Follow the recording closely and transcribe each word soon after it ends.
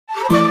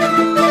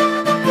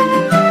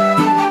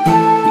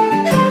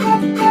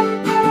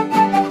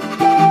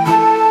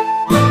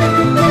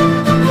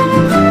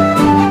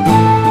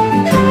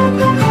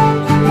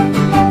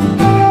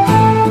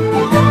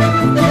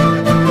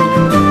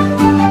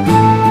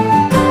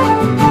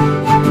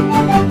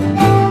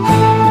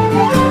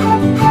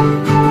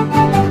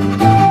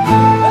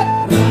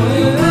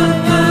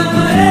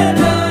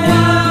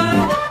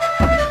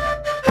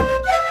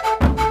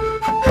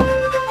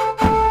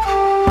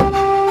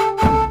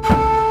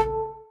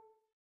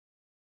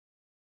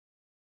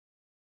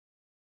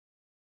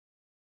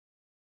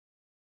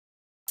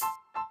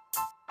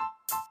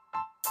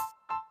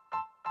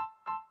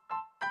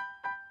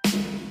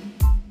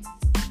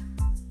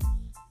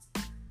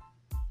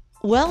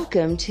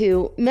Welcome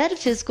to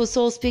Metaphysical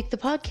Soul Speak, the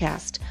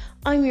podcast.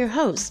 I'm your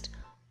host,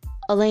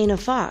 Elena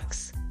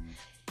Fox.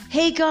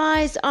 Hey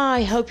guys,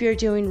 I hope you're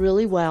doing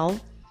really well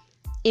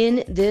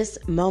in this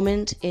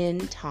moment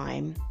in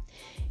time.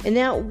 And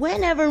that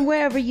whenever and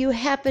wherever you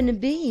happen to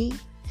be,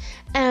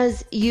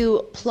 as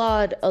you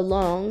plod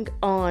along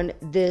on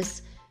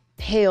this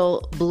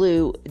pale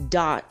blue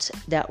dot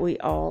that we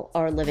all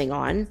are living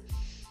on,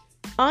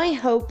 I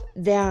hope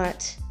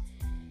that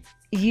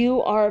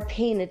you are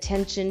paying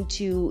attention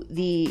to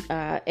the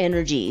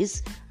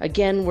energies.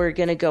 Again, we're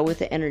going to go with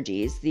the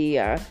energies,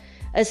 the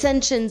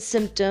ascension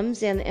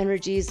symptoms and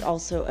energies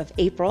also of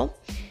April.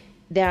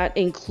 That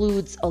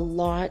includes a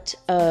lot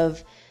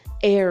of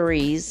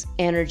Aries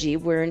energy.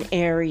 We're in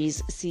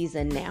Aries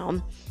season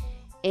now.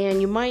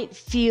 And you might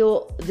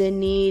feel the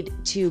need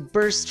to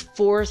burst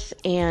forth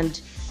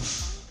and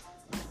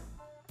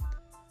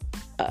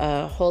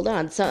hold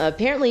on. So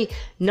apparently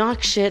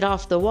knock shit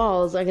off the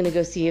walls. I'm going to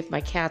go see if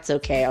my cat's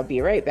okay. I'll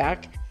be right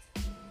back.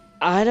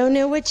 I don't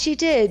know what she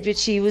did, but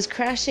she was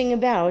crashing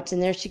about,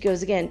 and there she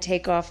goes again,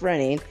 take off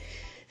running.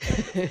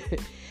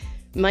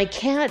 My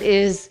cat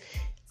is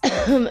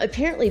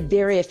apparently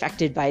very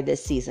affected by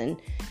this season.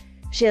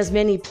 She has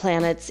many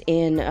planets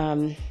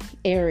in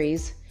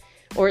Aries,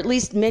 or at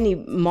least many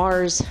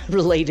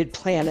Mars-related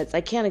planets.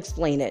 I can't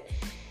explain it.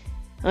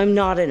 I'm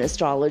not an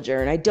astrologer,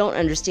 and I don't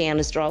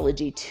understand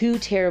astrology too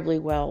terribly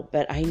well,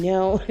 but I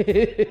know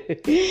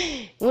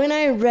when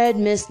I read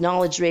Miss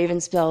Knowledge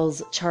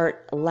Ravenspell's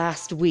chart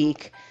last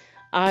week,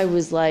 I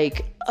was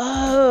like,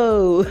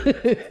 oh,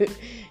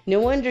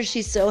 no wonder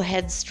she's so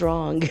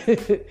headstrong.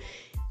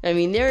 I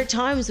mean, there are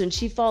times when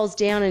she falls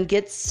down and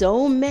gets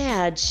so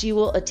mad, she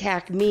will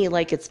attack me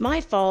like it's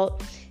my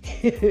fault,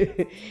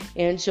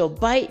 and she'll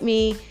bite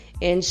me.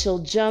 And she'll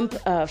jump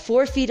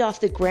 4 feet off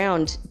the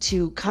ground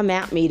to come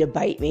at me to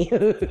bite me,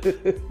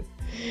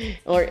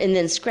 and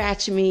then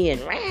scratch me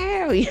and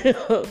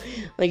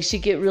like she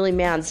get really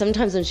mad.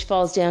 Sometimes when she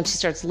falls down, she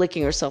starts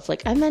licking herself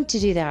like I meant to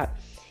do that.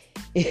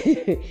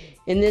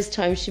 And this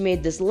time she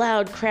made this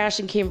loud crash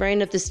and came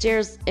right up the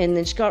stairs, and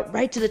then she got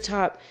right to the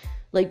top,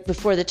 like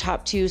before the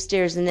top 2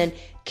 stairs, and then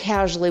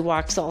casually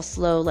walks all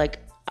slow like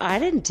I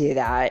didn't do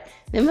that.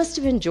 It must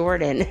have been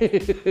Jordan. I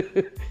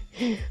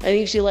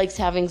think she likes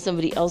having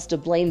somebody else to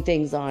blame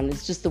things on.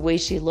 It's just the way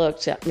she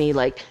looked at me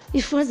like,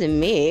 it wasn't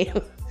me.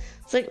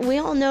 It's like, we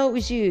all know it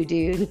was you,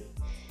 dude.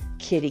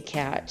 Kitty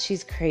cat.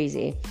 She's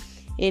crazy.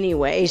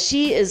 Anyway,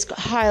 she is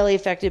highly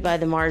affected by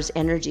the Mars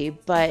energy.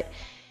 But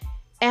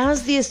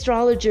as the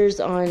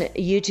astrologers on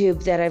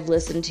YouTube that I've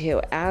listened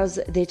to, as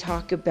they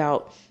talk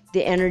about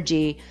the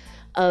energy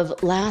of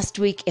last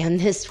week and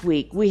this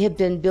week, we have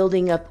been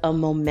building up a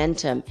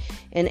momentum,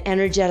 an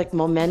energetic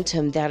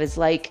momentum that is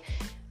like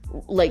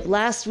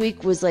last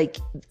week was like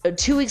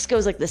 2 weeks ago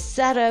was like the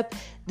setup.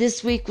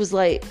 Last week was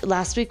like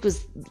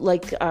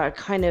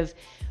kind of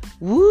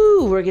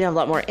woo, we're gonna have a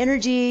lot more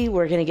energy,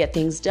 we're gonna get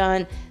things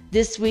done.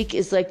 This week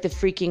is like the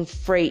freaking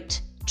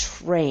freight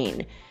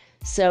train.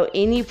 So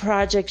any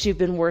projects you've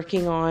been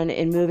working on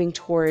and moving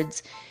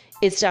towards,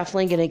 it's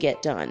definitely gonna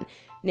get done.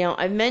 Now,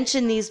 I've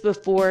mentioned these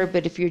before,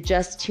 but if you're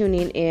just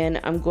tuning in,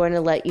 I'm going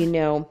to let you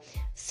know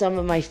some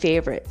of my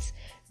favorites.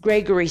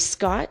 Gregory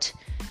Scott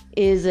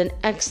is an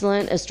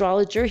excellent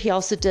astrologer. He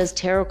also does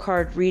tarot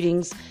card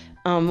readings,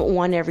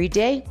 one every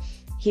day.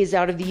 He's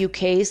out of the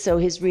UK, so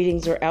his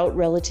readings are out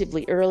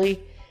relatively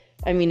early.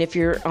 I mean, if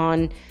you're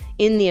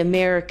in the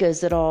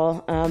Americas at all,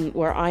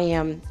 where I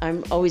am,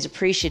 I'm always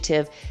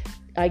appreciative.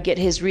 I get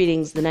his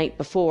readings the night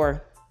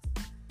before,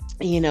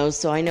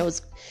 so I know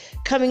it's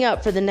coming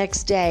up for the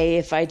next day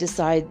if I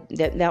decide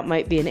that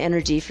might be an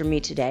energy for me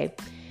today.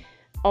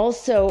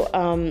 Also,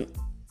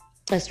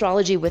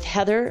 Astrology with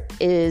Heather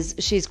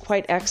she's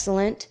quite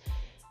excellent,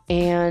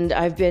 and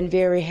I've been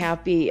very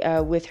happy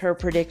with her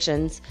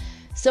predictions.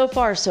 So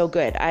far, so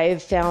good.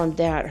 I've found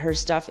that her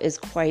stuff is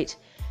quite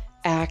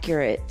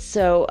accurate.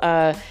 So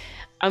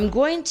I'm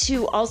going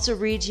to also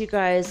read you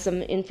guys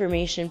some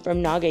information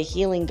from Naga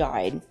Healing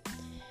Guide,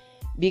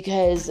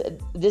 because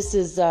this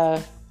is,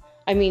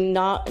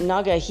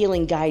 Naga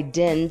Healing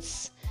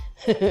Guidance.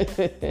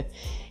 And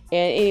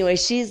anyway,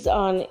 she's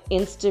on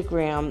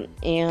Instagram,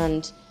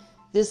 and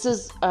this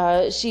is,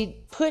 she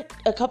put,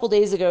 a couple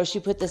days ago, she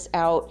put this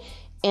out,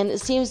 and it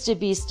seems to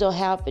be still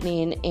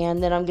happening,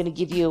 and then I'm going to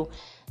give you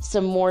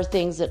some more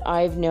things that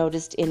I've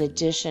noticed in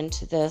addition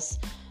to this.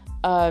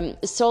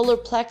 Solar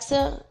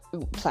plexus,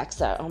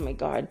 oh my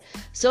God,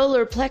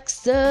 solar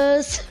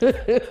plexus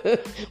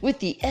with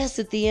the S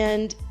at the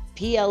end,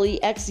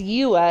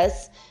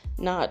 Plexus,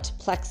 not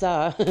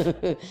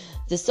plexa.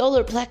 The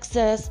solar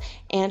plexus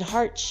and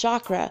heart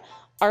chakra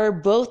are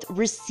both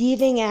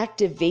receiving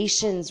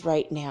activations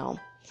right now.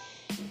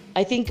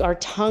 I think our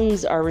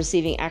tongues are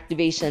receiving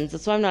activations.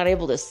 That's why I'm not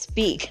able to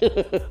speak.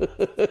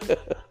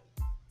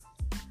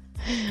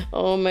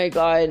 Oh my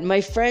God.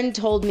 My friend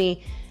told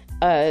me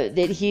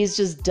that he's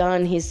just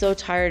done. He's so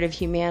tired of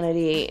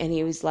humanity. And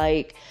he was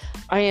like,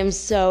 I am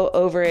so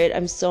over it.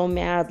 I'm so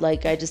mad.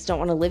 Like, I just don't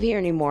want to live here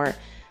anymore.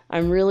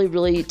 I'm really,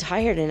 really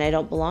tired and I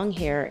don't belong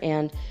here.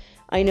 And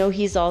I know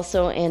he's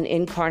also an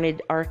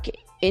incarnated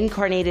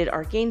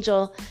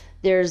archangel.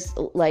 There's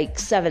like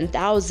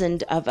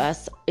 7,000 of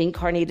us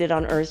incarnated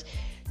on Earth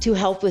to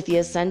help with the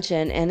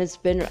ascension. And it's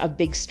been a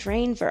big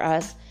strain for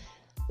us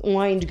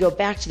wanting to go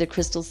back to the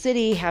Crystal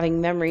City, having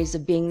memories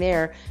of being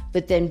there,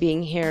 but then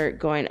being here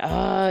going,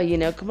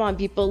 come on,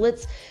 people,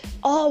 let's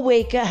all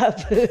wake up.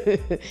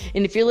 And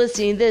if you're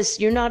listening to this,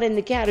 you're not in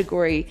the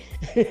category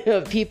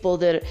of people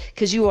that,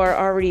 because you are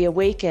already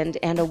awakened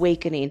and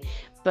awakening.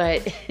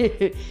 But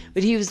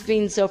he was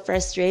being so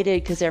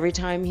frustrated because every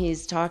time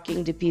he's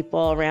talking to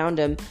people around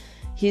him,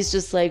 he's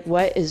just like,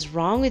 what is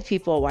wrong with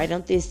people? Why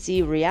don't they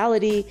see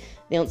reality?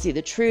 They don't see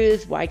the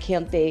truth. Why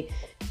can't they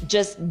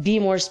just be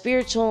more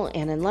spiritual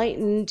and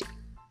enlightened?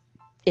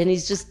 And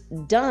he's just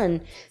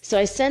done. So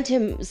I sent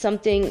him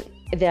something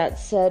that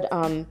said,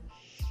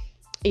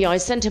 I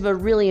sent him a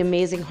really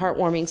amazing,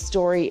 heartwarming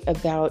story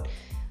about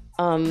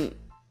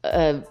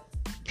a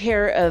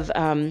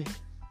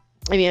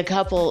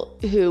couple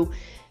who,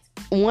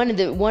 one of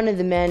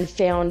the men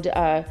found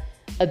a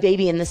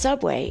baby in the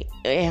subway,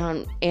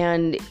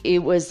 and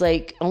it was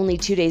like only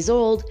 2 days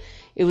old.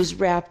 It was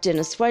wrapped in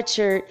a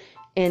sweatshirt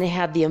and it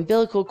had the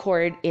umbilical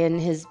cord in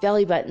his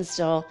belly button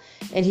still.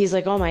 And he's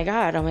like, oh my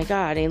God.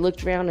 And he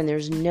looked around and it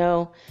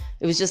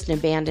was just an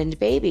abandoned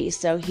baby.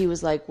 So he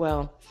was like,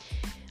 well,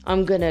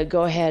 I'm going to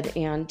go ahead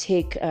and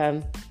take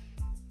the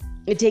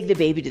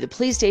baby to the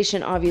police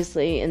station,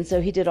 obviously. And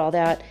so he did all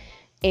that.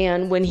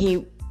 And when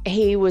he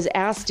was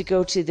asked to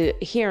go to the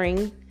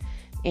hearing,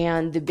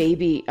 and the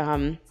baby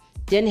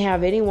didn't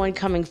have anyone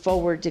coming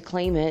forward to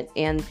claim it,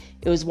 and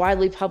it was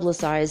widely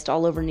publicized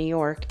all over New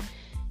York.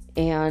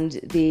 And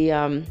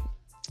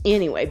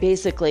anyway,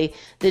 basically,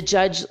 the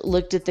judge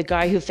looked at the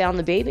guy who found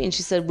the baby, and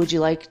she said, would you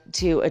like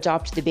to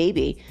adopt the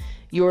baby?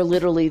 You're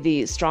literally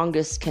the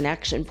strongest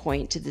connection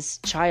point to this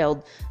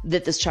child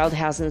that this child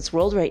has in this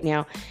world right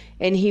now.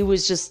 And he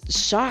was just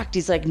shocked.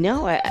 He's like,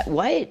 no,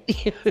 what?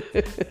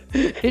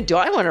 Do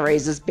I want to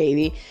raise this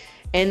baby?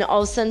 And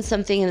all of a sudden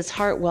something in his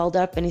heart welled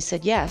up and he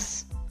said,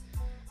 yes.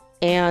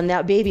 And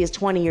that baby is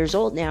 20 years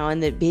old now,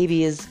 and the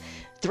baby is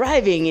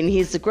thriving and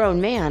he's a grown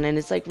man, and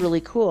it's like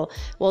really cool.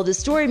 Well, the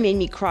story made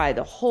me cry.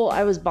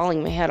 I was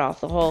bawling my head off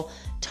the whole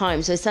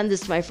time. So I sent this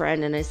to my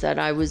friend and I said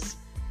I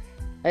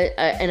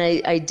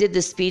did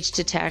the speech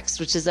to text,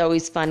 which is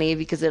always funny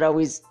because it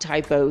always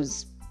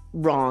typos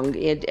wrong.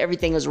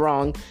 Everything is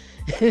wrong.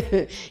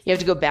 You have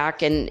to go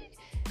back and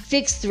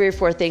fix 3 or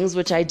 4 things,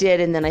 which I did,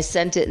 and then I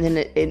sent it, and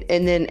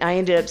then I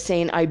ended up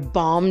saying I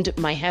bombed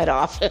my head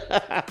off.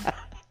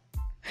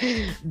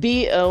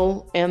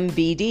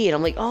 BOMBD, and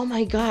I'm like, oh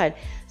my God.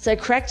 So I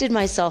corrected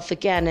myself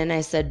again, and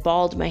I said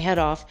balled my head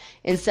off,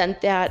 and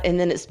sent that, and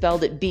then it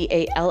spelled it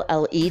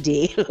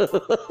BALLED.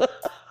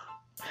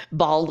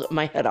 Balled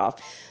my head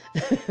off.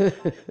 I'm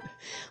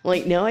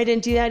like, no, I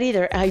didn't do that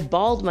either. I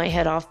balled my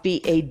head off,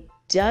 BAWLED.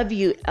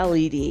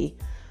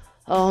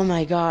 Oh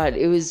my God.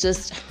 It was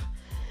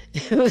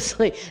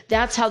like,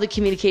 that's how the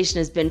communication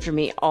has been for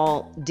me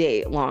all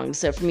day long.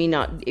 So for me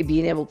not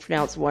being able to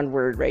pronounce one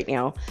word right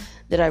now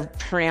that I've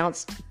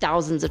pronounced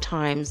thousands of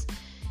times,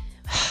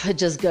 it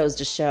just goes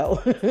to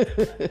show.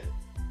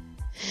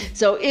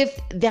 So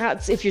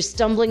if you're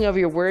stumbling over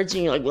your words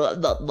and you're like, blah,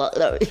 blah,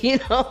 blah,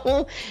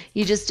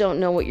 you just don't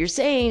know what you're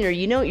saying, or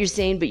you know what you're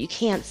saying, but you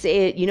can't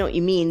say it. You know what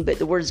you mean, but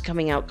the word's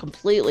coming out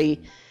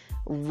completely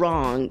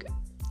wrong.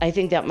 I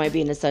think that might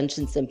be an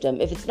ascension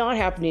symptom. If it's not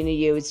happening to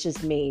you, it's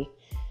just me.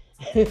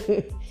 I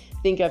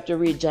think I have to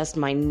readjust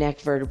my neck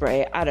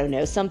vertebrae. I don't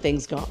know.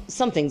 Something's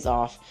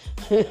off.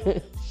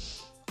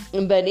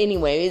 But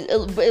anyway,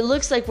 it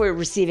looks like we're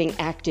receiving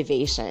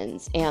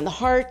activations, and the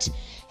heart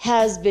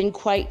has been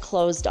quite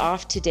closed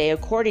off today,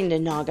 according to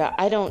Naga.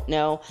 I don't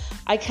know.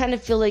 I kind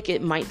of feel like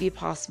it might be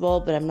possible,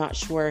 but I'm not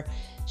sure.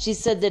 She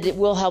said that it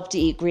will help to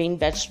eat green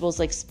vegetables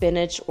like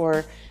spinach,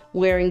 or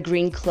wearing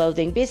green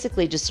clothing.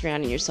 Basically, just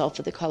surrounding yourself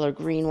with the color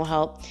green will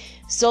help.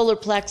 Solar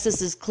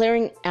plexus is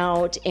clearing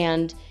out,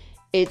 and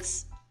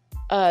it's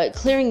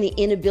clearing the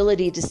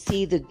inability to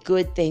see the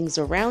good things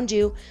around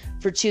you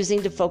for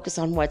choosing to focus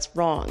on what's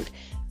wrong,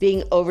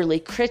 being overly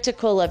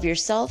critical of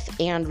yourself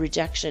and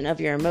rejection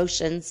of your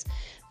emotions,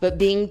 but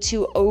being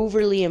too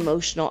overly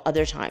emotional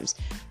other times,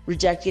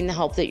 rejecting the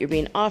help that you're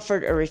being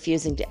offered or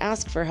refusing to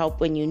ask for help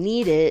when you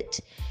need it,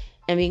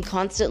 and being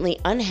constantly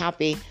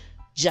unhappy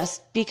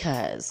just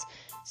because.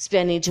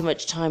 Spending too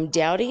much time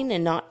doubting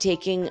and not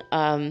taking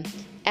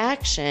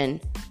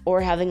action,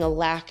 or having a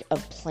lack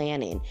of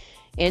planning.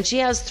 And she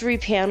has 3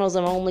 panels.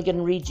 I'm only going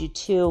to read you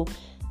 2.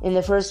 In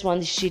the first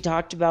one, she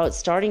talked about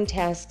starting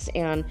tasks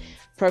and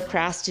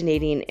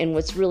procrastinating. And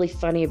what's really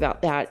funny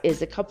about that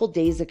is a couple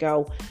days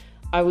ago,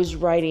 I was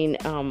writing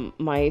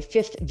my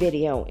 5th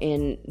video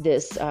in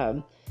this.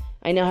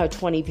 I now have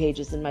 20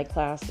 pages in my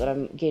class that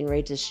I'm getting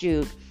ready to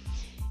shoot.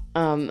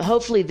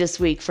 Hopefully this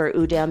week for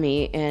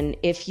Udemy. And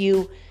if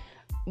you...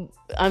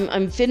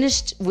 I'm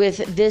finished with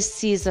this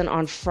season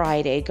on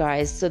Friday,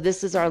 guys. So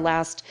this is our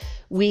last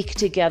week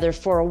together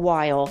for a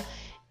while.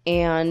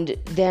 And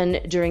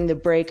then during the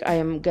break, I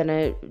am going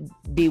to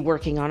be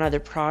working on other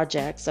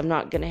projects. I'm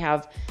not going to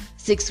have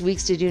 6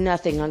 weeks to do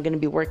nothing. I'm going to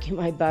be working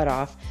my butt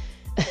off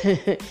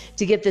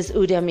to get this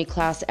Udemy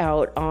class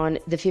out on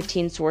the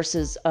 15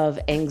 sources of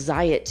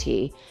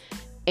anxiety.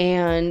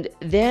 And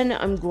then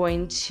I'm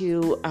going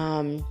to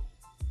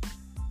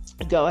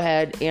go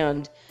ahead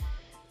and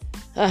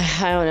I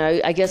don't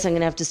know. I guess I'm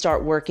going to have to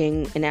start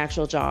working an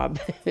actual job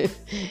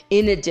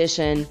in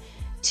addition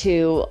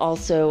to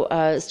also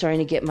starting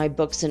to get my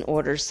books in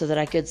order so that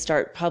I could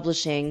start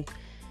publishing.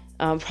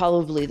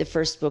 Probably the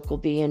first book will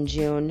be in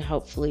June.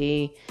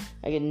 Hopefully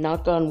I can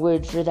knock on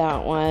wood for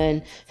that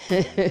one.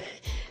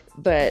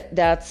 But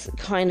that's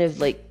kind of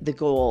like the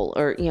goal,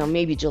 or,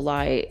 maybe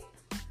July,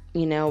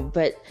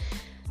 but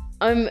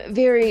I'm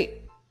very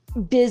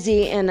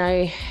busy and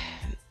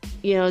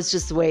it's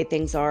just the way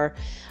things are.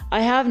 I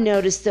have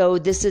noticed, though,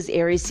 this is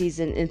Aries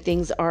season and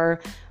things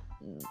are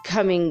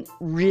coming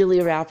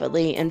really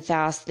rapidly and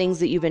fast. Things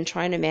that you've been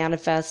trying to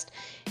manifest,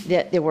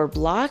 that there were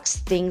blocks,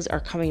 things are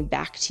coming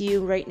back to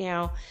you right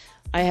now.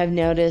 I have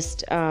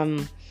noticed,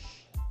 I've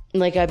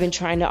been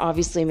trying to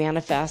obviously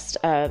manifest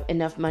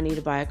enough money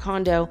to buy a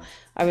condo.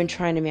 I've been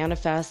trying to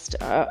manifest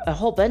a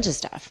whole bunch of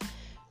stuff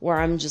where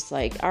I'm just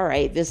like, all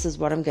right, this is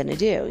what I'm going to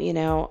do.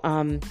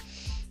 I've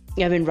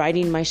been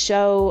writing my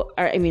show,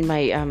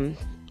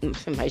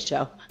 my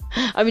show.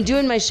 I've been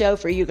doing my show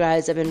for you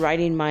guys. I've been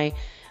writing my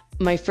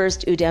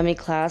first Udemy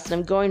class, and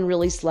I'm going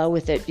really slow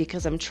with it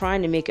because I'm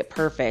trying to make it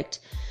perfect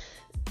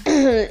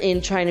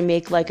and trying to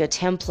make like a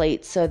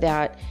template so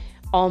that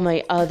all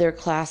my other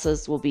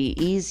classes will be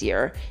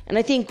easier. And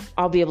I think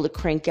I'll be able to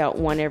crank out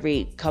one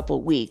every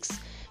couple weeks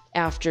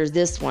after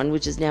this one,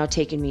 which is now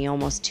taking me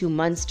almost 2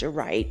 months to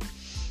write.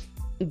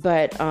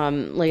 But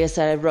like I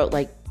said, I wrote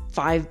like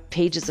 5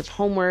 pages of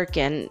homework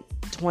and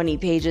 20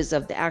 pages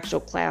of the actual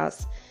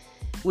class,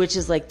 which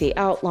is like the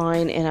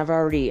outline, and I've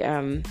already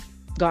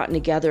gotten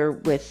together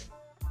with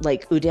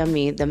like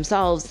Udemy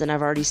themselves, and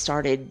I've already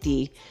started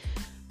the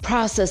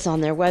process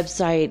on their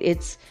website.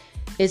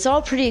 It's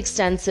all pretty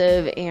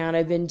extensive, and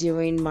I've been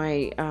doing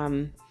my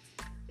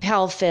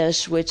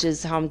PalFish, which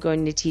is how I'm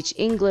going to teach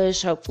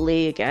English,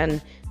 hopefully,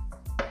 again,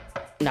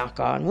 knock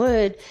on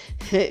wood.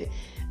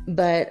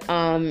 But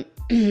I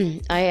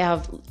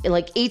have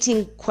like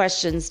 18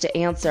 questions to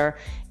answer.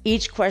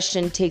 Each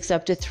question takes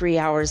up to 3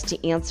 hours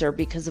to answer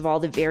because of all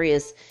the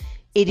various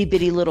itty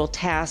bitty little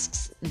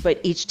tasks, but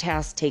each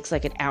task takes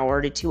like an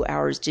hour to 2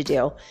 hours to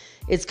do.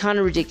 It's kind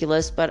of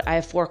ridiculous, but I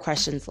have 4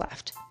 questions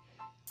left.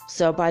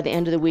 So by the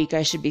end of the week,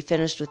 I should be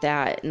finished with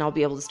that, and I'll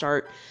be able to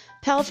start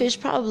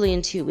PalFish probably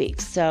in 2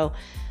 weeks. So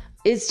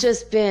it's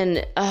just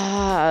been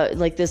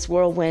like this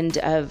whirlwind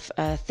of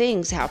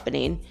things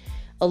happening.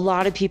 A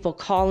lot of people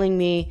calling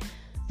me.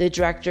 The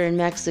director in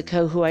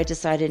Mexico, who I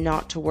decided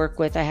not to work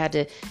with,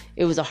 it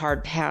was a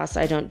hard pass.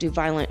 I don't do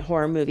violent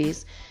horror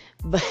movies,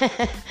 but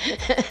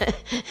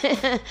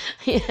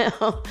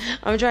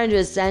I'm trying to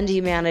ascend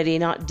humanity,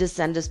 not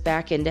descend us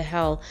back into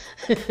hell,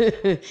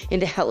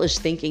 into hellish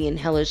thinking and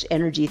hellish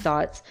energy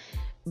thoughts.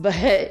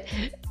 But,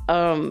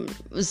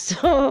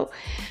 so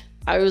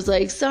I was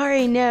like,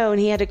 sorry, no. And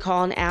he had to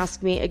call and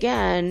ask me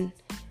again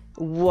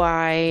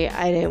why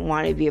I didn't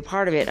want to be a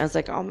part of it. And I was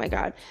like, oh my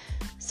God.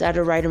 So I had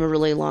to write him a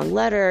really long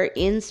letter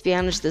in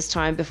Spanish this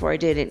time before I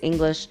did it in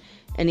English,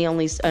 and he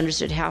only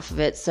understood half of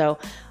it. So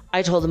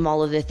I told him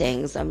all of the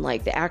things. I'm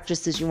like, the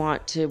actresses you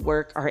want to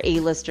work are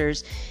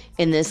A-listers,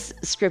 and this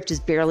script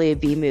is barely a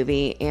B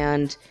movie,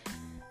 and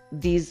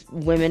these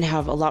women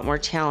have a lot more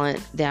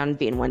talent than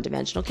being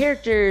one-dimensional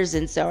characters.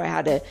 And so I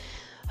had to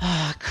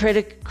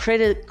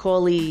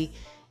critically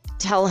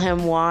tell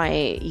him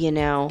why,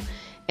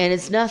 and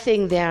it's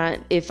nothing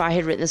that if I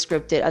had written the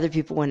script that other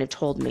people wouldn't have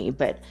told me,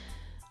 but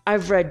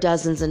I've read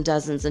dozens and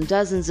dozens and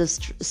dozens of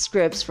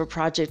scripts for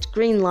Project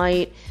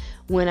Greenlight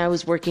when I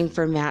was working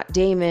for Matt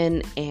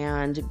Damon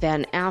and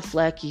Ben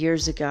Affleck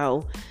years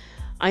ago.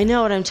 I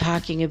know what I'm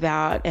talking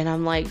about, and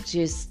I'm like,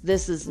 just,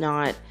 it's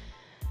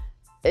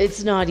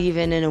not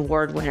even an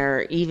award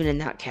winner, even in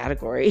that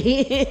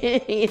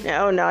category,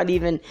 not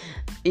even,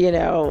 it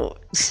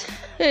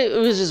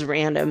was just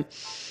random,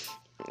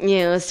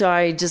 so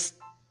I just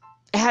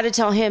had to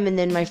tell him. And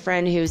then my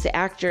friend who's the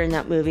actor in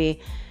that movie,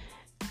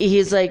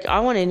 he's like, I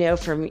want to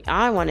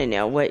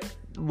know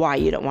why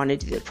you don't want to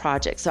do the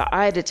project. So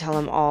I had to tell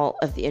him all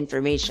of the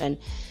information.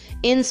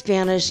 in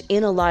Spanish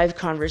in a live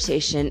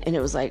conversation. And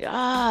it was like,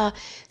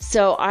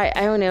 So I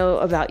don't know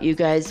about you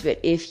guys, but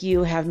if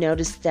you have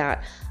noticed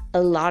that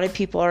a lot of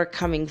people are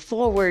coming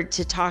forward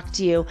to talk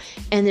to you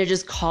and they're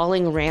just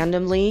calling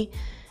randomly.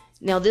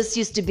 Now, this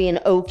used to be an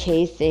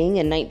okay thing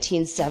in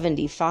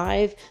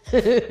 1975,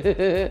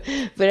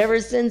 but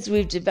ever since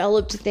we've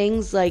developed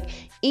things like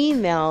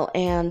email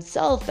and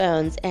cell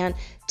phones and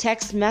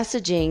text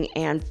messaging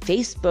and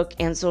Facebook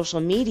and social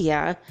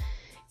media,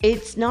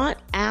 it's not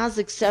as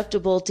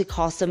acceptable to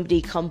call somebody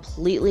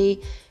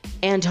completely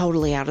and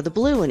totally out of the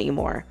blue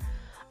anymore.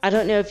 I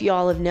don't know if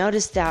y'all have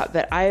noticed that,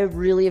 but I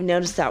really have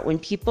noticed that when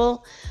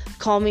people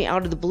call me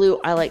out of the blue,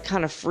 I like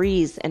kind of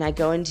freeze and I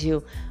go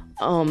into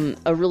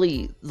a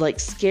really like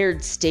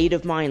scared state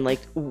of mind,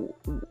 like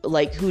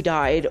who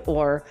died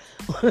or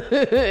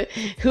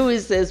who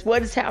is this?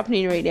 What is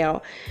happening right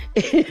now?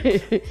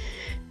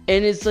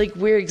 And it's like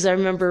weird because I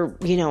remember,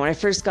 when I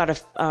first got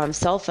a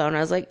cell phone, I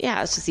was like,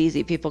 yeah, it's just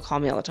easy. People call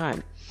me all the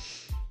time.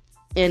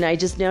 And I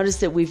just noticed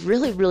that we've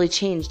really, really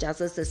changed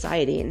as a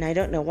society, and I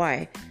don't know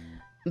why.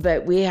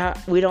 But we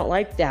don't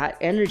like that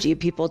energy,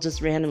 people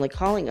just randomly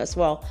calling us.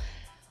 Well,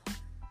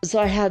 so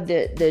I had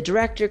the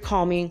director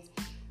call me.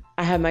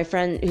 I had my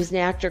friend who's an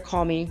actor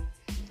call me.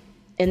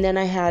 And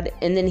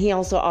then he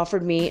also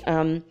offered me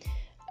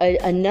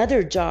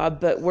another job,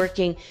 but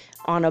working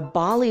on a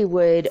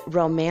Bollywood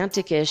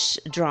romantic-ish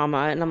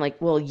drama. And I'm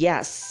like, well,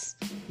 yes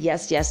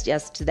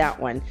to that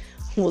one.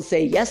 We'll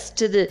say yes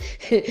to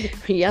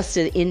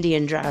the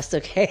Indian dress,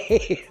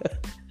 okay?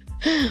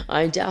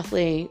 I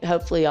definitely,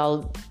 hopefully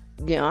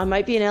I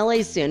might be in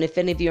LA soon. If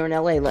any of you are in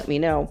LA, let me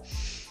know.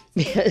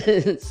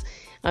 Because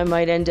I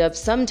might end up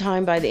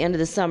sometime by the end of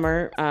the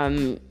summer.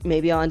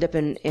 Maybe I'll end up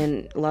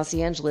in Los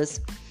Angeles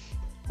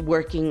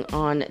working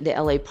on the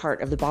LA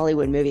part of the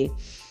Bollywood movie.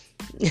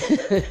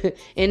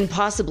 And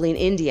possibly in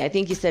India. I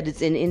think you said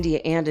it's in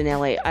India and in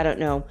LA. I don't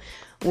know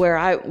where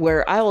I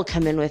will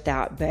come in with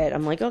that. But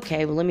I'm like,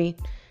 okay, well, let me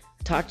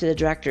talk to the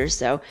director.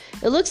 So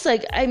it looks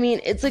like,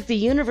 it's like the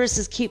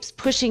universe keeps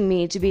pushing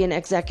me to be an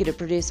executive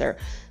producer.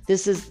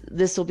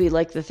 This will be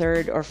like the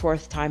third or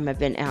fourth time I've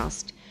been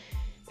asked.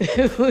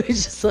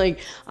 It's just like,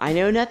 I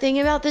know nothing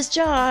about this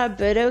job,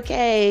 but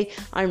okay,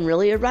 I'm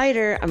really a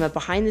writer. I'm a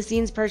behind the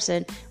scenes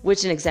person,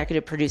 which an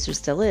executive producer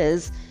still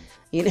is.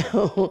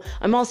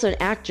 I'm also an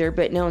actor,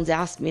 but no one's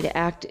asked me to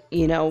act,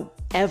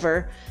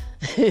 ever.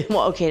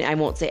 Well, okay, I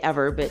won't say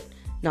ever, but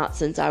not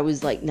since I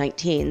was like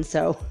 19.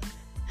 So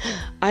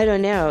I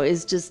don't know.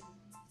 It's just,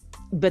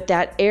 but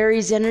that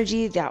Aries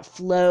energy, that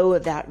flow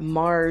of that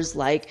Mars,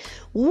 like,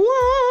 whoa!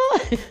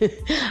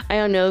 I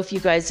don't know if you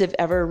guys have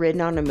ever ridden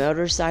on a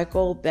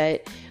motorcycle,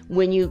 but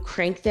when you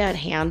crank that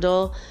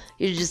handle,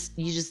 you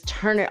just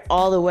turn it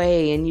all the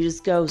way and you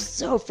just go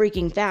so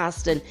freaking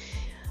fast. And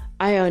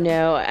I don't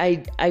know,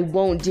 I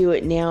won't do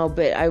it now,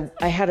 but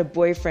I had a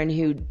boyfriend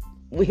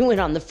we went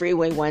on the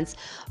freeway once,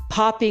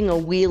 popping a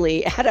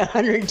wheelie at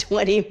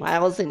 120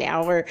 miles an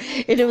hour.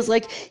 And it was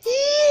like, yeah.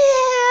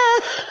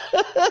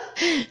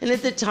 And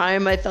at the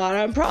time I thought,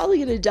 I'm probably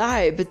going to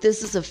die, but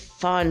this is a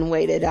fun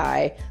way to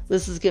die.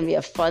 This is going to be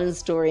a fun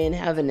story in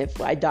heaven if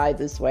I die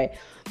this way.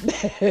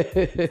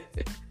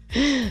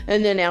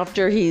 And then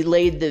after he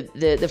laid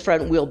the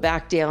front wheel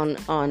back down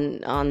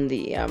on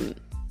the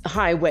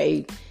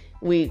highway,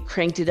 we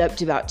cranked it up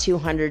to about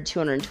 200,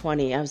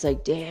 220. I was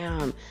like,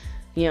 damn,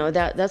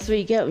 that's what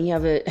you get when you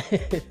have a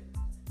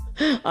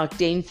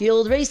octane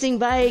fueled racing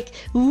bike.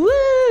 Woo!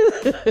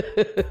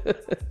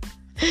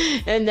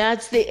 And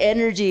that's the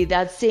energy,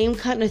 that same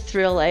kind of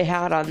thrill I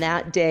had on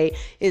that day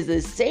is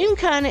the same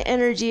kind of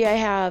energy I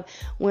have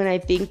when I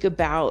think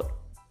about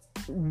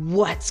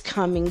what's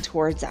coming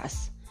towards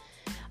us.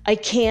 I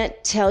can't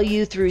tell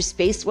you through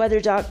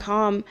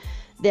spaceweather.com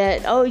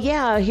that, oh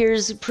yeah,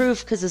 here's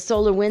proof because the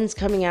solar wind's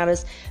coming at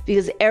us,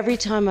 because every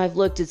time I've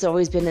looked, it's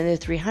always been in the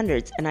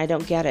 300s, and I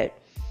don't get it.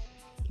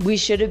 We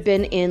should have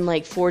been in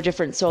like 4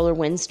 different solar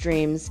wind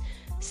streams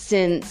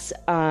since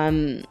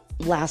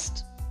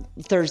last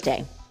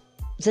Thursday,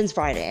 since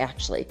Friday,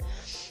 actually.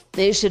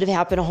 They should have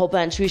happened a whole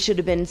bunch. We should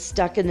have been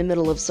stuck in the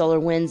middle of solar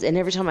winds, and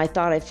every time I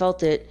thought I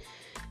felt it,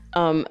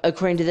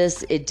 according to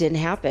this, it didn't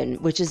happen,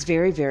 which is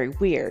very, very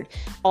weird.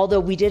 Although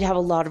we did have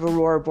a lot of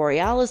aurora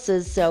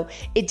borealises, so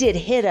it did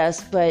hit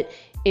us, but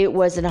it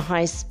wasn't a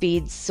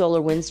high-speed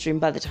solar wind stream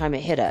by the time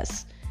it hit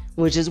us,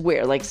 which is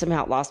weird. Like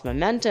somehow it lost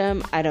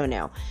momentum. I don't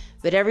know.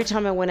 But every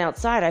time I went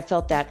outside, I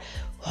felt that,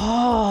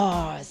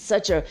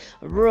 such a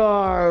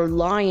roar,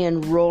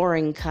 lion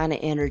roaring kind of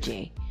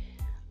energy.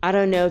 I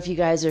don't know if you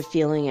guys are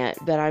feeling it,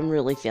 but I'm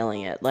really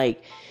feeling it.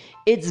 Like,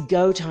 it's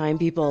go time,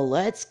 people.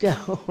 Let's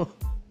go.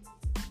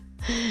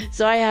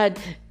 So I had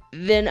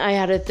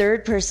a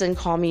third person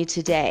call me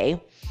today.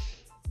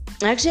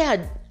 I actually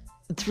had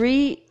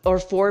 3 or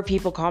 4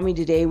 people call me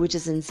today, which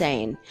is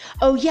insane.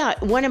 Oh yeah,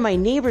 one of my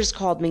neighbors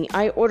called me.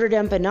 I ordered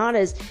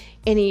empanadas,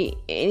 and he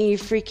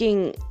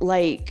freaking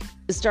like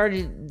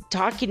started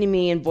talking to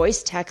me and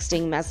voice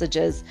texting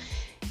messages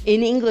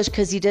in English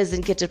because he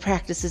doesn't get to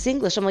practice his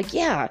English. I'm like,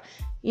 yeah,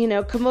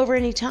 come over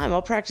anytime.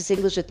 I'll practice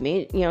English with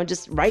me.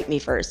 Just write me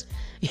first.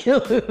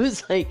 It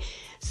was like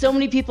so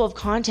many people have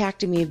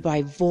contacted me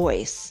by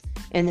voice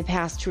in the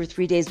past 2 or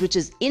 3 days, which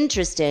is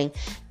interesting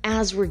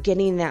as we're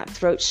getting that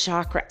throat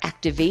chakra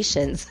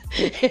activations.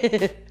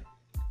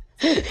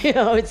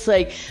 It's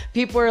like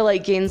people are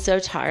like getting so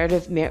tired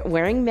of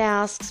wearing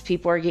masks.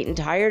 People are getting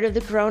tired of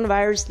the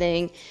coronavirus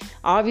thing.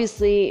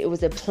 Obviously, it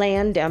was a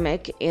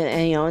pandemic,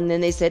 and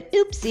then they said,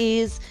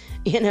 oopsies,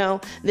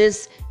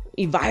 this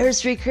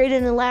virus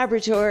recreated in a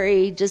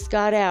laboratory just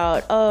got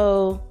out.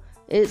 Oh,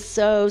 it's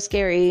so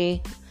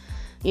scary.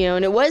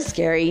 And it was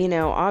scary,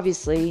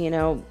 obviously,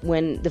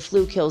 when the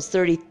flu kills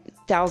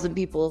 30,000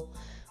 people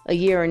a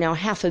year, and now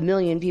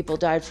 500,000 people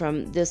died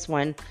from this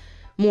one.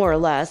 More or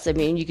less. I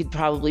mean, you could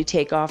probably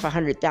take off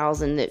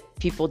 100,000 that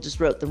people just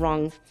wrote the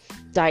wrong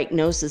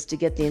diagnosis to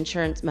get the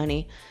insurance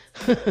money,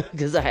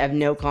 because I have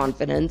no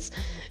confidence,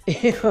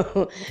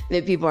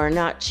 that people are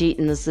not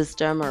cheating the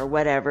system or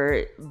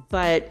whatever.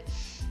 But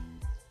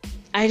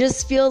I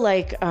just feel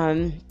like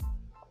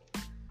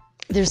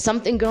there's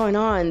something going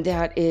on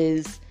that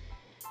is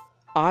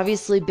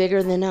obviously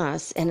bigger than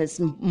us, and it's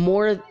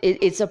more.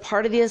 It's a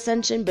part of the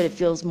ascension, but it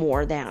feels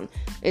more than.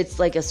 It's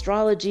like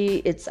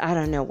astrology. It's I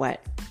don't know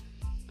what.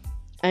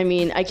 I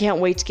mean, I can't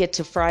wait to get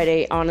to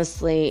Friday,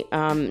 honestly,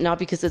 not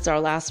because it's our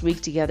last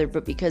week together,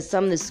 but because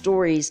some of the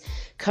stories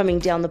coming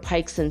down the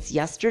pike since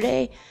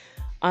yesterday,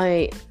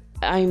 I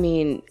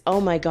mean,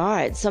 oh my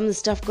God, some of the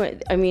stuff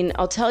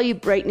I'll tell you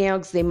right now,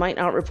 because they might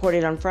not report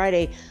it on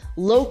Friday,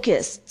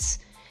 locusts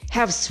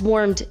have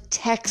swarmed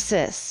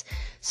Texas.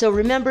 So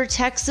remember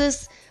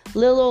Texas?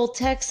 Little old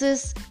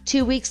Texas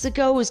 2 weeks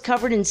ago was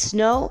covered in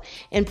snow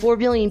and 4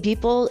 billion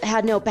people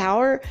had no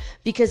power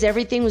because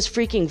everything was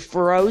freaking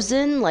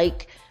frozen,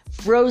 like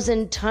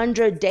frozen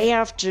tundra, day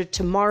after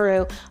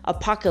tomorrow,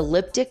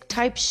 apocalyptic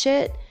type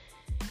shit.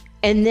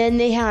 And then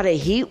they had a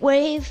heat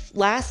wave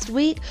last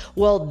week.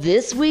 Well,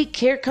 this week,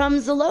 here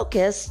comes the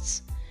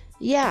locusts.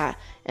 Yeah,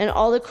 and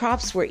all the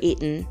crops were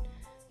eaten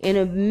in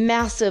a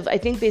massive, I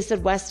think they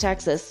said West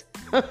Texas.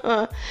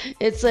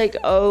 It's like,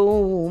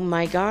 oh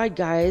my God,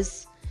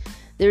 guys.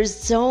 There's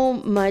so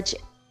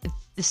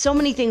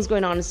many things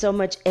going on and so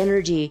much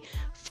energy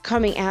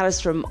coming at us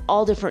from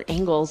all different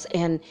angles.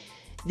 And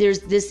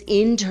there's this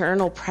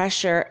internal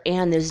pressure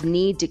and this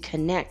need to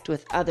connect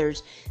with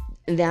others.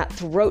 That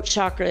throat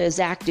chakra is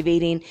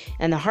activating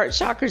and the heart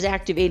chakra is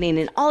activating,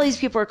 and all these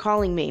people are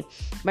calling me.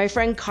 My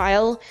friend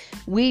Kyle,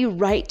 we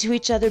write to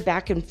each other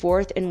back and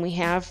forth, and we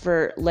have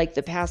for like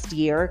the past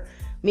year,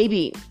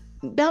 maybe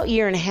about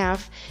year and a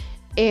half.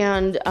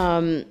 And,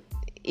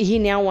 he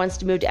now wants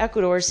to move to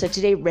Ecuador. So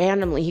today,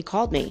 randomly, he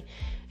called me.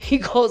 He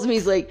calls me.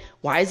 He's like,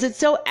 "Why is it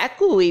so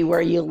echoey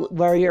where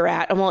you're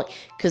at?" I'm like,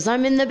 "Cause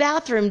I'm in the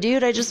bathroom,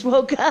 dude. I just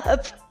woke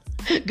up.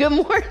 Good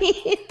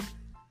morning."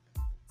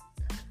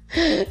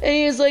 And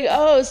he was like,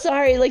 "Oh,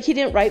 sorry." Like he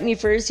didn't write me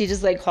first. He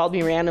just like called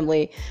me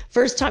randomly.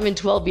 First time in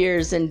 12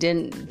 years, and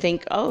didn't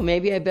think, "Oh,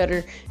 maybe I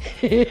better."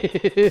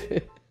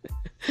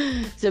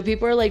 So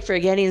people are like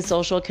forgetting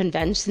social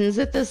conventions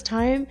at this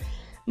time.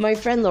 My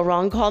friend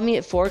Laurent called me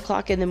at 4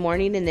 o'clock in the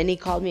morning, and then he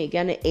called me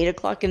again at 8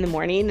 o'clock in the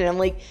morning. And I'm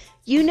like,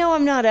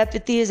 I'm not up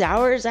at these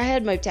hours. I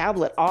had my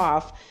tablet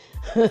off.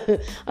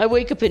 I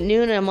wake up at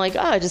noon and I'm like,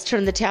 I just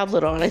turned the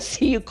tablet on. I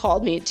see you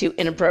called me at 2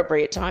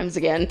 inappropriate times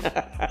again.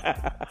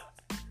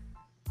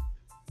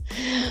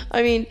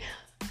 I mean,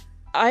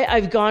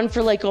 I've gone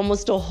for like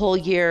almost a whole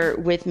year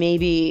with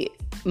maybe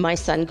my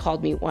son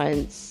called me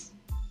once.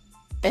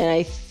 And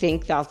I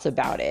think that's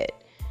about it.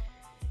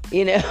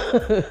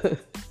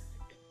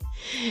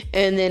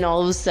 And then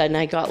all of a sudden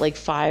I got like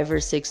 5 or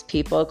 6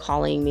 people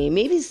calling me,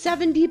 maybe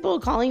 7 people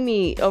calling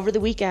me over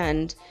the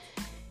weekend.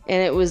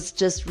 And it was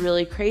just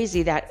really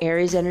crazy. That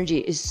Aries energy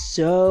is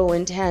so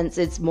intense.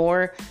 It's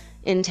more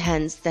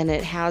intense than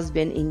it has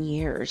been in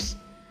years.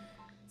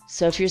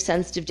 So if you're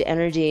sensitive to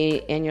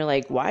energy and you're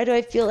like, why do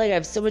I feel like I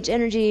have so much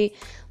energy?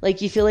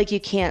 Like you feel like you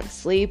can't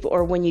sleep,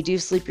 or when you do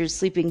sleep, you're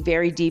sleeping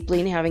very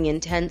deeply and having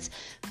intense,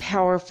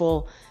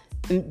 powerful,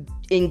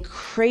 in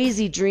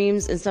crazy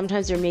dreams, and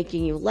sometimes they're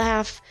making you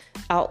laugh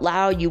out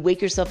loud. You wake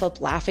yourself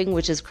up laughing,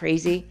 which is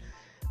crazy.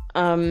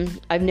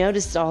 I've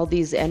noticed all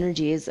these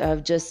energies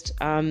of just,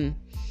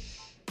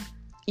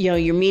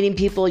 you're meeting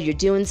people, you're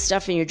doing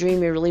stuff in your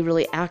dream, you're really,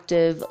 really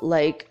active.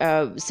 Like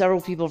several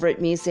people have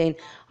written me saying,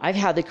 I've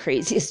had the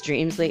craziest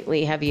dreams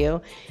lately, have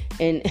you?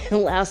 And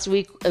last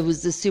week it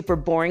was the super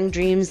boring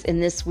dreams,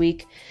 and this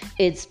week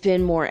it's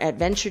been more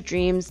adventure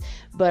dreams,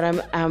 but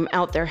I'm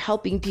out there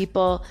helping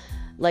people.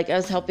 Like I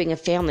was helping a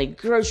family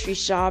grocery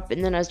shop,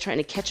 and then I was trying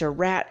to catch a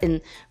rat in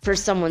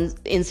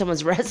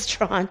someone's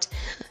restaurant,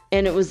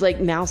 and it was like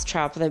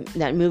Mousetrap,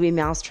 that movie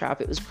Mousetrap.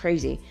 It was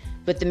crazy,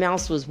 but the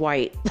mouse was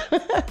white,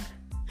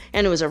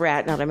 and it was a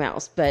rat, not a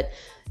mouse. But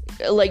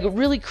like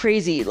really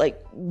crazy,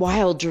 like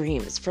wild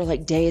dreams for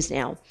like days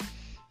now.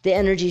 The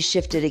energy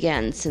shifted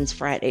again since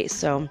Friday,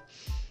 so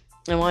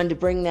I wanted to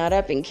bring that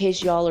up in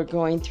case y'all are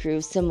going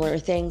through similar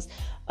things.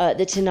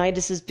 The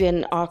tinnitus has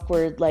been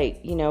awkward,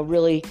 like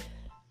really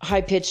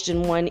high pitched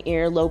in one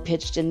ear, low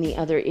pitched in the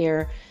other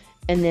ear,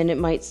 and then it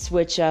might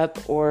switch up,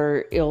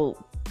 or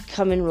it'll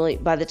come in really,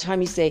 by the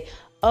time you say,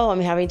 oh,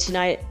 I'm having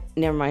tonight,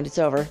 never mind, it's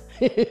over.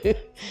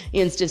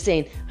 Instead of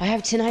saying, I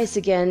have tinnitus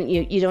again,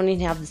 you don't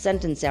even have the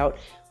sentence out.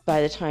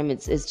 By the time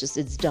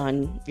it's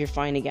done, you're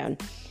fine again.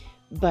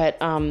 But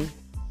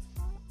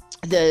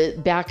the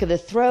back of the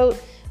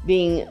throat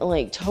being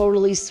like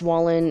totally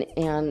swollen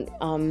and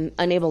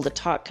unable to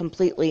talk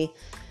completely.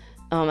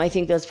 I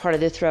think that's part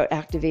of the throat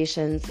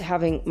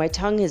activations. My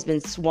tongue has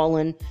been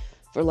swollen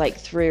for like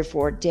 3 or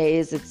 4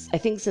 days. I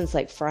think since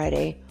like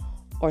Friday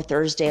or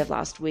Thursday of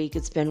last week.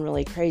 It's been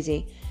really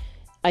crazy.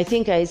 I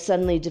think I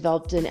suddenly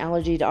developed an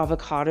allergy to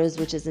avocados,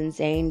 which is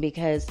insane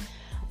because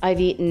I've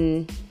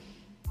eaten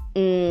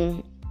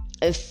 5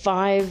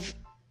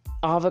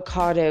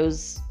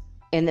 avocados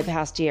in the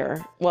past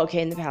year. Well,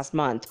 okay, in the past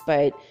month,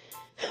 but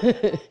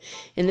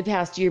in the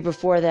past year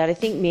before that, I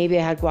think maybe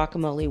I had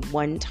guacamole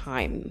one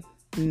time,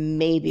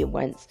 maybe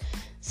once.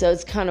 So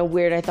it's kind of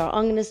weird. I thought,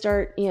 I'm going to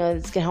start, it's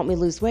going to help me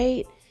lose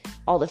weight.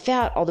 All the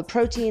fat, all the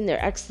protein,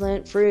 they're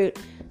excellent fruit.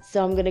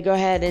 So I'm going to go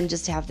ahead and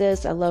just have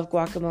this. I love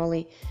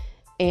guacamole.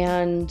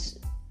 And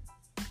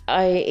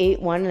I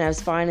ate one and I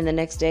was fine. And the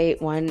next day I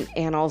ate one,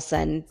 and all of a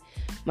sudden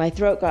my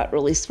throat got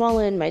really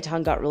swollen. My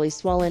tongue got really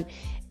swollen,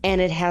 and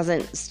it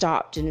hasn't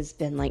stopped. And it's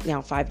been like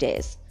now 5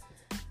 days.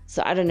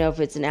 So I don't know if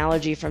it's an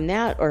allergy from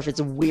that or if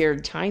it's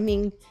weird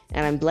timing,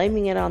 and I'm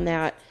blaming it on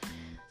that.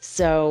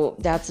 So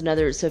that's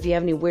another. So if you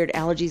have any weird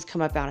allergies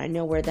come up out, I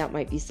know where that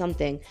might be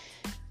something.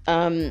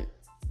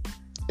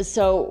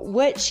 So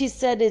what she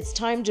said, it's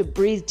time to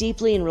breathe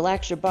deeply and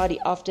relax your body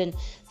often.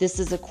 This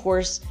is a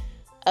course,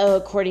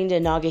 according to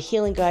Naga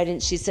Healing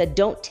Guidance. She said,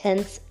 don't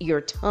tense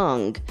your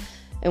tongue.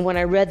 And when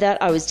I read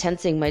that, I was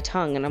tensing my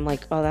tongue, and I'm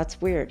like, oh,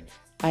 that's weird.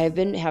 I have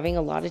been having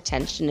a lot of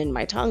tension in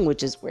my tongue,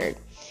 which is weird.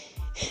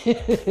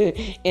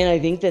 And I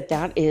think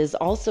that is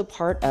also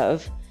part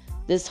of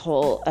this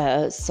whole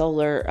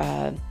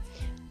solar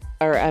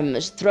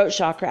throat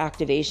chakra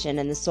activation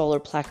and the solar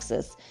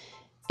plexus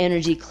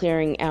energy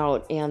clearing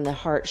out, and the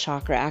heart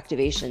chakra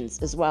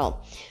activations as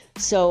well.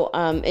 So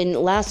in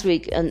last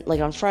week, like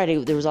on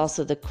Friday, there was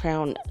also the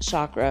crown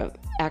chakra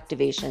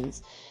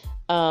activations.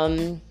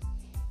 And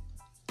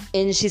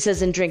she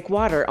says, and drink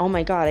water. Oh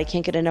my God, I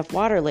can't get enough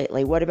water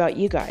lately. What about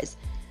you guys?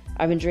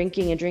 I've been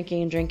drinking and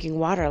drinking and drinking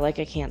water like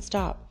I can't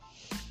stop.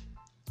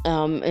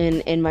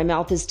 And my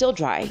mouth is still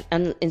dry,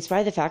 and in spite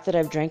of the fact that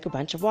I've drank a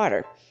bunch of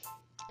water.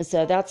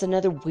 So that's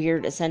another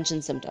weird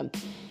ascension symptom.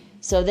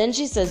 So then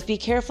she says, be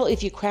careful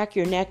if you crack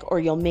your neck or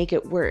you'll make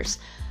it worse.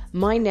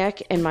 My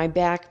neck and my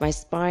back, my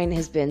spine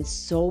has been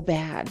so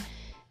bad.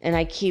 And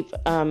I keep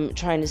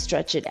trying to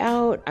stretch it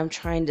out. I'm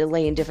trying to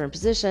lay in different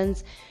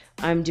positions.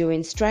 I'm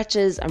doing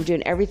stretches. I'm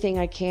doing everything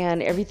I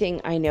can,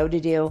 everything I know to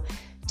do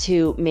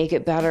to make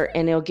it better.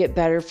 And it'll get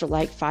better for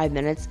like 5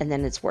 minutes, and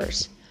then it's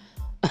worse.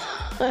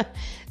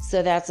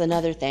 So that's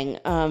another thing.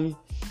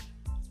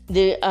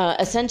 The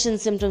ascension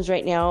symptoms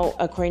right now,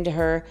 according to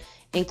her,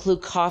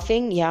 include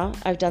coughing. Yeah,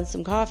 I've done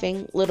some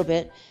coughing, a little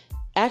bit.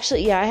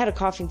 Actually, yeah, I had a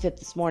coughing fit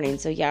this morning,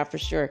 so yeah, for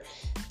sure.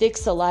 Thick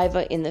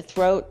saliva in the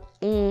throat.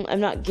 I'm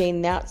not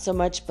getting that so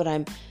much,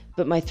 but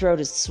my throat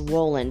is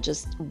swollen,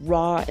 just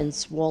raw and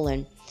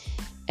swollen.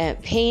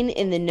 Pain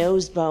in the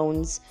nose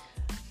bones.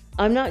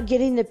 I'm not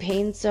getting the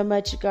pain so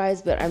much,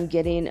 guys, but I'm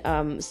getting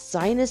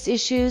sinus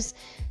issues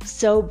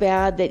so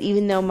bad that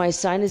even though my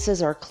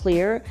sinuses are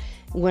clear,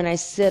 when I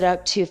sit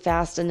up too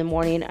fast in the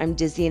morning, I'm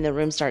dizzy and the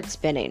room starts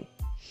spinning.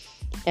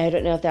 I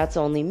don't know if that's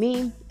only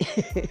me.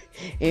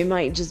 It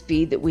might just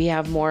be that we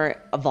have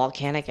more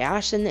volcanic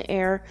ash in the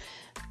air.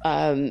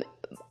 I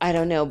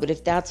don't know, but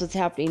if that's what's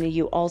happening to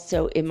you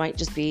also, it might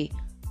just be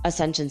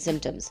ascension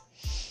symptoms.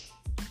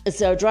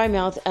 So dry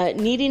mouth,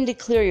 needing to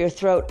clear your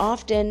throat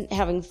often,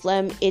 having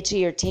phlegm,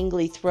 itchy or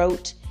tingly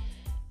throat,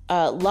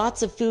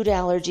 lots of food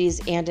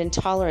allergies and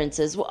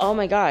intolerances. Well, oh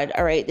my God.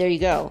 All right, there you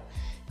go.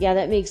 Yeah,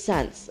 that makes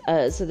sense.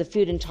 So the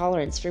food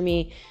intolerance for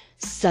me,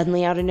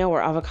 suddenly out of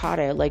nowhere,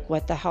 avocado, like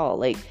what the hell?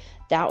 Like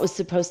that was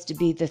supposed to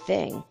be the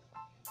thing.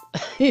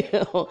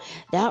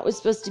 That was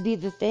supposed to be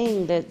the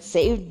thing that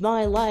saved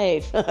my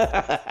life.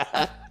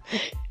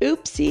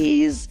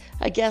 Oopsies.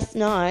 I guess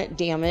not,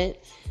 damn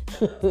it.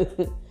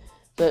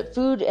 But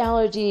food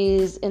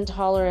allergies,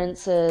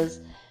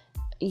 intolerances,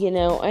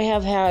 I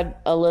have had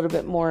a little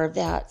bit more of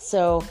that.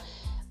 So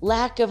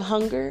lack of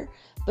hunger,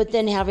 but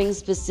then having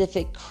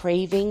specific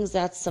cravings,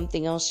 that's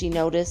something else she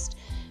noticed.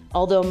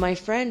 Although my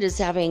friend is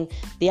having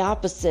the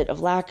opposite of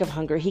lack of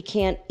hunger. He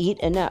can't eat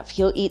enough.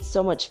 He'll eat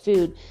so much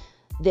food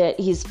that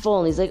he's full,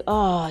 and he's like,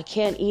 oh, I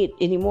can't eat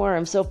anymore.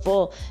 I'm so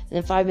full. And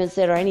then 5 minutes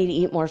later, I need to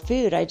eat more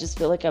food. I just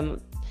feel like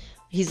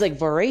he's like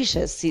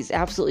voracious. He's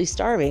absolutely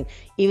starving,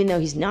 even though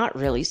he's not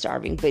really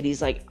starving, but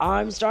he's like,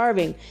 I'm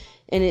starving.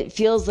 And it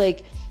feels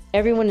like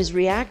everyone is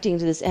reacting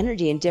to this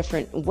energy in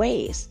different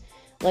ways.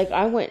 Like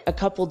I went a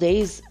couple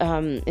days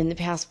in the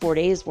past 4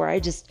 days where I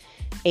just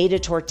ate a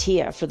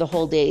tortilla for the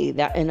whole day,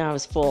 and I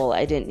was full.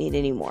 I didn't need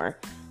any more.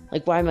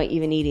 Like, why am I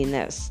even eating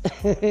this?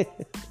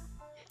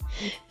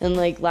 And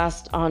like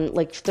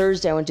like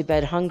Thursday, I went to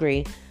bed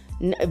hungry,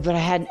 but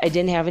I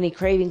didn't have any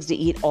cravings to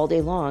eat all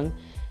day long.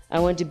 I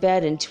went to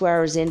bed, and 2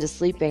 hours into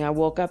sleeping, I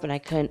woke up and I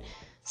couldn't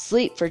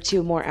sleep for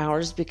 2 more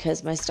hours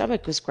because my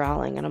stomach was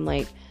growling. And I'm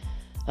like,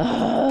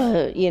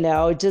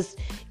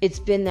 it's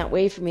been that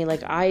way for me.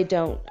 Like I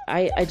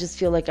just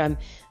feel like I'm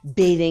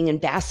bathing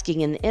and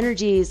basking in the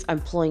energies. I'm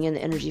pulling in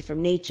the energy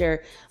from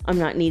nature. I'm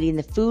not needing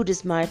the food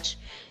as much.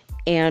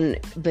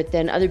 But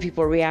then other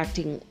people are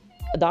reacting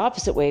the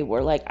opposite way,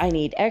 where like I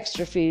need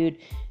extra food.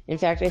 In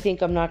fact, I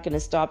think I'm not going to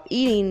stop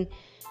eating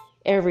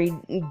every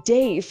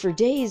day for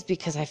days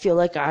because I feel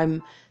like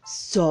I'm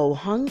so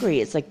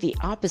hungry. It's like the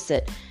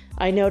opposite.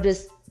 I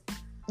noticed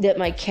that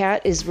my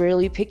cat is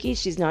really picky.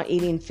 She's not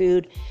eating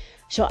food.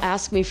 She'll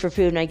ask me for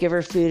food and I give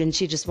her food and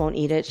she just won't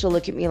eat it. She'll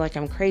look at me like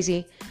I'm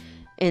crazy.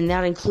 And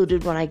that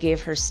included when I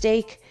gave her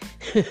steak.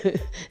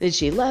 And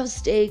she loves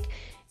steak.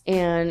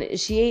 And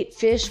she ate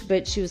fish,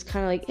 but she was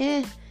kind of like,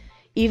 eh.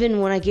 Even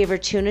when I gave her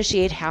tuna,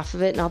 she ate half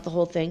of it, not the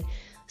whole thing.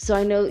 So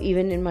I know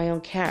even in my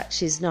own cat,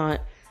 she's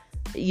not.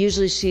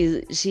 Usually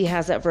she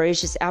has that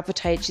voracious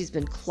appetite. She's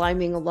been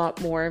climbing a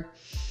lot more.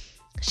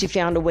 She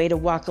found a way to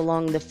walk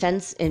along the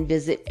fence and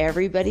visit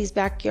everybody's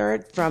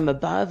backyard from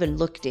above and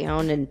look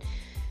down and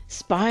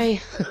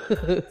spy.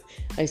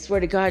 I swear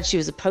to God, she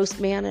was a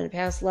postman in a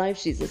past life.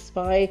 She's a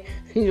spy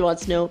who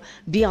wants to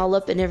be all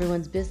up in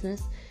everyone's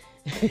business,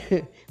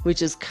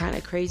 which is kind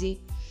of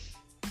crazy.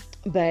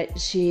 But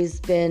she's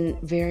been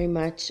very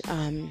much,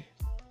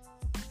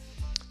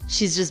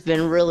 she's just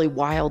been really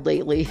wild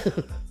lately.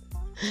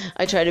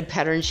 I try to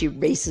pet her and she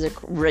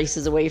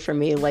races away from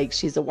me like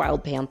she's a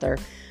wild panther.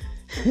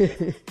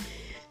 The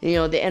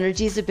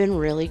energies have been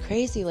really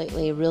crazy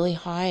lately, really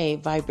high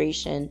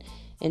vibration,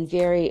 and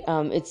very,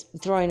 it's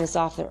throwing us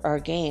off our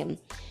game.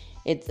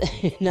 It's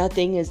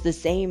nothing is the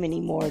same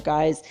anymore,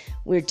 guys.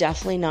 We're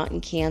definitely not in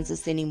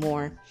Kansas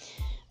anymore.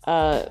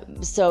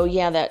 So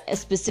yeah, that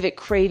specific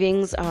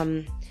cravings.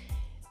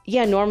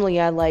 Normally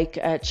I like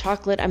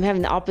chocolate. I'm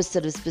having the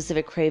opposite of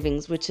specific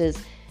cravings, which is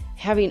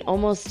having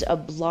almost a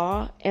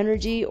blah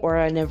energy or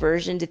an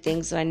aversion to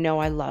things that I know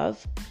I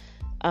love.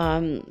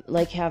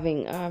 Like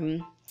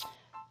having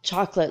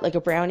chocolate, like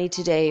a brownie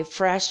today,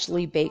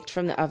 freshly baked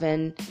from the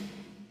oven,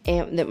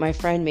 and that my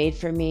friend made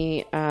for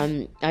me.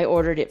 I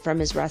ordered it from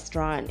his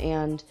restaurant,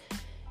 and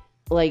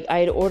like I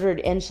had ordered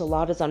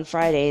enchiladas on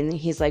Friday, and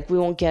he's like, we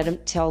won't get them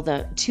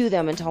to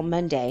them until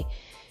Monday,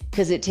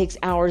 because it takes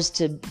hours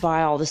to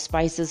buy all the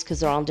spices because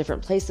they're all in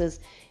different places,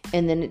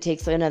 and then it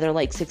takes another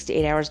like 6 to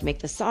 8 hours to make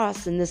the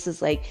sauce. And this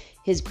is like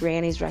his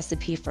granny's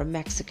recipe from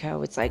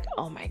Mexico. It's like,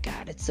 oh my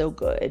God, it's so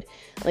good.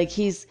 Like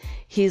he's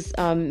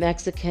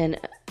Mexican,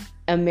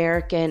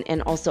 American,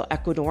 and also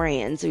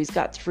Ecuadorian. So he's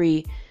got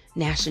 3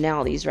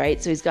 nationalities,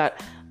 right? So he's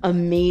got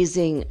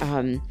amazing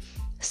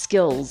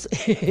skills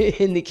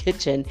in the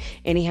kitchen,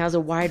 and he has a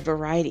wide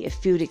variety of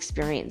food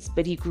experience.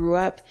 But he grew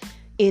up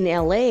in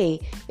LA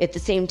at the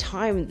same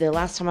time. The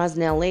last time I was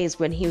in LA is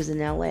when he was in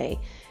LA.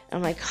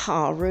 I'm like,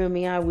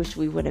 Rumi, I wish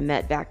we would have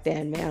met back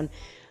then, man.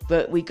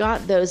 But we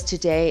got those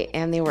today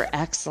and they were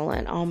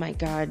excellent. Oh my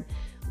God.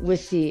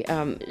 With the,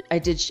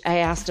 I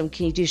asked him,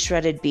 can you do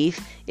shredded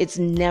beef? It's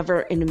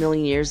never in a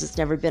million years. It's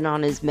never been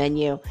on his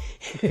menu.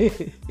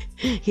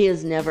 He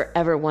has never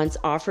ever once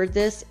offered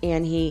this,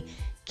 and he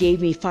gave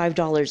me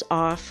 $5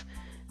 off.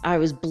 I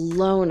was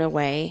blown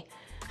away.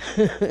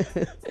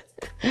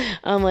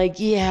 I'm like,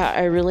 yeah,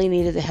 I really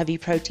needed the heavy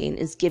protein.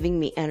 It's giving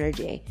me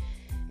energy.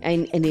 I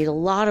need a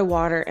lot of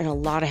water and a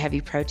lot of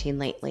heavy protein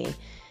lately.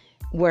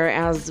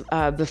 Whereas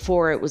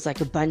before it was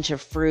like a bunch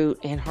of fruit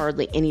and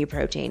hardly any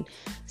protein.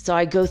 So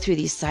I go through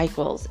these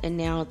cycles, and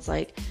now it's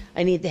like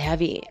I need the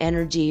heavy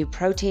energy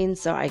protein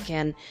so I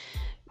can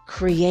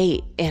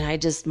create.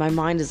 And my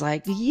mind is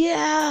like,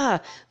 yeah,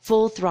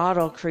 full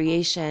throttle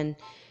creation.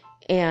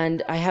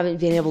 And I haven't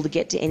been able to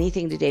get to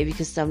anything today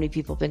because so many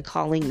people have been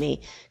calling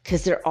me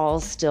because they're all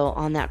still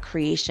on that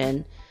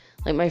creation.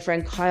 Like my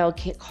friend Kyle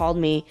called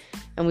me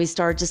and we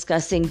started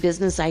discussing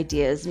business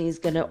ideas, and he's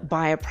going to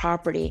buy a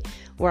property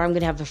where I'm going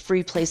to have a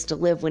free place to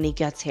live when he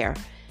gets here.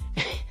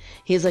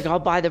 He's like, I'll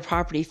buy the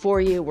property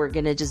for you. We're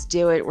going to just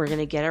do it. We're going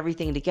to get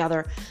everything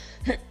together.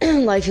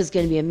 Life is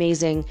going to be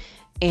amazing.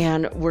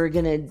 And we're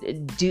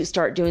going to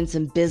start doing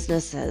some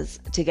businesses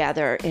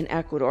together in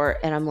Ecuador.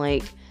 And I'm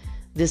like,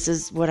 this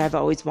is what I've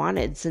always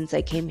wanted since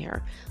I came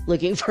here,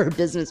 looking for a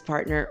business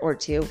partner or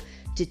two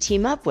to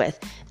team up with.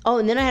 Oh,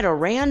 and then I had a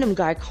random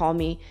guy call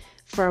me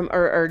from,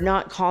 or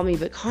not call me,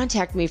 but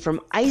contact me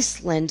from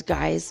Iceland,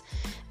 guys.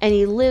 And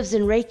he lives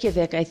in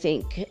Reykjavik, I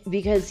think,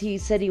 because he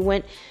said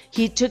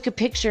he took a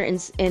picture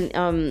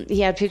and he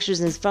had pictures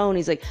in his phone.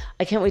 He's like,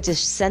 I can't wait to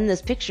send this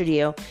picture to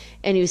you.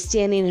 And he was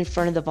standing in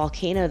front of the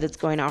volcano that's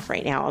going off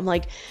right now. I'm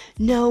like,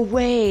 no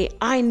way.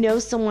 I know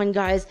someone,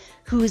 guys,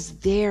 who's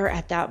there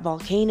at that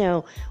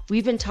volcano.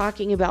 We've been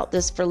talking about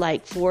this for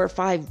like 4 or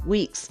 5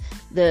 weeks.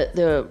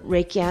 The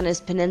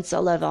Reykjanes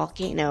Peninsula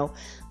volcano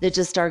that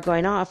just started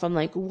going off. I'm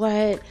like,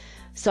 what?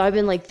 So I've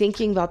been like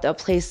thinking about that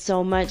place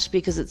so much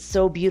because it's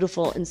so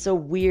beautiful and so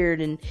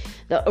weird, and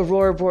the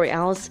Aurora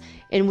Borealis.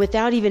 And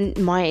without even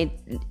my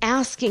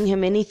asking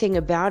him anything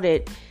about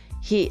it,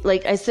 he,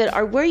 like I said,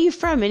 where are you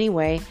from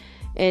anyway?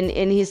 And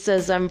he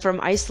says, I'm from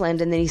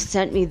Iceland. And then he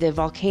sent me the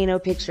volcano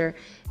picture.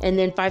 And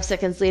then 5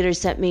 seconds later, he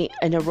sent me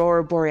an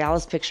Aurora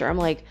Borealis picture. I'm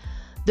like,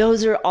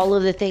 those are all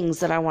of the things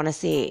that I want to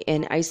see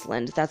in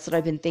Iceland. That's what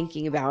I've been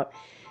thinking about.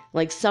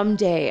 Like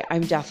someday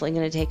I'm definitely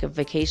going to take a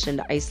vacation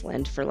to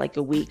Iceland for like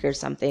a week or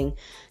something,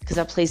 because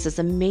that place is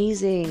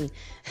amazing.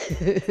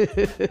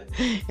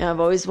 And I've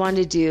always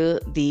wanted to do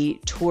the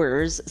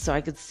tours so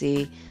I could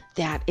see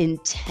that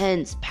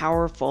intense,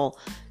 powerful,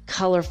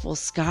 colorful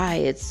sky.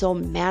 It's so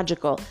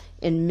magical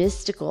and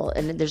mystical,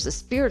 and there's a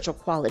spiritual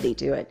quality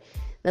to it.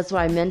 That's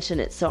why I mention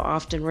it so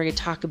often. We're going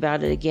to talk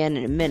about it again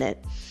in a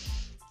minute.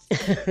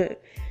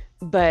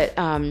 But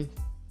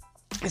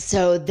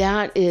so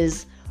that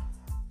is,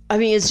 I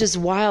mean, it's just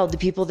wild, the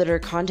people that are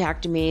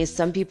contacting me.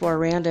 Some people are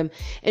random.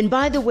 And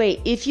by the way,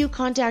 if you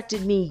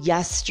contacted me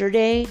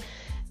yesterday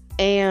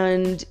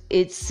and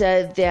it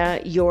said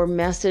that your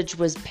message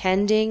was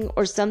pending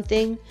or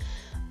something,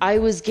 I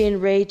was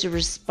getting ready to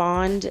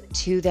respond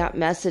to that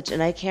message,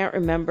 and I can't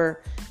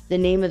remember the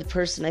name of the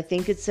person. I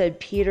think it said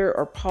Peter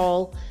or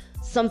Paul,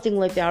 something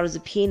like that. It was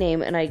a P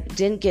name, and I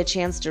didn't get a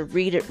chance to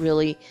read it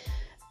really.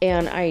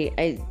 And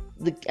I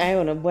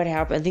don't know what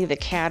happened. I think the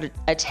cat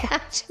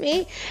attacked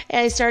me,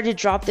 and I started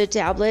to drop the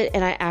tablet,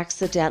 and I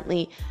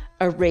accidentally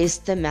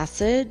erased the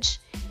message.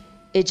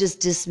 It just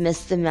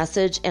dismissed the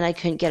message, and I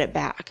couldn't get it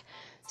back.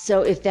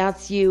 So if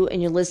that's you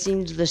and you're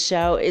listening to the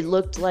show, it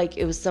looked like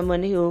it was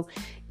someone who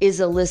is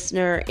a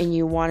listener and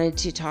you wanted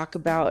to talk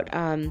about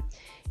an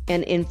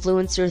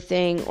influencer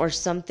thing or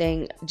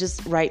something,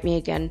 just write me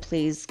again,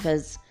 please,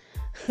 because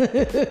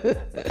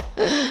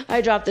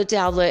I dropped the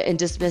tablet and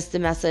dismissed the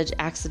message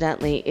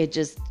accidentally. It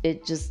just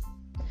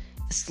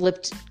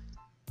slipped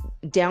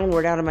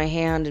downward out of my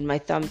hand, and my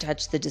thumb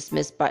touched the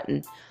dismiss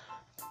button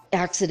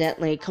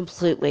accidentally,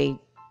 completely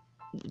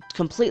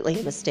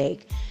a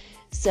mistake.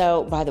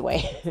 So, by the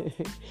way,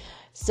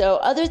 so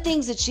other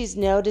things that she's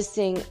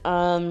noticing,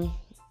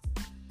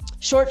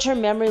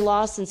 short-term memory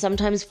loss, and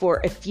sometimes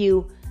for a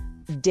few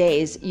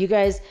days. You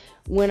guys,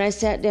 when I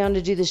sat down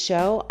to do the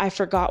show, I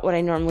forgot what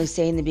I normally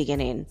say in the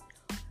beginning.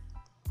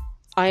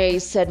 I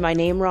said my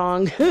name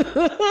wrong. Who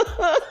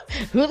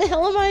the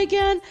hell am I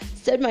again?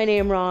 Said my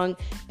name wrong.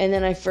 And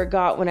then I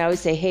forgot when I would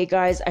say, hey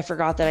guys, I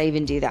forgot that I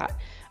even do that.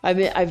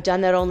 I've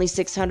done that only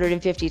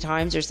 650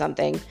 times or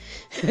something.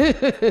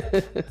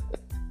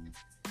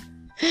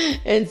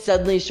 And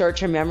suddenly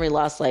short-term memory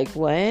loss, like,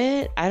 what?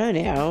 I don't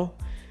know.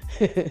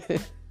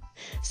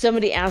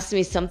 Somebody asked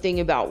me something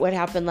about what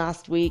happened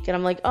last week, and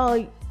I'm like,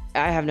 oh,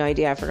 I have no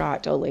idea. I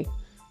forgot totally.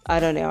 I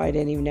don't know. I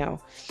didn't even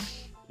know.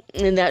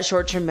 And that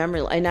short-term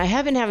memory, and I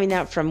have been having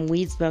that from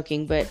weed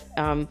smoking, but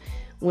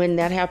when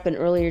that happened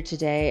earlier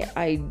today,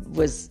 I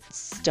was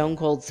stone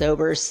cold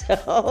sober.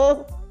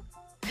 So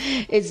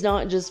it's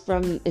not just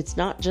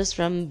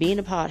from being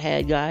a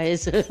pothead,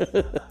 guys.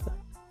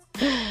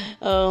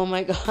 Oh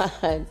my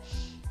God.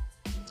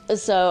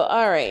 So,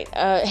 all right.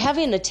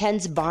 Having a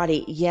tense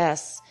body.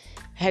 Yes.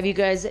 Have you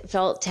guys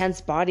felt tense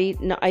body?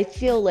 No, I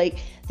feel like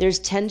there's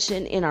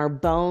tension in our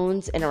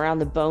bones and around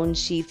the bone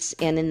sheaths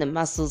and in the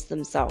muscles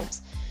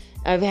themselves.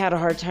 I've had a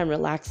hard time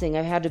relaxing.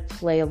 I've had to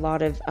play a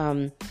lot of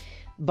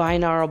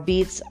binaural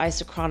beats,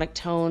 isochronic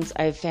tones.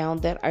 I've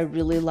found that I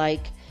really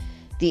like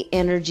the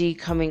energy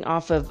coming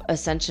off of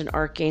Ascension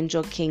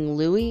Archangel King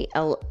Louis,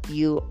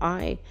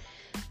 L-U-I,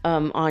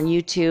 on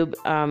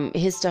YouTube.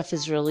 His stuff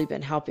has really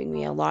been helping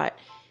me a lot.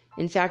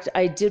 In fact,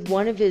 I did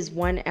one of his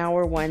 1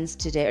 hour ones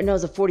today. No, it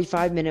was a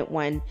 45-minute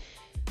one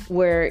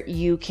where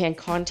you can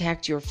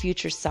contact your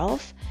future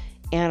self.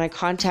 And I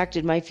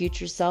contacted my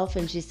future self,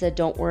 and she said,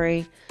 don't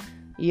worry,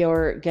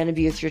 you're going to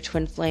be with your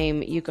twin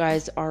flame. You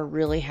guys are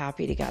really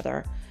happy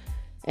together.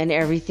 And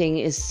everything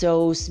is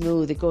so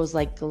smooth. It goes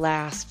like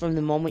glass from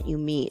the moment you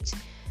meet.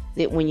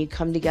 That when you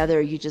come together,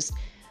 you're just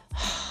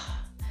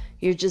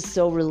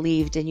so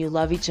relieved, and you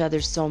love each other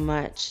so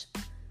much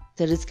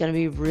that it's going to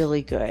be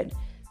really good.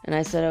 And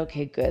I said,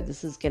 okay, good.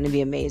 This is going to be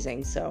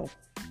amazing. So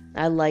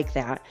I like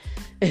that.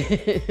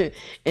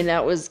 And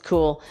that was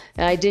cool.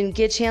 And I didn't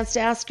get a chance to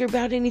ask her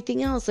about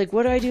anything else. Like,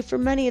 what do I do for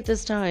money at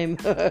this time?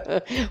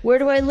 Where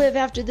do I live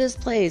after this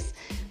place?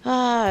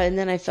 And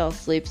then I fell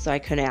asleep, so I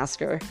couldn't ask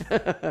her.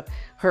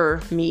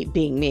 Me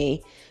being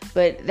me.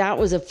 But that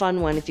was a fun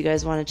one if you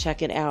guys want to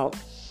check it out.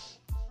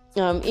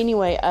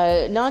 Anyway,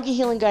 Nagi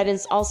Healing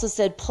Guidance also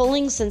said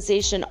pulling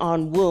sensation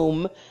on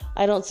womb.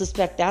 I don't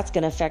suspect that's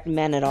going to affect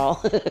men at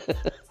all.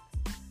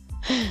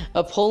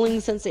 A pulling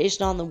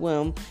sensation on the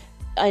womb.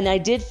 And I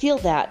did feel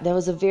that. That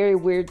was a very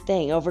weird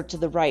thing over to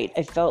the right.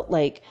 I felt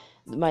like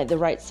the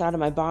right side of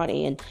my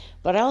body.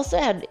 But I also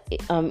had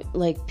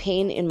like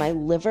pain in my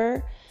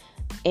liver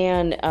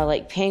and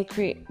like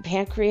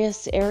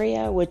pancreas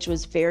area, which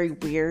was very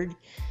weird.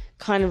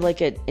 Kind of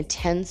like a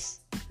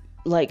intense,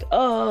 like,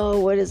 oh,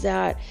 what is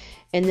that?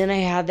 And then I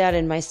had that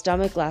in my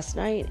stomach last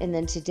night. And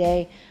then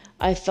today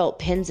I felt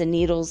pins and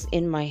needles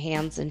in my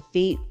hands and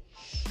feet,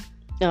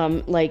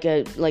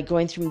 like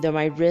going through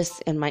my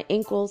wrists and my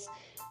ankles.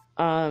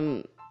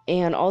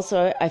 And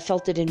also I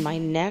felt it in my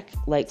neck,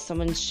 like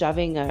someone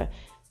shoving a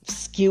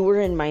skewer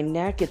in my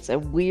neck. It's a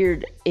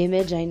weird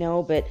image, I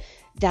know, but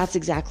that's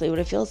exactly what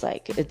it feels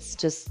like. It's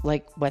just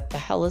like, what the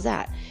hell is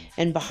that?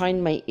 And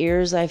behind my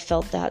ears, I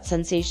felt that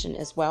sensation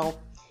as well.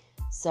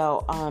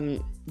 So,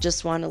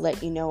 just want to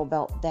let you know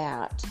about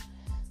that.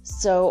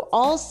 So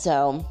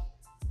also,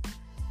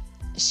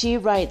 she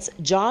writes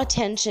jaw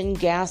tension,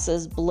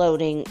 gases,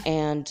 bloating,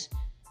 and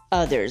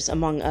others,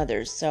 among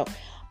others. So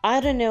I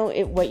don't know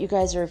what you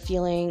guys are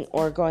feeling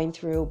or going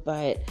through,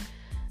 but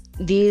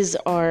these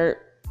are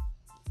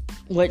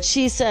what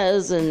she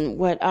says and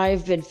what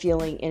I've been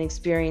feeling and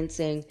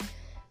experiencing.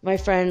 My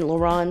friend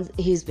Laurent,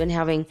 he's been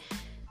having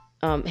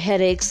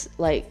headaches,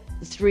 like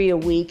 3 a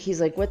week. He's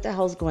like, what the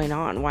hell's going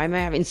on? Why am I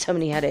having so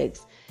many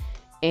headaches?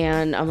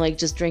 And I'm like,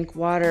 just drink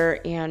water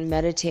and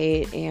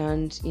meditate.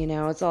 And,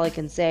 it's all I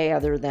can say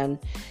other than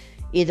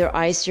either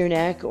ice your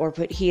neck or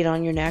put heat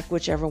on your neck,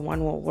 whichever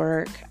one will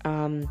work.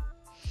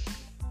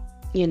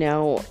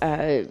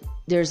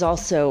 There's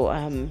also,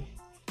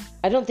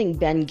 I don't think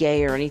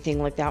Bengay or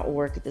anything like that will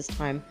work at this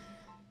time.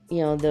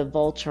 The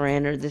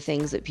Voltaren or the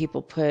things that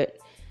people put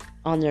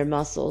on their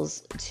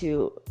muscles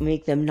to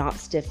make them not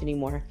stiff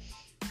anymore.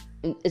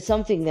 It's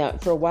something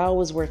that for a while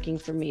was working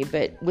for me,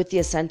 but with the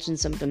ascension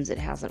symptoms, it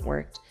hasn't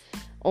worked.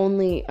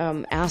 Only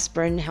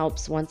aspirin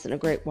helps once in a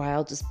great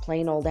while, just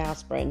plain old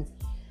aspirin.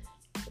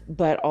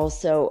 But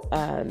also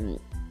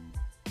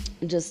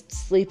just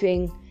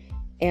sleeping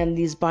and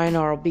these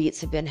binaural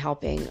beats have been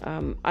helping.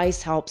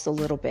 Ice helps a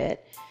little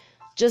bit,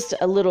 just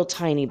a little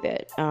tiny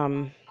bit.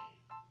 I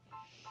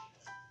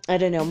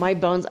don't know, my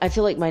bones, I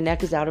feel like my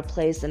neck is out of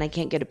place and I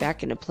can't get it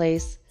back into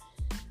place.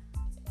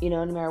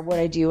 No matter what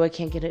I do, I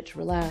can't get it to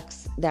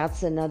relax.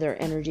 That's another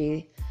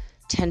energy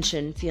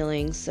tension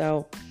feeling.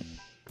 So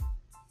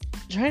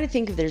I'm trying to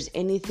think if there's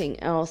anything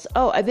else.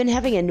 Oh, I've been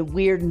having a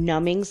weird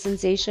numbing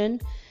sensation.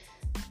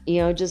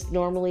 Just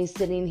normally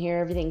sitting here,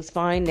 everything's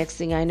fine. Next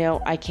thing I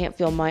know, I can't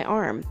feel my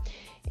arm.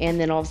 And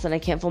then all of a sudden I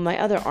can't feel my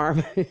other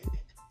arm.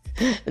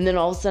 And then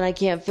all of a sudden I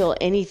can't feel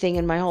anything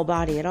in my whole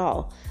body at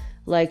all.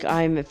 Like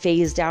I'm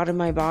phased out of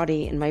my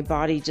body and my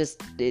body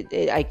just,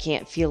 I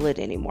can't feel it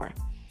anymore.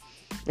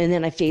 And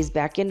then I phase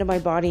back into my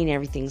body and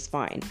everything's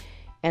fine.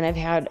 And I've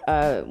had,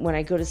 when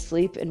I go to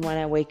sleep and when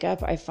I wake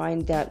up, I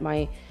find that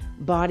my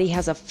body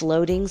has a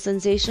floating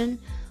sensation.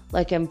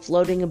 Like I'm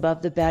floating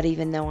above the bed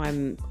even though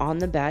I'm on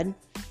the bed.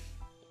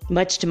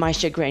 Much to my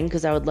chagrin,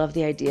 because I would love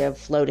the idea of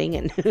floating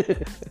and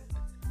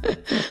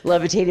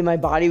levitating my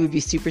body would be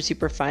super,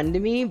 super fun to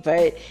me.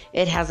 But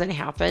it hasn't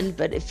happened.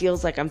 But it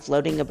feels like I'm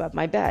floating above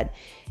my bed.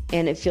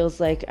 And it feels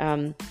like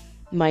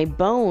my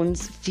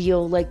bones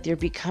feel like they're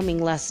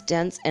becoming less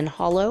dense and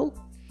hollow,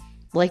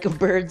 like a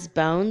bird's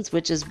bones,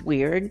 which is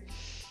weird.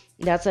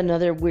 That's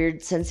another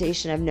weird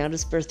sensation I've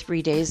noticed for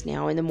 3 days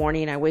now. In the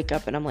morning, I wake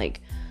up and I'm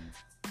like,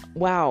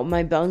 wow,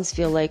 my bones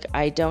feel like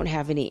I don't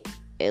have any,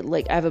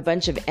 like I have a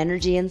bunch of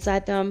energy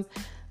inside them,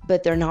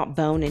 but they're not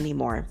bone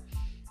anymore.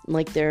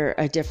 Like they're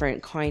a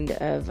different kind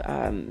of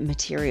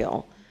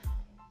material.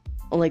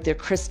 Like they're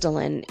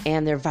crystalline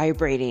and they're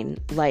vibrating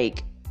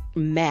like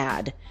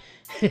mad.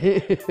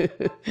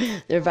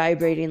 They're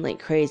vibrating like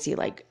crazy,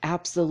 like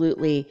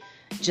absolutely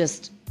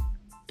just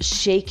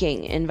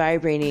shaking and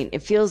vibrating.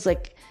 It feels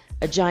like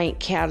a giant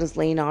cat is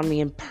laying on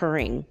me and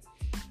purring,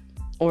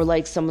 or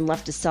like someone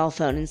left a cell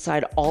phone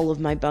inside all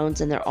of my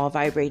bones and they're all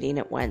vibrating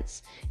at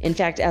once. In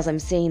fact, as I'm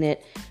saying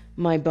it,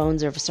 my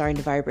bones are starting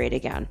to vibrate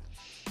again.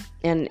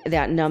 And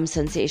that numb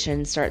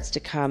sensation starts to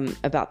come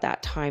about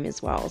that time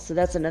as well. So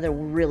that's another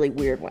really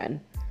weird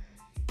one.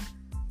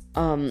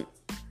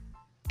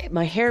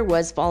 My hair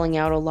was falling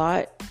out a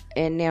lot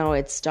and now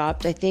it's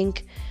stopped, I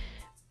think,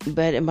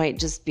 but it might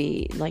just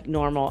be like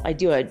normal. I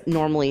do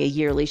normally a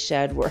yearly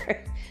shed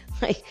where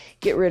I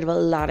get rid of a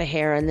lot of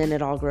hair and then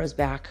it all grows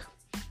back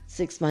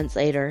 6 months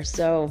later.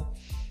 So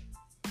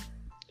I'm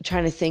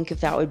trying to think if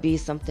that would be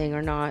something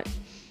or not.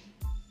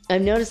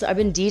 I've noticed I've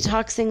been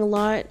detoxing a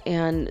lot,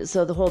 and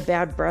so the whole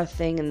bad breath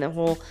thing and the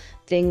whole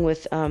thing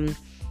with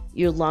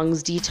your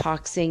lungs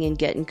detoxing and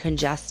getting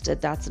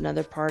congested, that's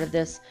another part of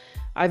this.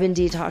 I've been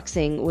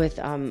detoxing with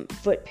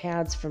foot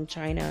pads from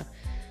China,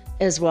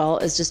 as well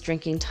as just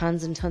drinking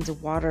tons and tons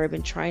of water. I've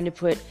been trying to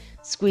put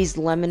squeezed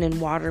lemon in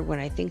water when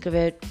I think of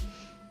it.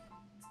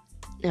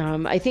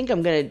 I think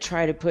I'm going to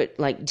try to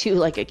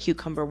do a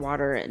cucumber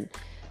water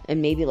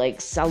and maybe like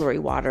celery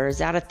water. Is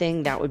that a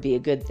thing? That would be a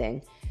good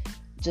thing.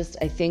 Just,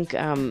 I think,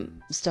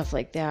 stuff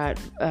like that.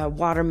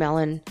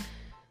 Watermelon,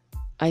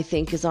 I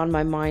think, is on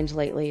my mind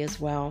lately as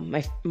well.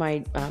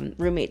 My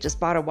roommate just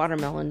bought a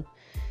watermelon.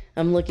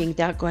 I'm looking at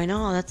that going,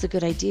 oh, that's a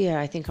good idea.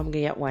 I think I'm going to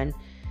get one.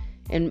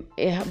 And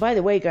by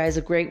the way, guys,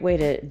 a great way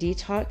to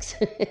detox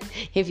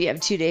if you have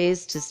 2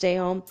 days to stay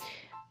home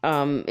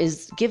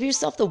is give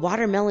yourself the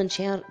watermelon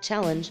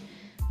challenge.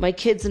 My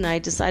kids and I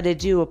decided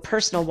to do a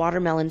personal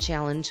watermelon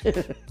challenge.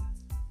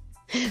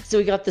 So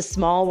we got the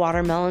small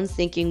watermelons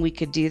thinking we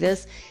could do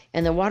this.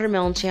 And the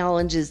watermelon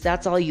challenge is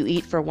that's all you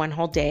eat for one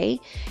whole day.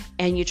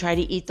 And you try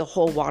to eat the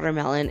whole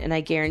watermelon. And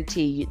I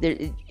guarantee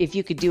you, if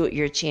you could do it,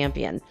 you're a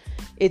champion.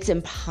 It's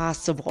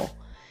impossible.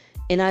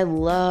 And I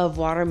love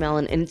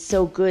watermelon. And it's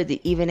so good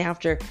that even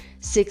after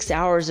 6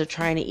 hours of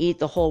trying to eat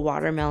the whole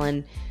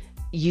watermelon,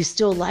 you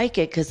still like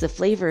it because the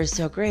flavor is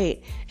so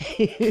great.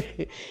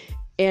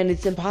 And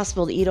it's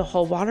impossible to eat a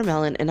whole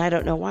watermelon. And I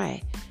don't know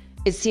why.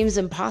 It seems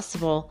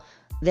impossible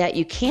that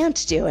you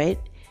can't do it.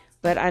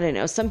 But I don't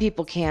know. Some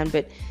people can.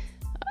 But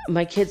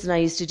my kids and I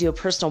used to do a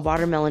personal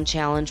watermelon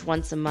challenge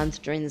once a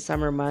month during the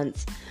summer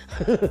months.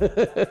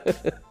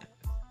 And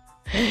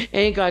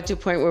it got to a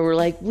point where we're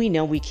like, we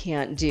know we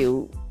can't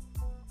do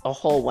a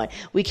whole one.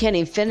 We can't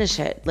even finish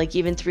it. Like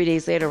even 3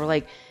 days later, we're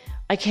like,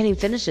 I can't even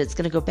finish it. It's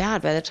going to go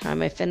bad by the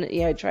time I finish.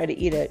 Yeah, I try to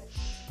eat it.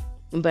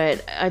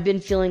 But I've been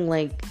feeling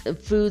like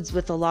foods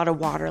with a lot of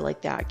water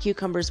like that.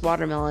 Cucumbers,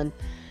 watermelon,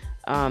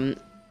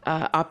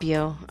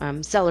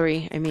 apio,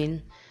 celery. I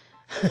mean,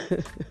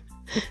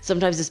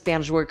 sometimes the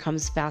Spanish word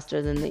comes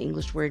faster than the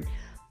English word.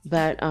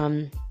 But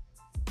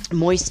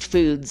moist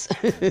foods,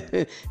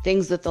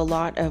 things with a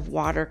lot of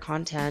water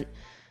content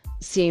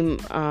seem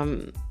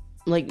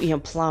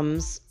like,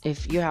 plums.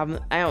 If you have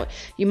them,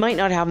 you might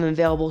not have them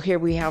available here.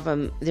 We have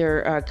them.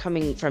 They're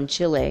coming from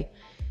Chile,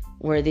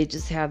 where they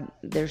just have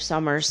their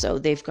summer, so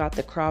they've got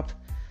the crop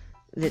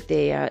that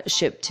they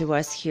ship to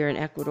us here in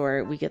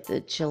Ecuador. We get the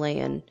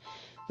Chilean,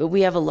 but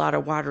we have a lot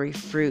of watery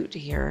fruit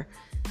here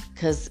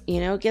because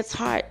it gets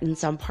hot in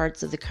some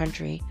parts of the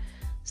country.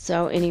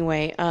 So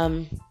anyway,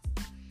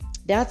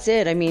 that's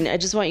it. I mean, I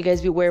just want you guys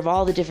to be aware of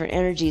all the different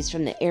energies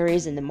from the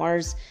Aries and the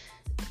Mars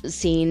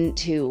scene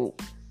to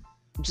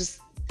just,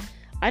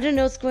 I don't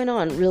know what's going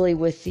on really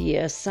with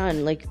the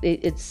sun. Like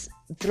it's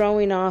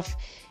throwing off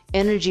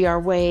energy our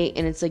way,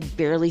 and it's like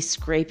barely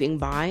scraping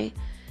by,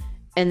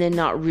 and then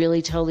not really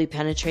totally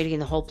penetrating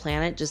the whole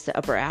planet, just the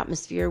upper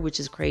atmosphere, which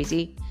is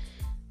crazy.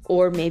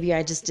 Or maybe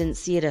I just didn't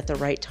see it at the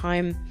right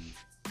time,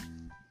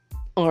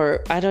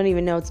 or I don't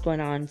even know what's going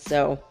on.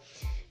 So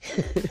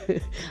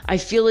I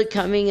feel it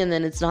coming and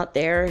then it's not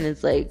there, and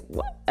it's like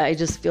I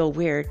just feel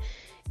weird.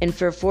 And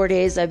for 4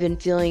 days I've been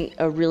feeling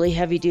a really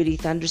heavy duty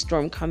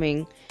thunderstorm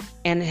coming,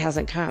 and it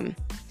hasn't come.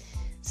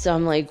 So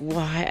I'm like,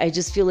 why? I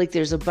just feel like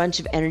there's a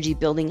bunch of energy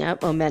building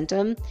up,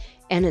 momentum,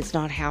 and it's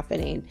not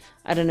happening.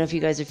 I don't know if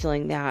you guys are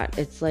feeling that.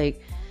 It's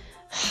like,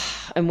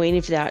 I'm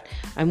waiting for that.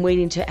 I'm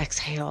waiting to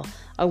exhale.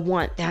 I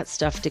want that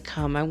stuff to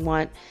come. I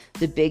want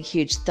the big,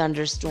 huge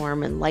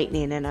thunderstorm and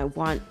lightning, and I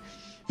want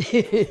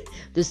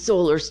the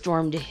solar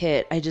storm to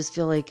hit. I just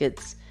feel like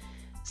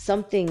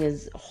something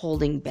is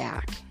holding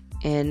back,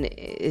 and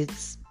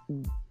it's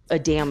a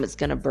dam that's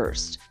going to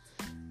burst.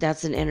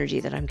 That's an energy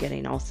that I'm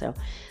getting also.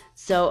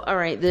 So, all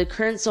right, the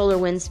current solar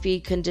wind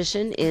speed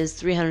condition is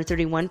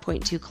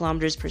 331.2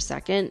 kilometers per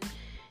second.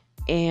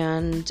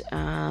 And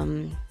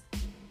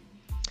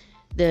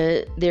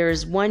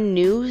there's one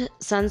new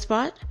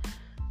sunspot,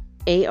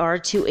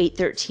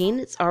 AR2813.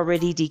 It's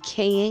already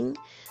decaying,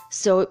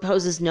 so it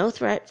poses no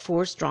threat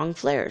for strong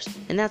flares.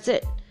 And that's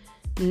it.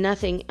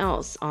 Nothing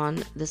else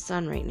on the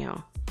sun right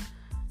now.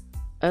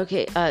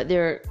 Okay,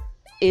 there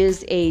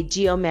is a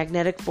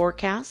geomagnetic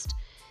forecast.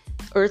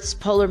 Earth's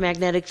polar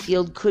magnetic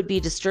field could be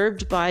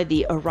disturbed by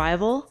the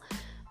arrival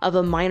of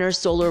a minor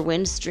solar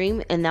wind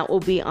stream, and that will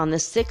be on the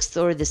 6th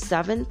or the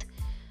 7th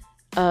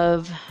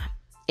of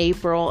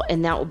April,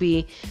 and that will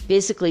be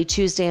basically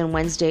Tuesday and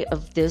Wednesday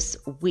of this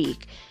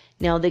week.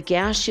 Now, the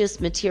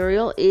gaseous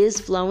material is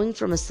flowing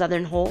from a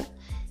southern hole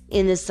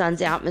in the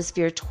sun's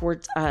atmosphere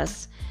towards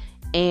us,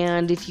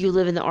 and if you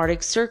live in the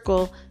Arctic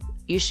Circle,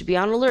 you should be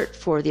on alert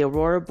for the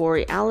aurora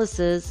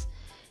borealis.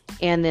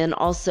 And then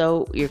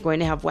also you're going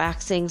to have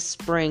waxing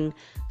spring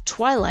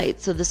twilight.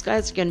 So the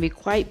skies are going to be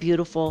quite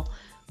beautiful,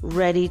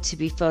 ready to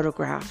be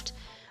photographed.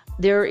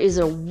 There is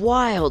a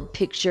wild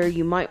picture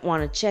you might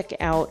want to check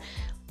out.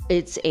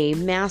 It's a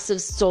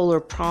massive solar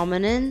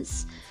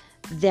prominence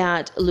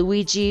that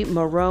Luigi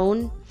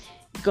Marone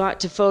got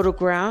to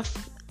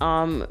photograph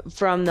from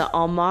the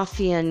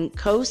Amalfian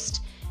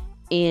coast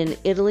in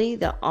Italy,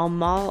 the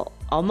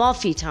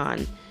Amalfi.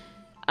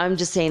 I'm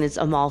just saying it's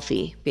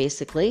Amalfi,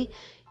 basically,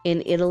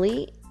 in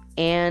Italy,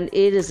 and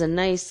it is a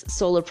nice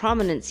solar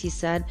prominence, he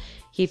said.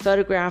 He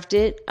photographed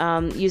it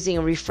using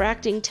a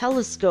refracting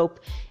telescope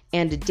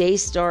and a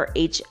Daystar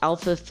H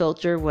alpha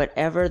filter,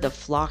 whatever the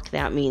flock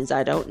that means,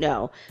 I don't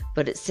know,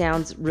 but it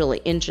sounds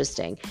really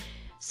interesting.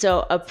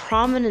 So a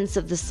prominence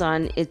of the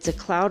sun, it's a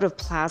cloud of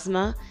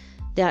plasma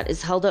that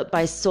is held up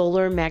by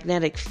solar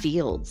magnetic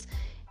fields,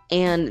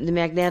 and the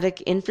magnetic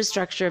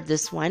infrastructure of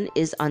this one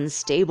is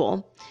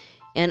unstable.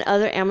 And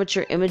other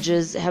amateur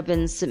images have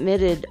been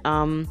submitted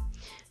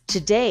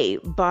today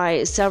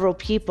by several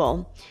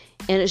people,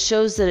 and it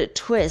shows that it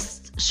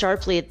twists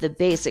sharply at the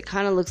base. It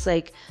kind of looks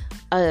like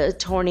a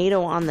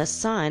tornado on the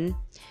sun.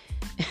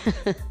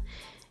 And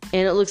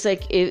it looks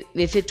like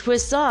if it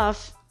twists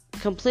off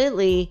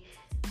completely,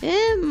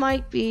 it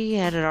might be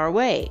headed our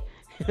way.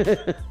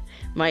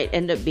 Might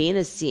end up being a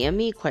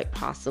CME, quite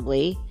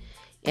possibly.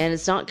 and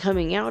it's not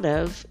coming out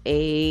of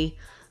a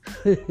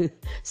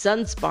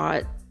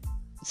sunspot.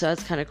 So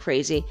that's kind of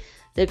crazy.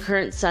 The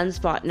current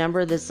sunspot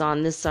number that's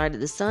on this side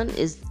of the sun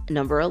is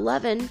number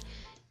 11.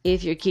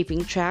 If you're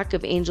keeping track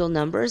of angel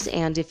numbers,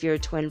 and if you're a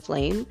twin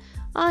flame,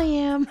 I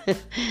am.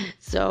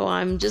 So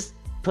I'm just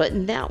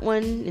putting that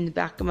one in the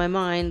back of my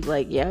mind,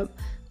 like, yep,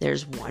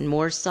 there's one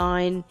more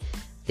sign.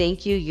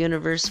 Thank you,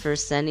 universe, for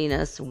sending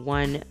us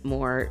one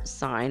more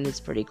sign. It's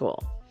pretty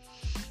cool.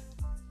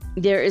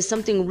 There is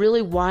something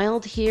really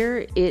wild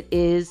here. It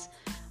is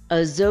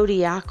a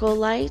zodiacal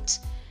light.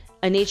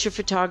 A nature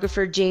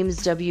photographer,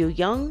 James W.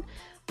 Young,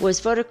 was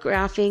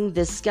photographing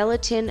the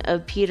skeleton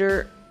of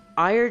Peter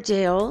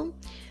Iredale,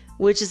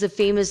 which is a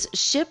famous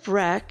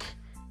shipwreck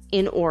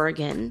in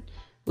Oregon,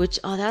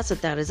 which, oh, that's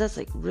what that is. That's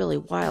like really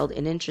wild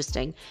and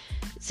interesting.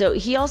 So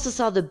he also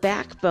saw the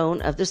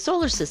backbone of the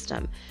solar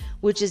system,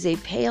 which is a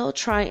pale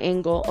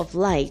triangle of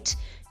light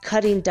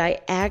cutting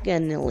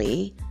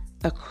diagonally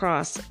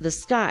across the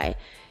sky.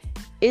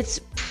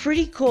 It's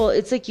pretty cool.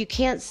 It's like you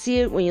can't see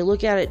it when you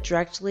look at it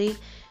directly,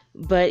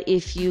 but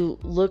if you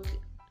look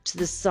to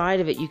the side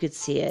of it, you could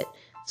see it.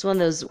 It's one of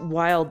those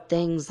wild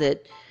things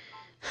that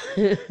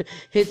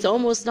it's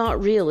almost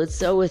not real. It's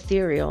so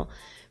ethereal.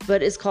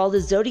 But it's called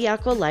a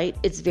zodiacal light.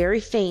 It's very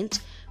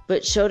faint,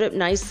 but showed up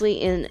nicely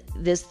in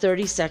this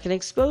 30-second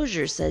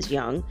exposure, says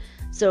Young.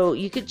 So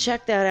you could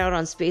check that out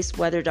on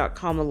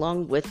spaceweather.com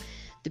along with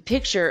the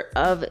picture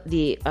of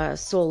the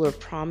solar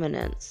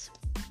prominence.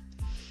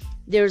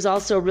 There's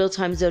also a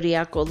real-time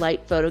zodiacal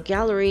light photo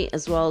gallery,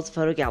 as well as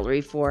photo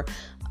gallery for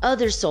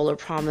other solar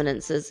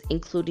prominences,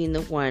 including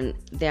the one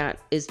that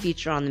is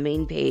featured on the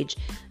main page.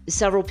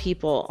 Several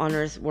people on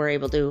Earth were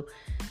able to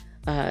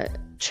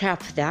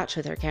trap that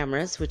with their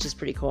cameras, which is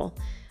pretty cool.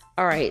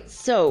 All right,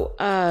 so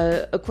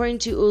according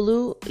to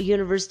Oulu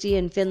University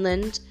in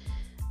Finland,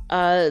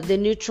 the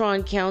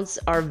neutron counts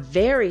are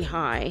very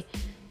high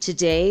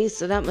today,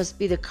 so that must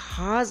be the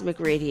cosmic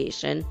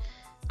radiation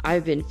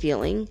I've been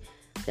feeling.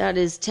 That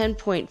is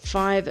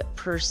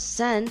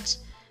 10.5%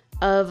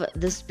 of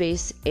the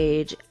space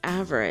age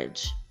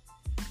average.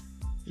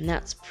 And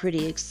that's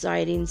pretty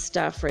exciting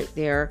stuff right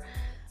there.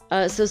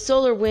 So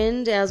solar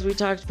wind, as we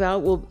talked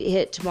about, will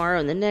hit tomorrow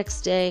and the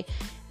next day.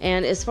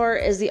 And as far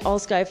as the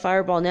All-Sky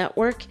Fireball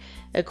Network,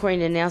 according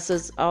to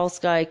NASA's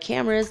All-Sky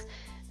cameras,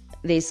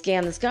 they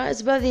scan the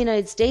skies above the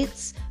United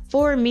States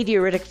for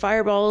meteoritic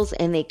fireballs,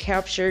 and they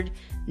captured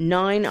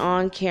 9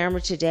 on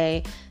camera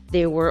today.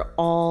 They were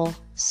all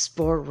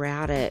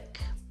sporadic.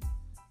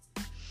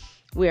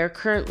 We are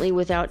currently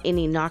without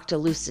any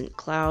noctilucent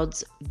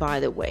clouds,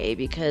 by the way,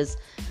 because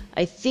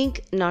I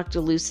think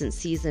noctilucent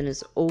season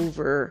is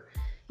over.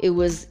 It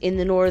was in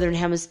the northern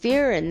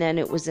hemisphere, and then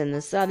it was in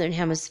the southern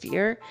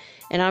hemisphere,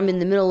 and I'm in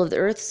the middle of the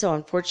earth, so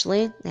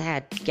unfortunately,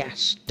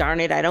 gosh darn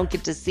it, I don't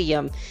get to see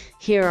them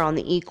here on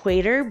the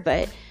equator,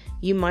 but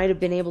you might have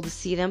been able to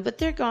see them, but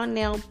they're gone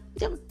now.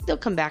 They'll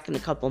come back in a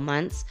couple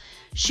months.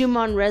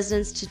 Schumann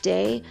resonance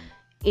today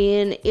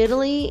in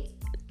Italy,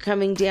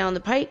 coming down the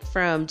pike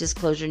from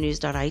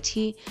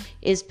disclosurenews.it,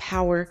 is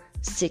power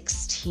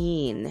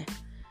 16.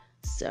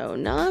 So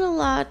not a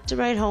lot to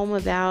write home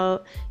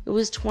about. It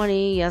was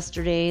 20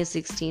 yesterday,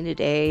 16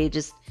 today,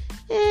 just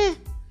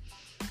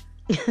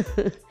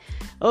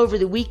Over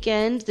the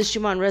weekend, the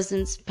Schumann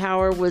resonance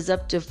power was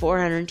up to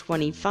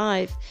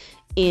 425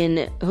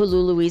 in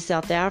Hululu,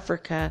 South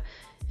Africa,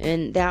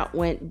 and that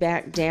went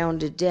back down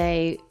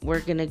today.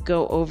 We're going to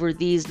go over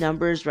these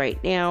numbers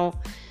right now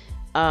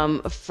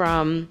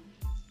from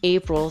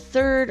April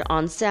 3rd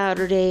on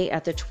Saturday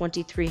at the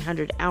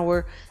 2300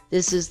 hour.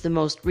 This is the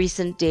most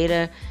recent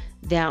data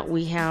that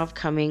we have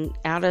coming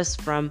at us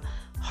from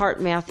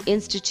HeartMath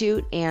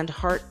Institute and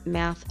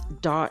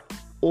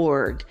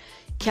heartmath.org.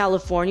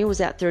 California was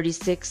at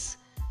 36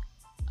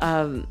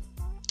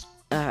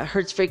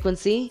 hertz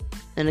frequency.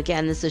 And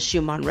again, this is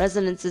Schumann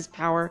resonance's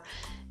power.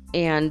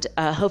 And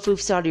Hofuf,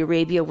 Saudi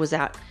Arabia was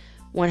at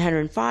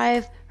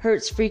 105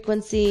 hertz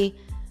frequency.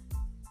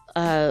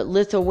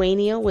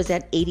 Lithuania was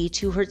at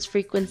 82 hertz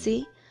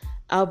frequency.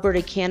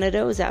 Alberta,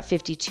 Canada was at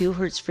 52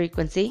 hertz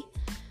frequency.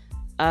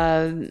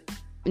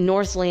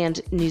 Northland,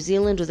 New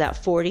Zealand was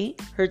at 40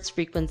 hertz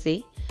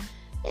frequency.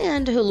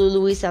 And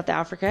Hululu, South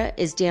Africa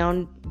is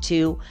down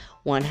to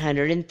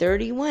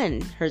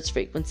 131 hertz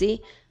frequency,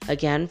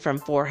 again from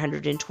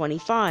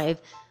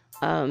 425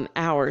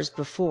 hours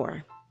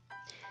before.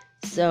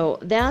 So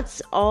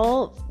that's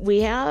all we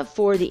have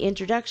for the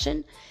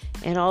introduction,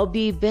 and I'll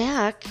be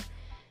back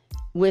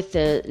with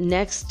the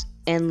next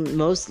and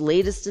most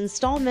latest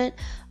installment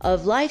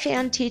of Life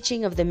and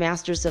Teaching of the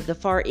Masters of the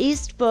Far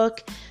East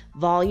book,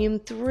 Volume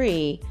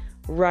 3,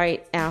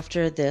 right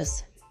after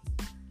this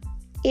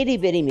itty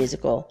bitty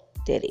musical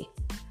ditty.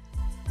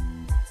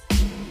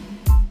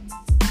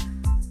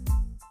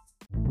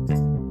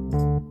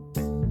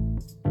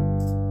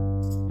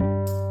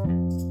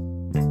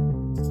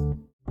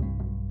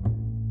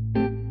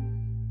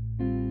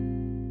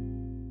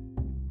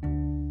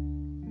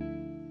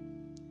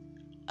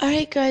 All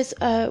right, guys,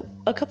 a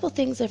couple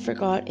things I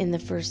forgot in the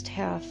first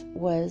half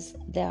was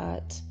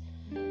that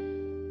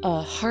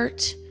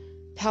heart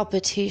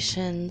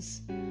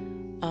palpitations,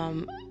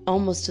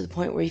 almost to the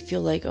point where you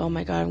feel like, oh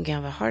my God, I'm going to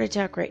have a heart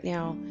attack right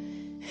now.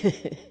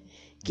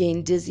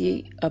 Getting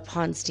dizzy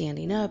upon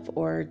standing up,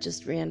 or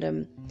just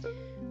random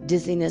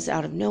dizziness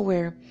out of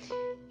nowhere,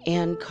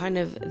 and kind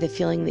of the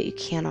feeling that you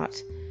cannot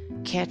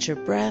catch your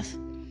breath.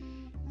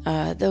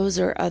 Those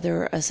are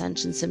other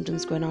ascension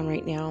symptoms going on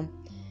right now.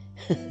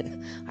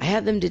 I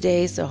had them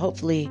today, so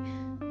hopefully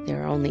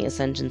they're only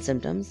ascension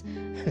symptoms.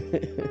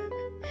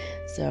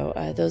 So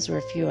those were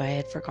a few I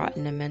had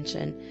forgotten to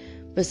mention.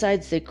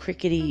 Besides the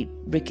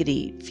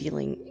rickety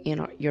feeling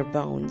in your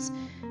bones,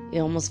 it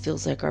almost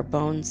feels like our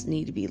bones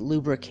need to be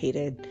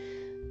lubricated.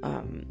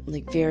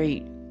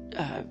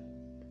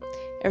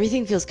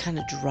 Everything feels kind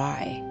of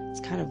dry. It's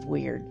kind of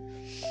weird.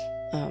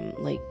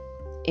 Like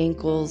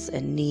ankles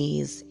and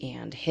knees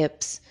and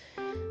hips,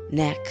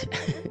 neck.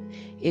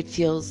 It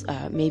feels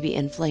maybe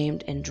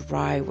inflamed and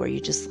dry, where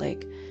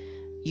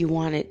you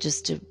want it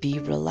just to be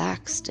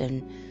relaxed,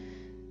 and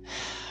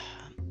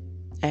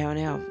I don't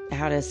know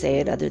how to say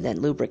it other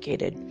than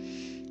lubricated,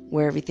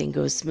 where everything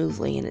goes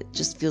smoothly and it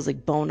just feels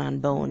like bone on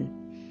bone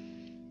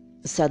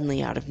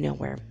suddenly out of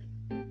nowhere.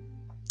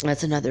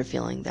 That's another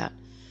feeling that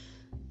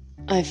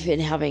I've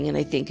been having, and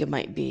I think it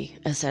might be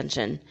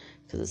ascension,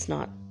 because it's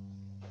not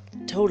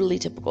totally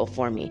typical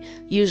for me.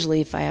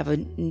 Usually if I have a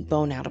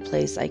bone out of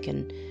place, I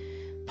can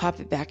pop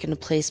it back into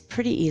place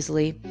pretty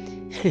easily.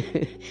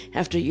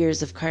 After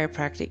years of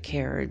chiropractic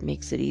care, it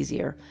makes it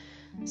easier.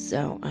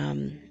 So,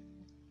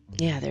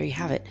 yeah, there you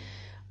have it.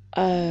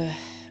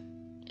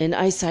 And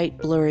eyesight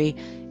blurry,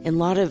 and a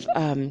lot of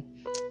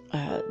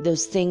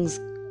those things,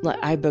 like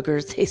eye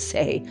boogers, they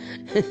say,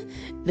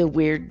 the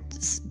weird,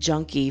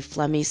 junky,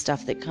 phlegmy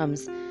stuff that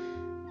comes,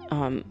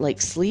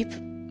 like sleep,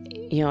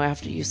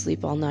 after you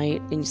sleep all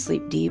night and you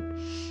sleep deep,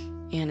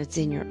 and it's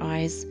in your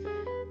eyes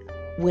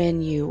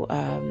when you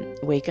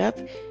wake up.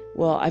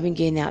 Well, I've been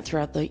getting that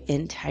throughout the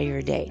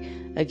entire day.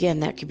 Again,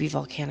 that could be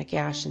volcanic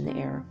ash in the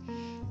air.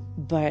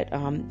 But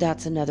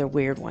that's another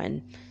weird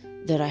one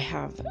that I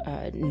have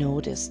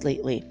noticed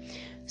lately.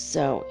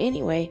 So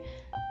anyway,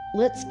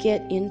 let's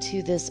get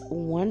into this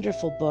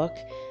wonderful book.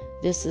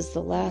 This is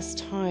the last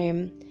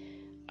time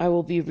I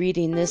will be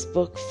reading this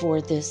book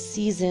for this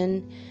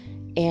season,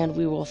 and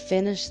we will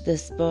finish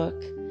this book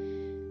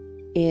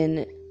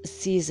in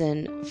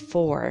season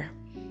 4,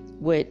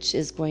 which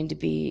is going to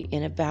be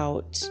in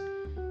about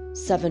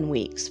 7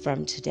 weeks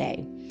from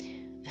today.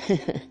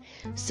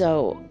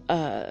 So,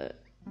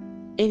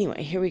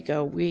 anyway, here we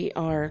go.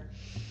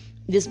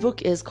 This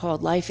book is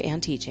called Life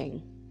and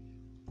Teaching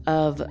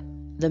of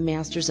the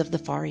Masters of the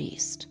Far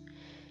East.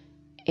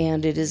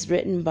 And it is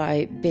written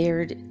by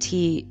Baird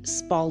T.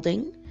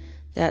 Spalding.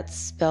 That's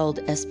spelled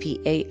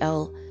Spalding.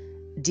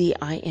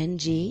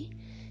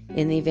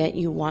 In the event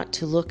you want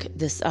to look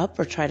this up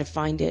or try to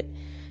find it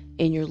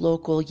in your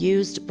local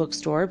used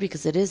bookstore,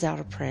 because it is out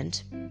of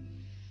print.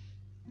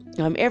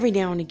 Every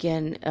now and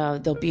again,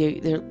 there'll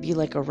be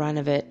like a run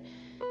of it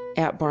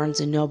at Barnes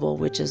 & Noble,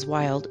 which is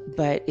wild,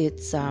 but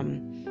it's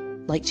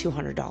like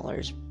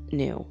 $200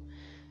 new.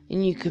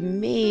 And you could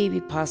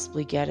maybe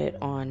possibly get it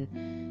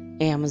on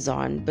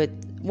Amazon, but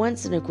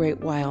once in a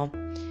great while,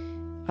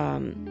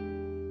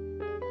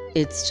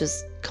 it's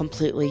just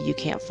completely, you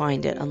can't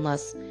find it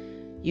unless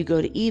you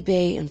go to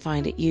eBay and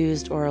find it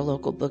used, or a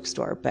local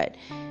bookstore. But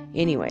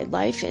anyway,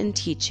 Life and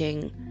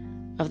Teaching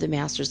of the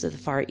Masters of the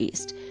Far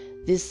East.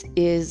 This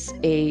is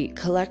a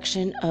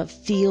collection of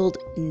field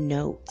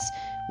notes.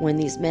 When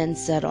these men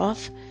set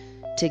off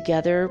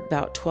together,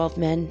 about 12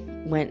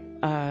 men went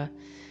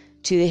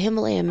to the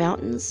Himalaya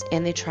mountains,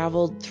 and they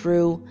traveled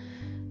through,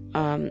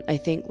 I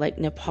think, like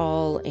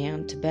Nepal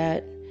and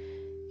Tibet,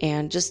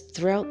 and just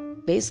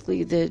throughout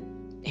basically the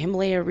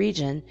Himalaya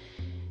region,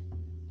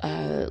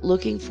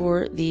 looking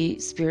for the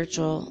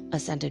spiritual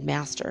ascended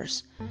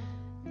masters.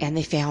 And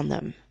they found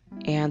them.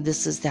 And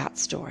this is that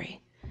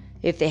story.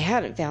 If they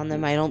hadn't found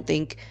them, I don't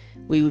think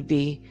we would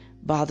be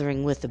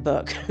bothering with the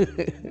book.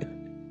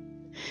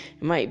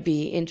 It might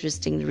be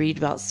interesting to read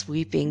about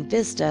sweeping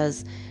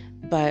vistas,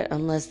 but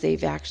unless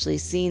they've actually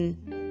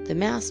seen the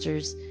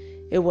masters,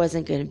 it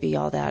wasn't going to be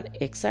all that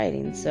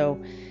exciting.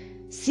 So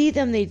see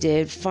them they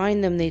did,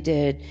 find them they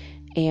did,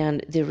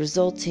 and the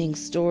resulting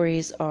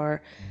stories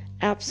are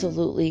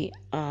absolutely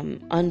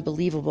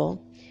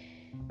unbelievable.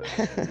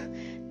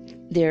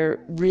 They're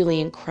really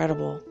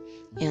incredible.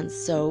 And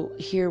so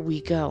here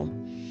we go.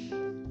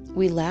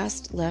 We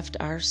last left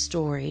our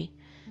story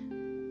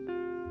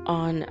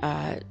on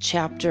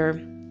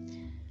chapter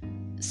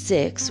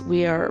 6.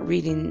 We are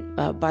reading,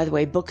 by the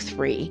way, book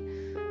 3.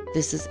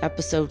 This is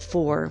episode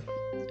 4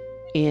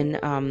 in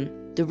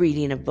the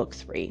reading of book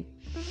 3.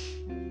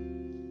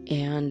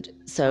 And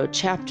so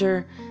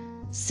chapter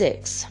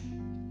 6.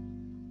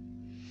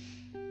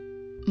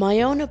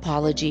 My own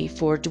apology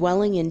for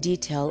dwelling in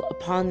detail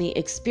upon the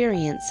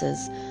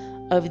experiences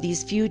of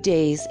these few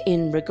days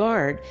in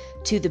regard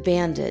to the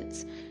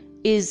bandits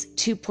is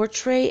to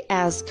portray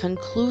as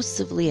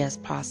conclusively as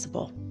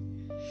possible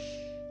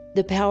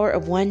the power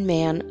of one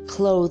man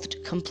clothed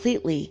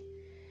completely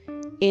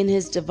in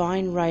his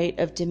divine right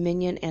of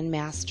dominion and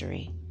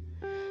mastery,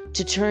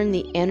 to turn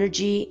the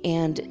energy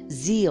and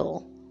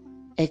zeal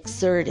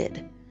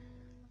exerted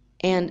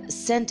and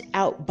sent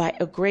out by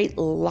a great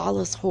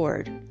lawless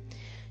horde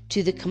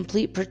to the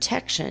complete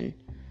protection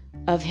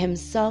of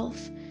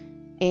himself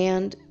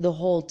and the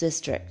whole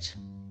district.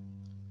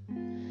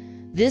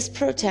 This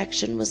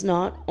protection was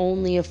not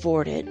only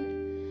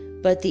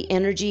afforded, but the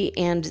energy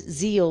and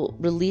zeal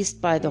released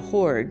by the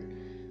horde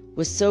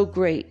was so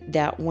great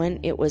that when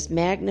it was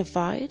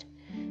magnified,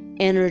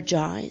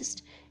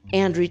 energized,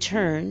 and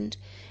returned,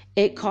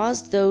 it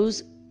caused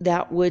those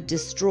that would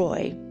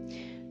destroy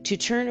to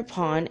turn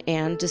upon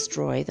and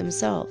destroy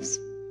themselves.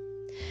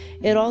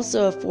 It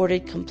also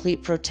afforded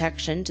complete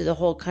protection to the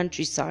whole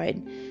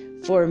countryside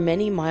for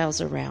many miles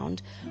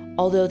around,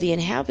 although the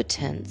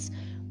inhabitants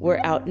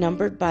were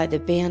outnumbered by the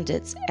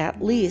bandits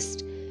at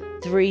least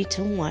 3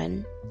 to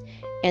 1,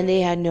 and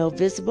they had no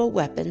visible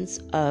weapons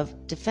of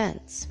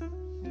defense.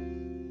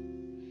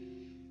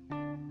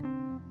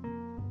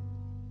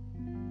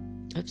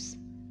 Oops,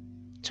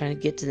 trying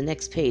to get to the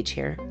next page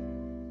here.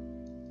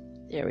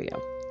 There we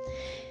go.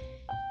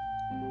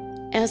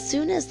 As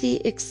soon as the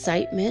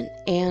excitement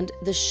and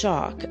the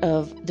shock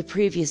of the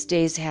previous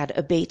days had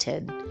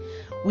abated,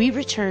 we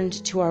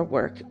returned to our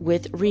work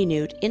with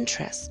renewed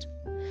interest.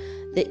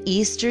 The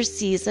Easter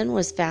season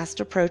was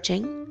fast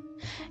approaching,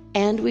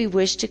 and we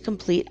wished to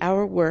complete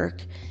our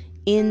work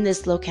in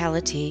this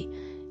locality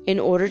in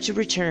order to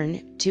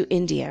return to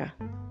India.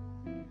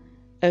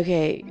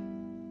 Okay,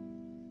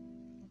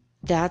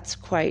 that's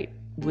quite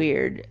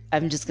weird.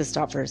 I'm just going to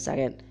stop for a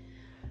second.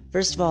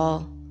 First of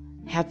all,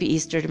 Happy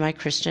Easter to my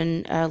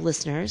Christian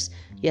listeners.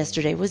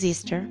 Yesterday was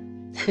Easter.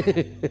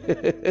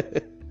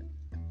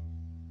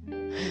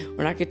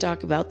 We're not going to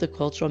talk about the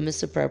cultural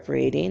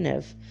misappropriating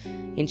of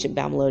ancient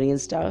Babylonian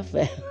stuff.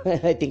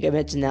 I think I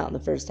mentioned that in the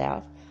first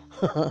half.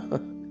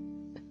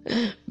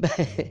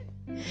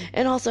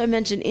 And also I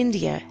mentioned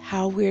India.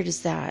 How weird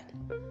is that?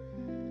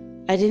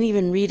 I didn't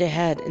even read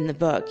ahead in the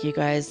book, you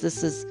guys.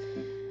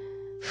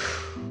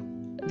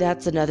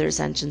 That's another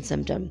ascension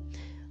symptom.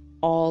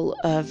 All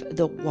of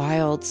the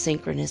wild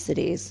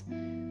synchronicities.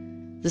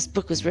 This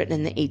book was written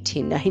in the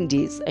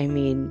 1890s. I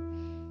mean,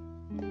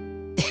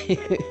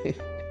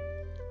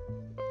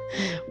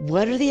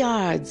 what are the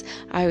odds?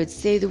 I would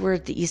say the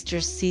word the Easter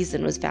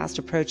season was fast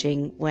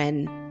approaching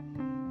when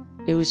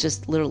it was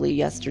just literally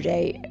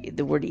yesterday,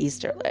 the word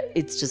Easter.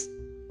 It's just,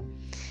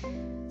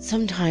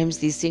 sometimes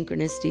these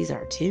synchronicities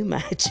are too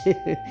much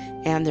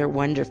and they're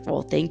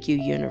wonderful. Thank you,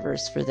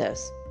 universe, for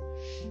this.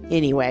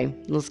 Anyway,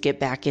 let's get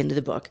back into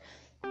the book.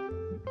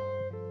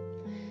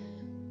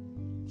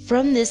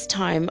 From this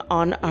time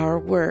on, our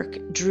work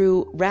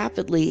drew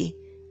rapidly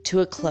to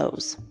a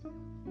close.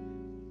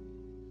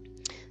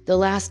 The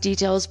last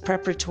details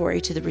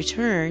preparatory to the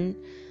return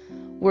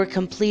were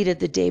completed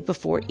the day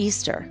before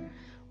Easter.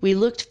 We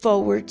looked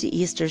forward to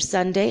Easter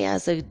Sunday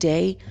as a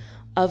day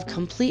of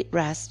complete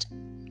rest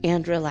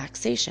and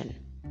relaxation.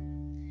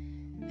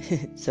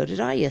 So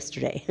did I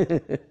yesterday.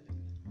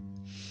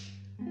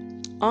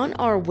 On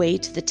our way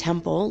to the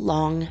temple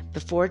long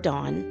before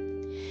dawn,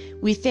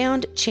 we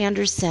found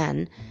Chander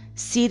Sen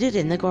seated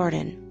in the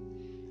garden.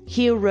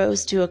 He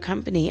arose to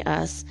accompany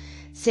us,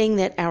 saying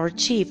that our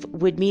chief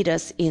would meet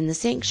us in the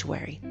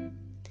sanctuary.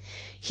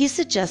 He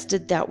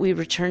suggested that we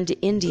return to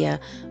India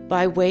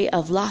by way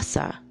of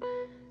Lhasa,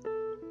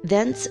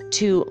 thence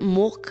to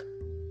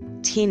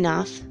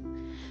Muktinath,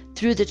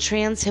 through the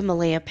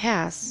Trans-Himalaya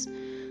Pass,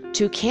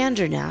 to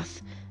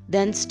Kandernath,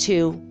 thence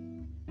to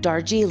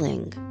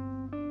Darjeeling.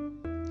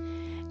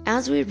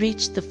 As we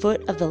reached the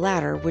foot of the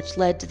ladder which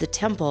led to the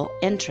temple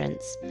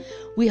entrance,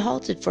 we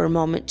halted for a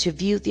moment to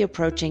view the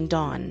approaching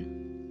dawn.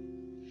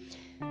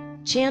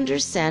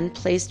 Chander Sen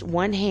placed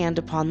one hand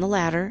upon the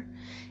ladder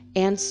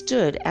and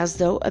stood as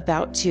though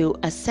about to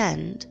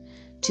ascend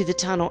to the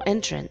tunnel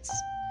entrance.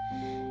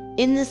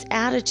 In this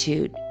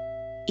attitude,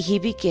 he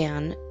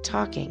began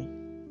talking.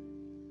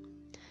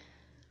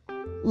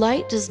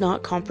 Light does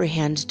not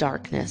comprehend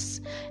darkness,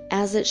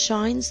 as it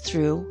shines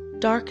through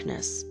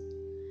darkness.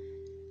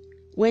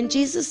 When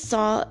Jesus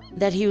saw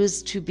that he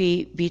was to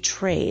be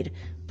betrayed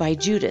by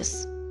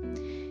Judas,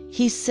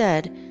 he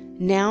said,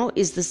 "Now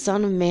is the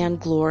Son of Man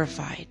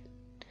glorified,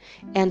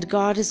 and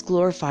God is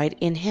glorified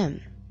in him."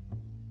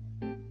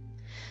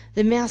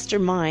 The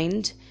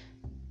mastermind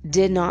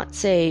did not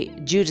say,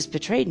 "Judas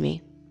betrayed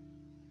me."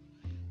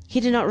 He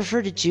did not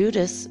refer to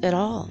Judas at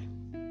all.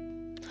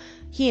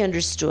 He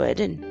understood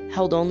and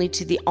held only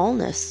to the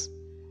allness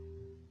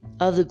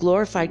of the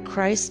glorified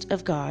Christ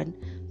of God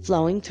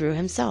flowing through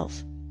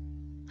himself.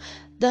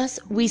 Thus,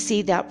 we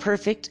see that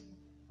perfect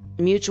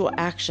mutual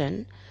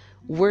action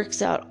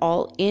works out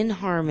all in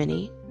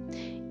harmony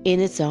in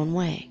its own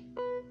way.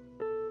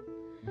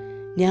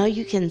 Now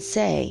you can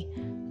say,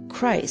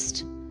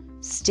 Christ,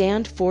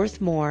 stand forth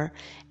more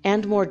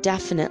and more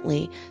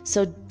definitely,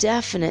 so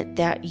definite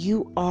that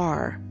you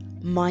are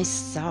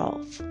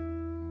myself.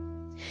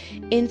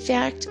 In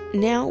fact,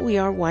 now we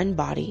are one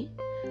body,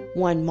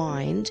 one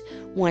mind,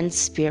 one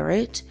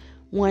spirit,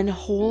 one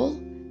whole,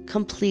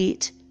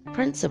 complete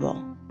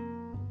principle.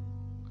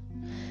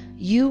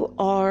 You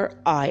are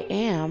I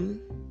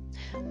am.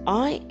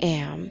 I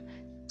am.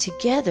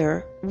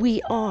 Together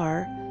we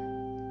are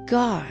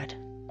God.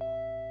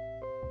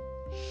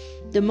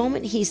 The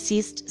moment he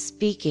ceased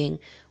speaking,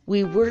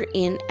 we were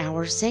in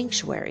our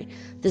sanctuary,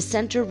 the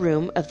center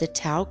room of the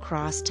Tau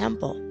Cross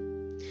Temple.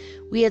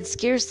 We had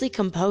scarcely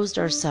composed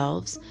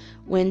ourselves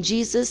when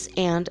Jesus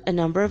and a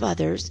number of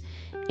others,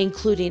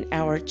 including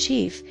our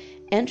chief,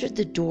 entered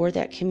the door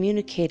that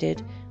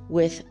communicated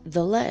with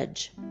the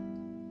ledge.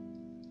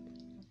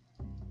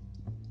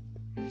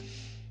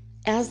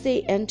 As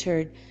they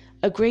entered,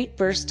 a great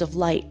burst of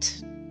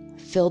light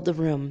filled the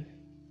room.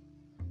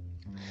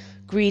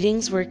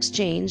 Greetings were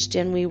exchanged,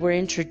 and we were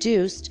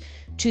introduced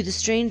to the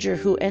stranger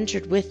who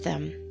entered with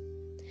them.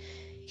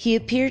 He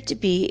appeared to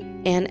be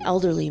an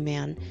elderly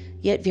man,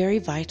 yet very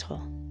vital.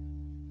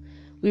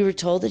 We were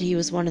told that he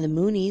was one of the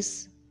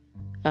Moonies.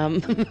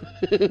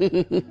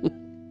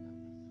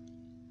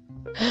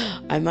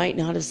 I might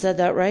not have said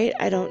that right.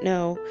 I don't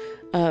know.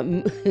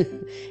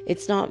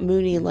 It's not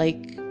Mooney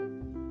like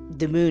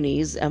the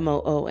Moonies,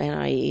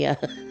 Moonies.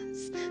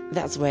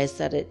 That's why I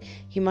said it.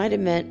 He might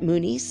have meant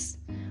Moonies.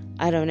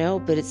 I don't know,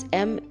 but it's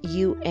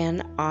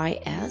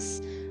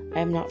Munis.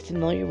 I'm not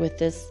familiar with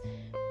this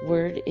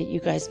word. You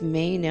guys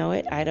may know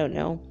it. I don't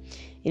know.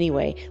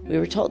 Anyway, we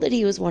were told that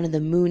he was one of the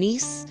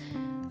Moonies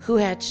who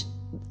had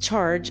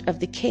charge of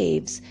the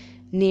caves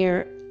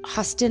near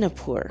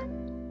Hastinapur.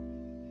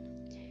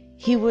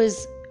 He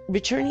was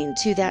returning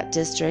to that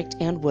district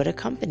and would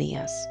accompany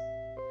us.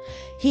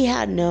 He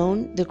had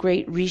known the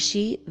great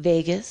Rishi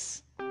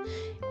Vegas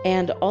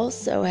and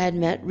also had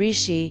met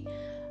Rishi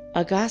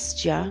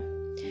Agastya,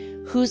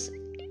 whose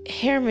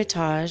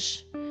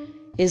hermitage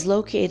is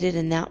located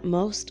in that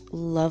most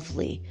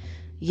lovely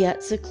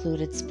yet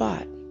secluded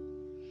spot.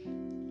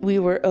 We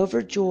were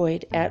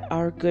overjoyed at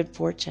our good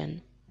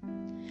fortune.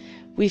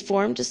 We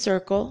formed a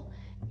circle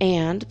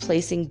and,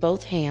 placing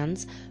both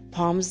hands,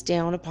 palms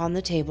down upon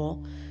the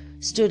table,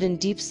 stood in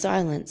deep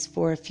silence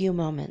for a few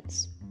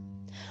moments.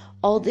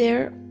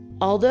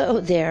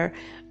 Although there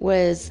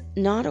was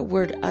not a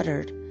word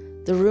uttered,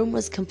 the room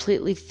was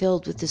completely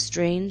filled with the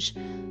strange,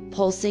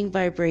 pulsing,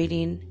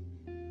 vibrating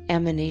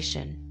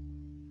emanation.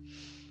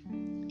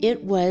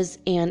 It was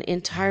an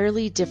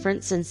entirely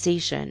different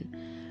sensation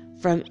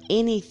from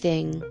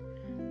anything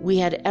we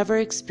had ever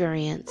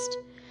experienced,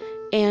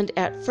 and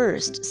at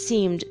first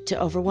seemed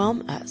to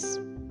overwhelm us.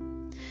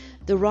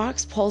 The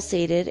rocks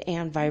pulsated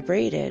and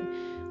vibrated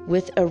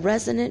with a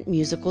resonant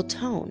musical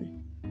tone.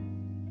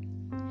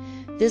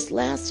 This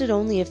lasted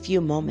only a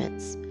few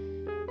moments.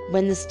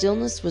 When the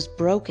stillness was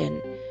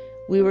broken,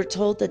 we were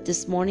told that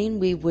this morning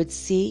we would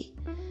see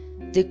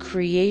the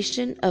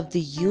creation of the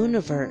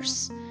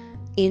universe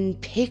in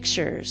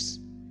pictures.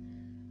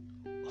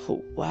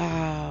 Oh,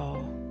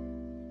 wow.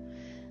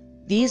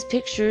 These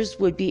pictures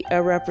would be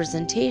a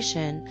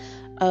representation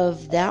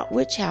of that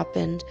which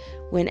happened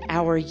when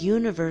our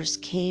universe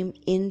came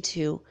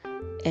into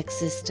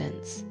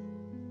existence.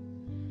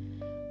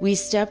 We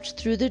stepped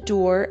through the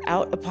door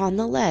out upon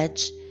the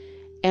ledge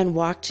and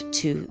walked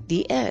to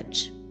the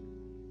edge.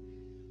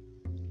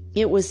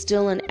 It was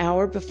still an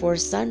hour before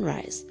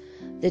sunrise.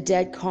 The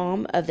dead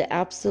calm of the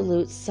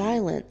absolute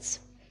silence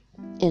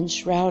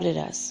enshrouded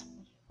us.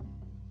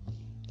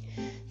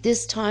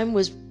 This time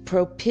was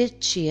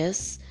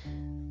propitious.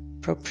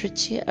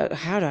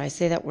 How do I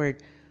say that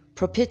word?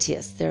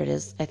 Propitious. There it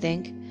is, I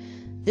think.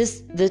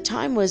 The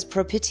time was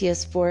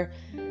propitious for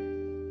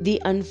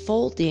the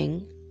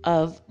unfolding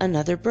of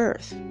another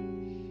birth.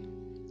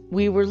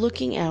 We were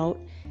looking out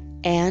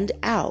and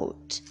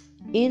out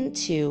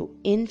into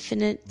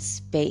infinite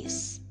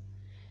space,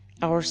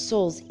 our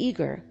souls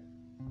eager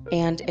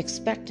and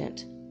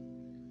expectant.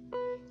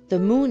 The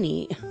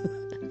Mooney,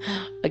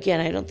 again,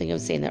 I don't think I'm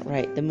saying that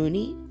right. The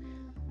Mooney?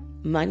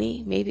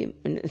 Money, maybe?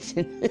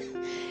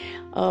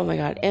 Oh my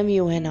God,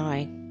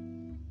 Muni.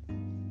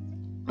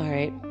 All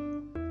right.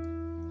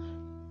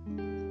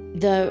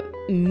 The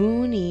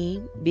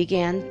Mooney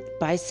began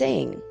by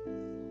saying,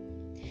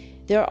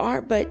 "There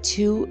are but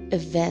two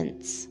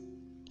events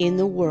in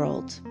the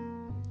world.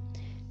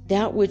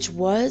 That which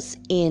was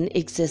in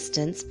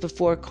existence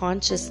before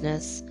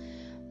consciousness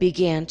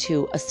began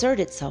to assert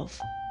itself,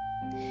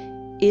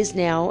 is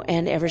now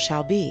and ever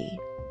shall be,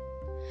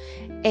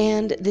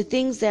 and the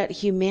things that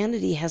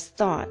humanity has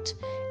thought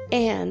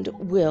and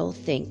will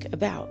think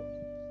about.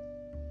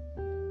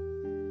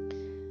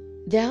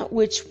 That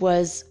which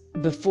was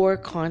before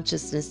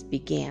consciousness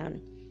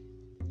began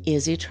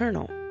is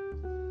eternal.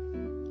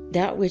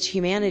 That which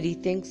humanity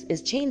thinks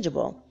is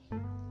changeable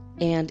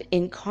and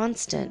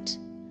inconstant.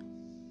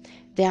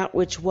 That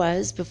which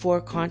was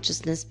before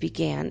consciousness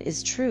began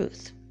is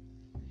truth.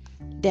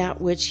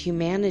 That which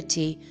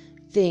humanity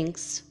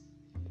thinks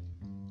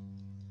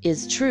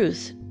is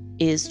truth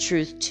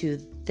to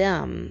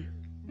them.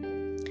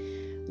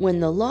 When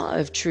the law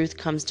of truth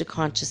comes to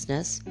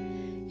consciousness,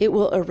 it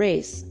will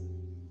erase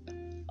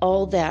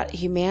all that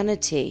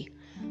humanity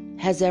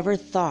has ever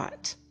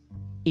thought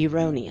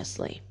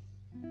erroneously.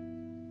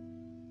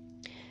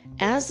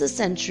 As the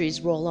centuries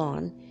roll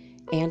on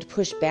and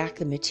push back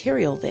the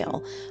material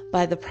veil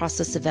by the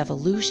process of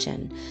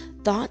evolution,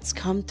 thoughts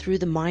come through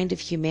the mind of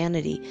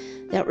humanity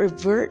that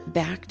revert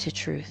back to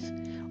truth,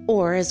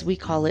 or as we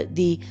call it,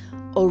 the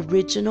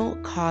original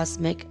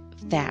cosmic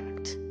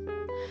fact.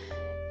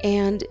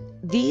 And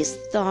these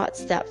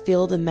thoughts that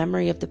fill the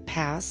memory of the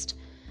past,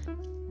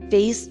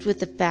 faced with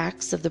the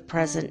facts of the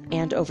present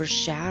and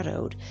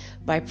overshadowed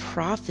by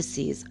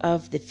prophecies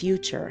of the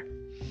future,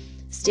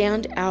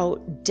 stand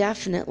out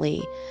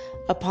definitely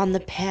upon the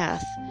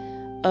path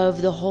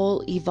of the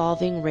whole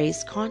evolving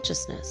race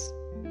consciousness.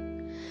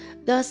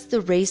 Thus,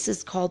 the race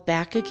is called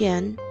back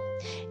again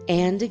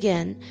and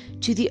again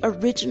to the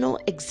original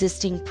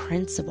existing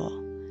principle.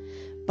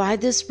 By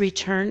this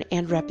return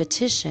and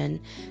repetition,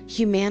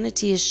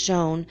 humanity is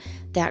shown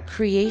that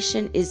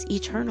creation is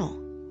eternal.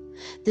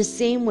 The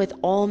same with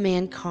all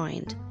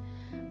mankind.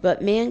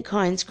 But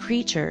mankind's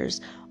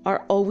creatures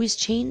are always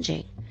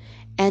changing,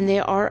 and they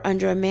are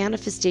under a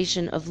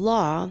manifestation of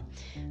law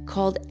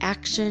called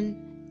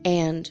action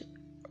and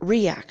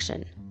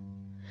reaction.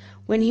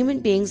 When human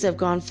beings have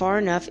gone far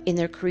enough in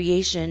their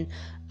creation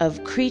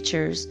of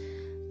creatures,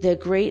 the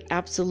great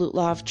absolute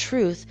law of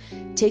truth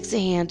takes a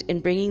hand in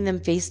bringing them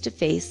face to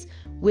face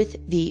with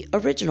the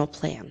original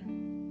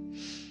plan.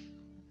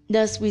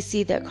 Thus, we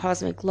see that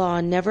cosmic law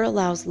never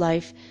allows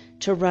life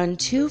to run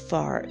too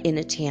far in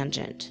a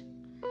tangent.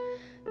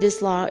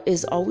 This law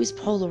is always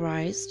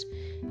polarized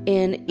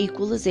in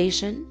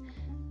equalization,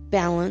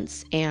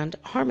 balance, and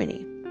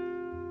harmony.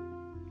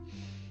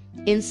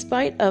 In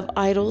spite of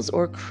idols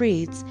or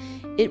creeds,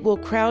 it will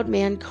crowd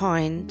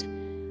mankind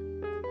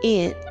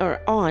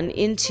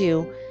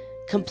into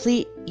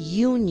complete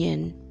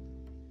union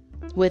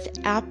with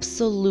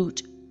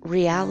absolute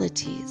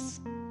realities.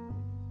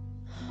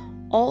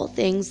 All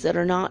things that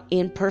are not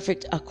in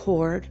perfect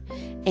accord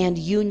and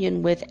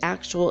union with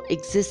actual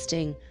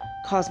existing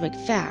cosmic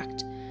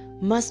fact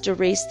must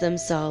erase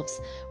themselves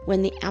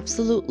when the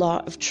absolute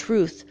law of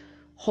truth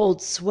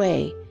holds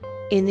sway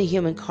in the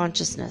human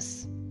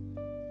consciousness.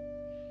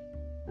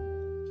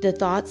 The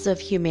thoughts of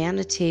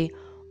humanity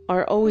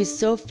are always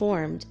so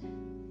formed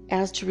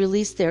as to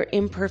release their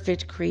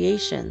imperfect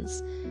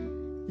creations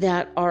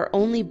that are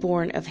only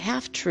born of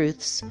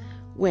half-truths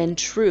when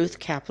truth,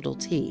 capital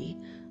T,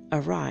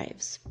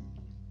 arrives.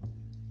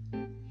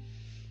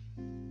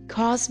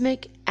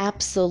 Cosmic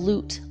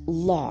absolute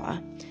law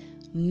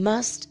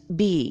must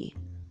be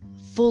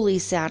fully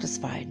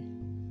satisfied.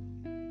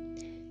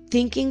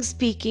 Thinking,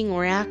 speaking,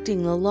 or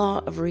acting the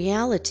law of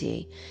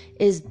reality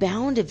is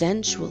bound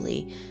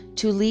eventually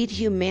to lead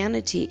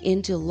humanity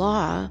into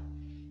law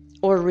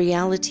or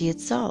reality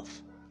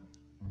itself.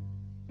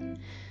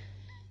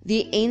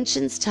 The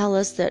ancients tell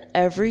us that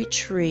every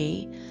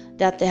tree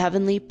that the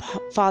Heavenly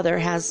Father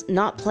has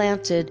not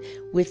planted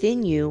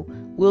within you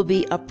will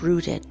be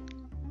uprooted.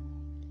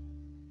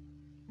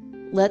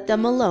 Let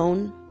them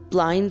alone,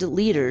 blind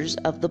leaders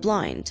of the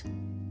blind.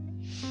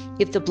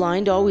 If the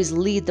blind always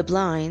lead the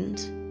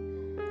blind,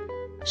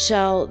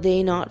 shall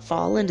they not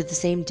fall into the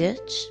same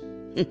ditch?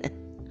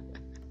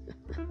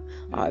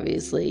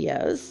 Obviously,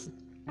 yes.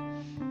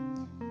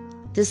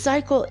 The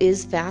cycle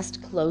is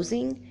fast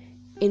closing,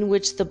 in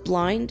which the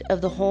blind of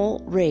the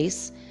whole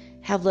race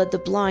have led the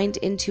blind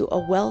into a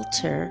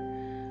welter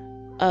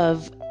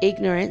of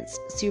ignorance,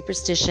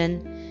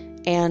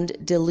 superstition, and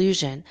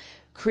delusion,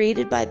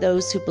 created by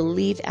those who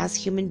believe as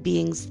human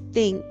beings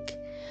think,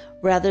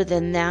 rather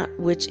than that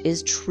which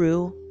is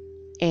true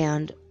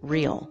and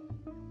real.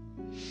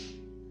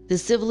 The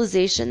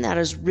civilization that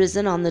has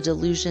risen on the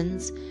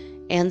delusions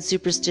and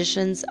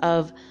superstitions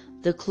of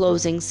the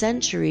closing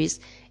centuries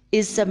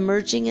is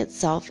submerging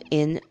itself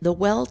in the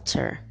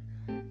welter.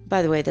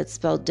 By the way, that's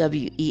spelled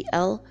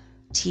Welter.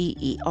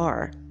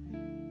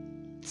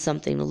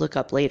 Something to look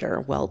up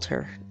later,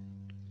 welter.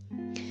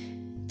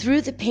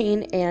 Through the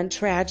pain and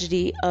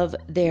tragedy of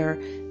their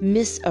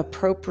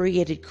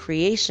misappropriated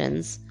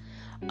creations,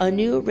 a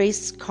new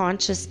race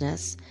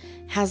consciousness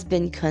has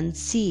been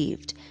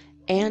conceived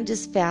and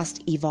is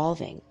fast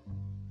evolving.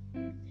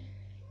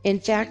 In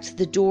fact,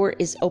 the door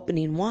is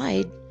opening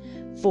wide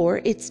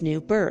for its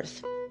new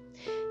birth.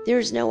 There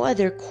is no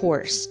other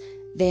course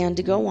than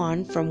to go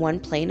on from one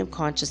plane of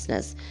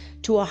consciousness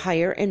to a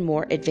higher and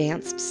more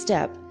advanced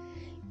step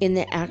in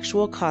the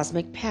actual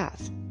cosmic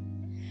path.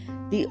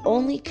 The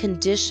only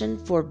condition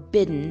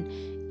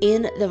forbidden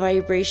in the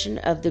vibration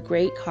of the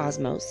great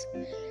cosmos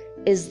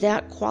is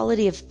that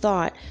quality of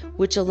thought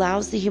which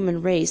allows the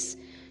human race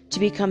to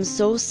become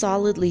so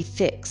solidly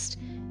fixed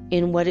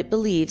in what it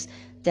believes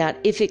that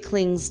if it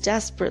clings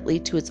desperately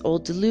to its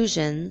old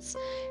delusions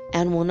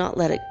and will not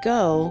let it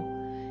go,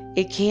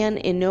 it can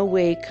in no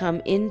way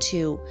come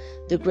into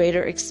the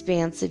greater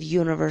expanse of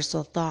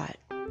universal thought.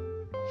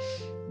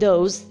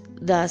 Those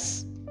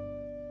thus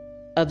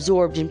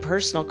absorbed in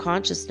personal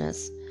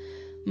consciousness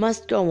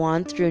must go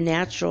on through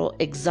natural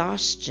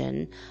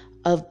exhaustion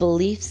of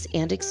beliefs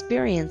and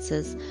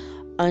experiences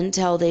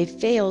until they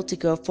fail to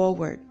go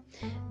forward.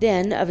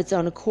 Then, of its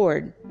own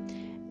accord,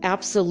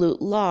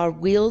 absolute law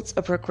wields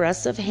a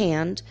progressive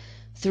hand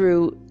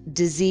through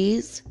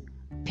disease,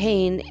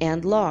 pain,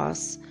 and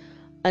loss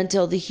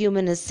until the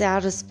human is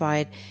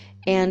satisfied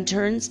and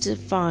turns to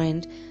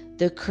find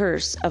the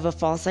curse of a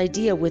false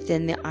idea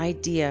within the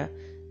idea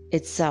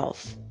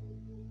itself.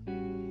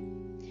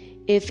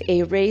 If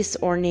a race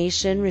or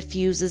nation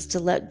refuses to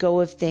let go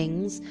of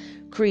things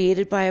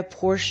created by a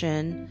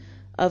portion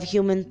of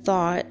human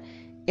thought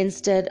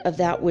instead of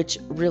that which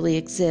really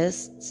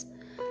exists,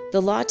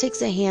 the law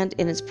takes a hand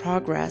in its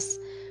progress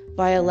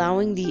by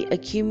allowing the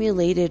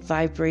accumulated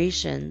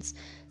vibrations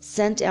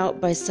sent out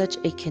by such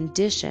a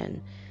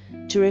condition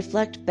to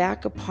reflect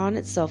back upon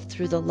itself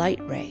through the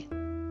light ray.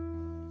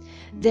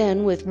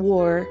 Then, with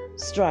war,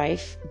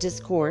 strife,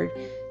 discord,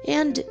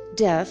 and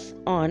death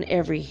on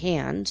every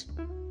hand,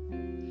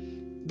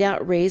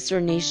 that race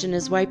or nation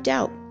is wiped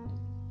out,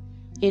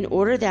 in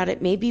order that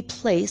it may be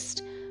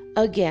placed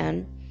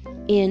again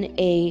in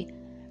a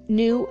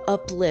new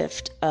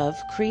uplift of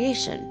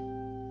creation.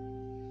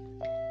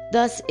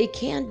 Thus, it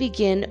can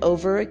begin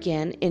over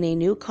again in a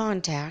new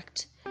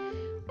contact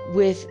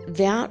with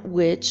that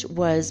which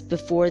was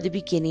before the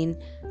beginning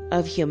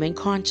of human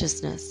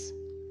consciousness.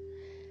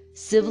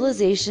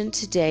 Civilization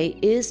today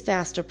is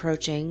fast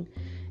approaching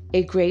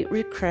a great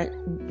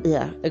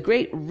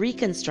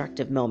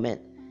reconstructive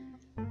moment.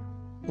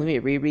 Let me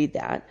reread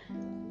that.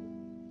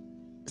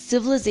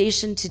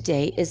 Civilization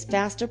today is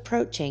fast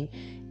approaching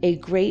a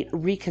great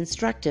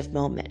reconstructive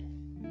moment.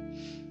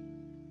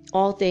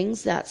 All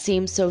things that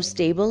seem so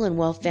stable and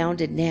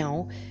well-founded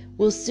now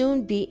will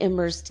soon be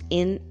immersed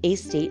in a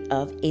state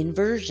of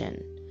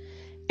inversion.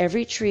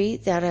 Every tree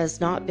that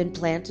has not been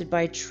planted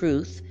by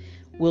truth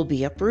will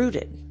be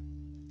uprooted.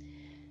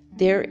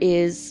 There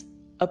is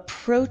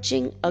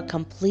approaching a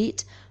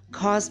complete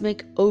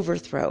cosmic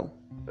overthrow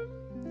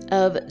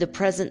of the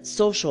present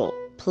social,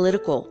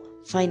 political,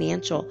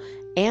 financial,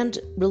 and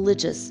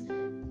religious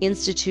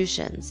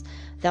institutions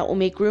that will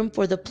make room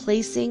for the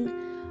placing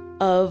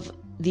of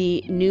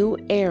the new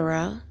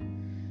era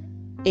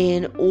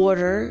in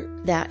order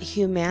that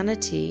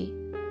humanity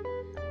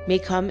may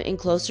come in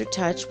closer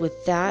touch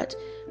with that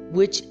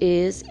which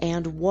is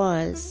and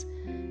was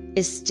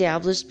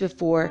established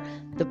before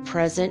the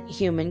present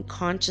human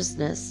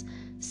consciousness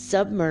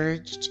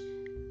submerged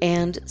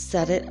and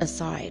set it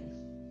aside.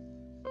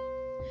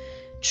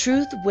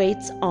 Truth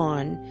waits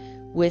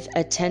on with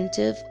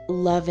attentive,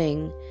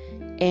 loving,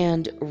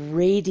 and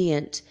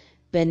radiant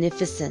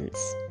beneficence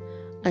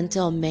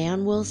until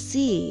man will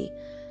see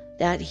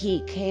that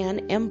he can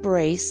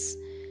embrace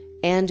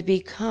and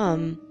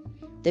become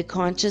the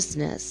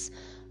consciousness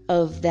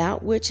of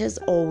that which has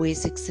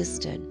always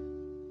existed.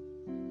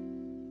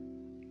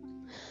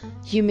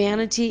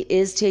 Humanity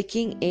is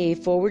taking a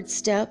forward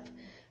step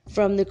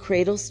from the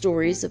cradle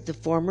stories of the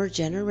former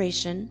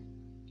generation,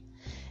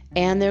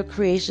 and their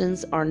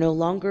creations are no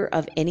longer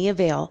of any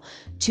avail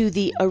to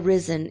the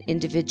arisen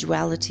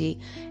individuality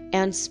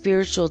and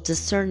spiritual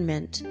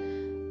discernment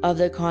of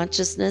the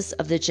consciousness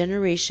of the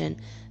generation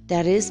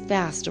that is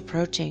fast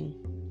approaching.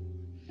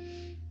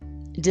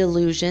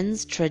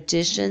 Delusions,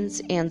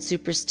 traditions, and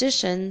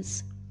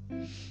superstitions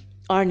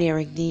are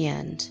nearing the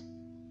end.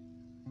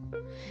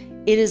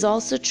 It is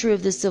also true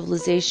of the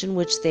civilization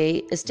which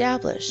they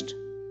established.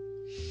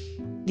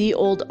 The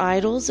old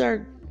idols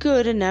are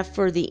good enough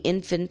for the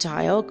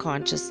infantile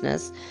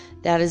consciousness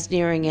that is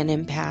nearing an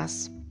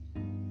impasse.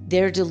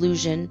 Their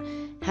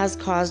delusion has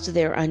caused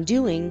their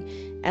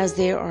undoing, as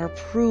they are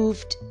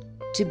proved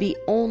to be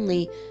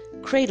only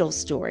cradle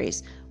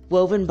stories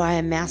woven by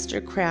a master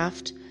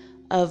craft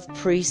of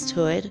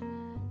priesthood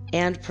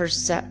and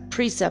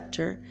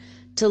preceptor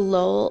to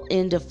lull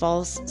into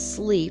false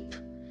sleep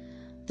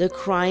the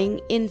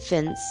crying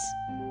infants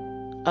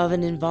of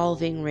an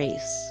evolving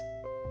race.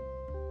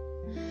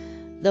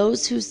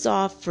 Those who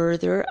saw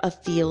further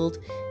afield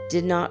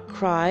did not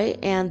cry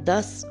and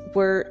thus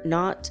were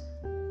not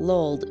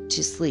lulled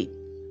to sleep.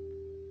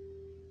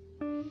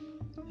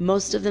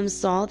 Most of them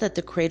saw that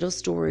the cradle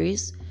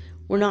stories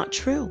were not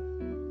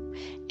true,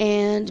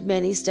 and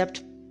many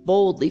stepped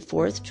boldly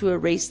forth to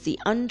erase the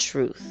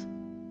untruth,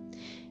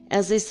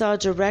 as they saw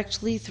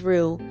directly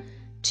through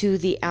to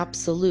the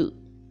absolute,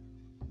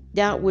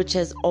 that which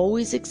has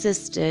always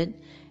existed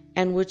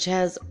and which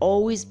has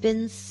always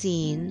been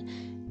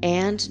seen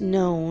and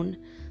known,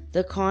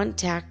 the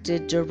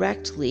contacted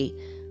directly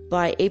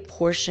by a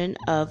portion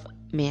of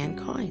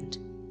mankind.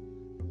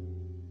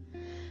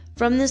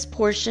 From this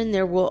portion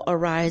there will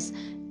arise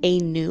a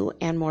new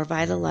and more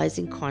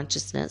vitalizing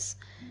consciousness,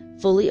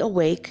 fully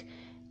awake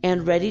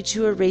and ready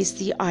to erase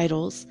the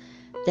idols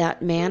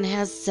that man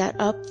has set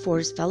up for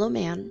his fellow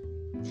man,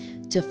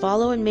 to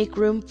follow and make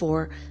room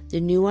for the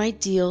new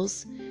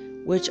ideals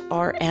which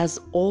are as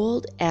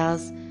old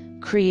as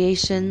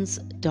creation's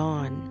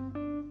dawn.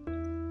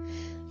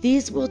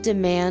 These will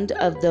demand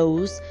of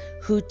those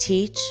who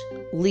teach,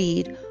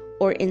 lead,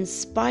 or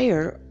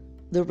inspire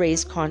the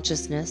raised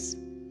consciousness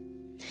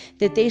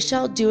that they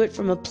shall do it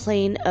from a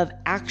plane of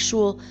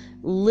actual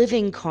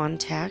living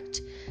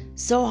contact,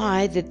 so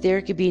high that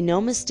there could be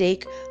no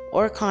mistake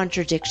or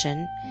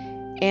contradiction,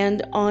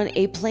 and on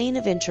a plane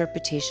of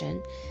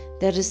interpretation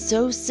that is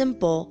so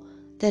simple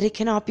that it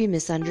cannot be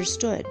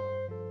misunderstood.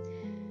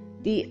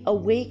 The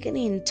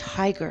awakening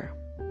tiger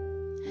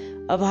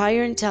of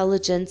higher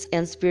intelligence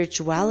and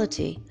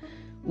spirituality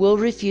will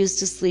refuse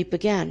to sleep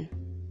again.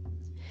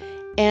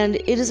 And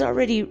it is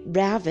already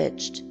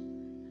ravaged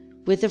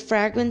with the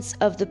fragments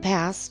of the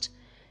past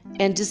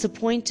and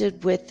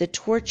disappointed with the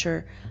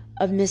torture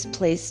of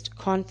misplaced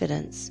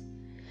confidence.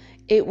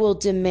 It will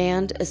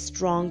demand a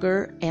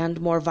stronger and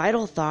more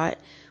vital thought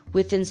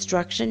with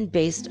instruction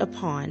based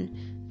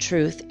upon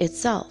truth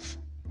itself.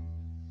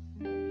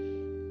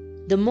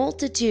 The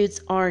multitudes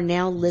are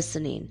now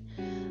listening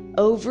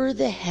over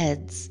the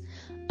heads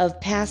of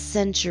past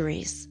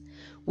centuries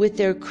with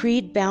their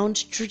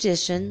creed-bound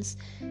traditions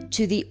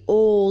to the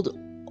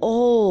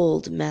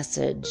old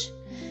message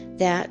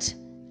that,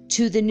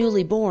 to the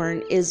newly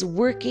born, is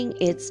working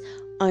its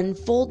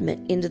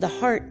unfoldment into the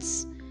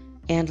hearts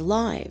and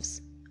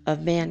lives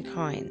of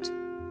mankind.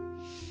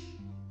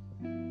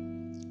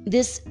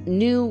 This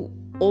new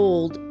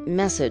old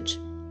message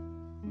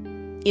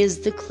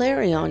is the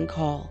clarion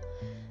call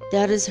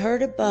that is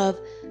heard above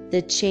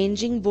the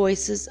changing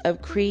voices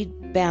of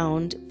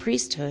creed-bound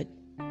priesthood.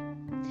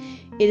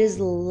 It is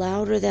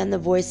louder than the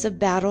voice of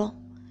battle.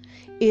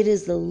 It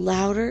is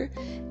louder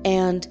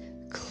and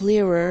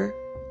clearer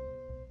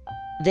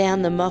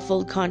than the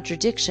muffled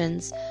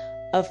contradictions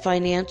of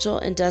financial,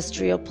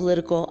 industrial,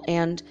 political,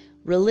 and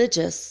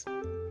religious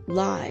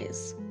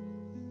lies.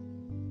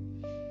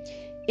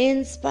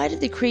 In spite of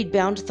the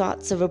creed-bound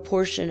thoughts of a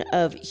portion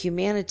of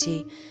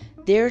humanity,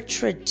 their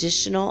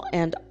traditional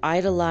and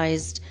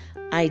idolized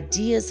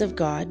ideas of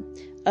God,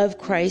 of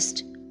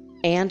Christ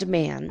and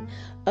man,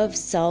 of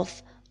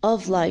self,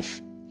 of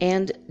life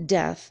and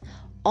death,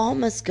 all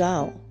must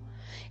go.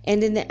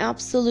 And in the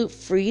absolute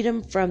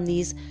freedom from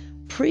these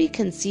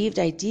preconceived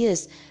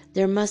ideas,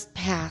 there must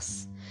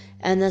pass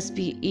and thus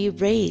be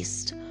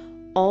erased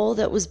all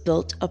that was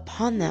built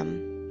upon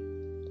them.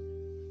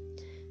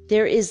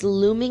 There is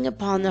looming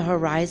upon the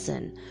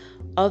horizon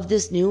of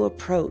this new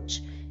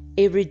approach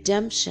a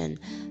redemption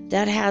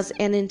that has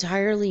an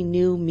entirely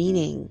new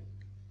meaning.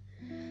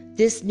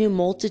 This new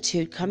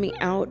multitude coming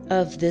out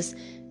of this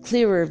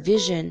clearer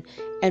vision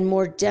and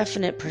more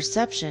definite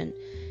perception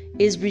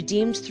is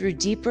redeemed through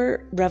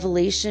deeper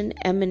revelation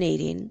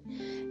emanating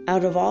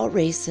out of all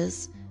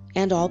races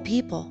and all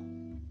people.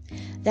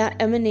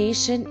 That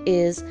emanation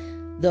is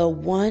the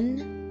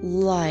one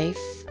life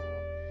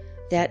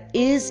that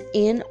is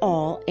in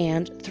all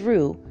and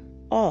through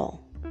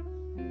all.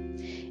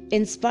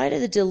 In spite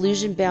of the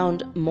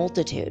delusion-bound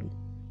multitude,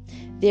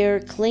 their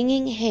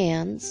clinging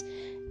hands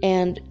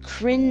and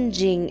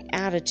cringing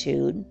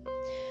attitude,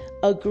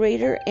 a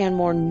greater and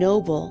more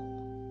noble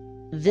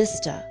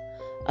vista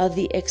of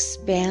the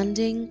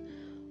expanding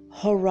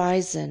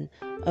horizon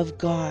of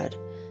God,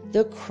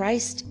 the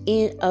Christ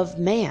of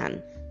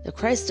man, the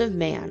Christ of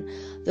man,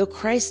 the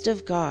Christ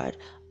of God,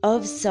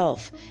 of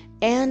self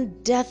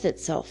and death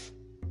itself,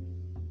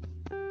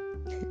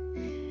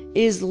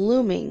 is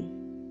looming,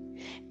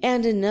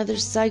 and another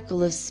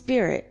cycle of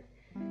spirit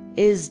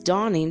is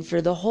dawning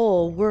for the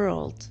whole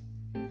world.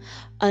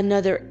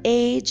 Another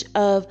age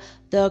of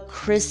the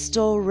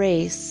crystal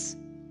race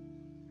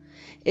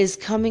is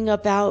coming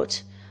up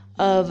out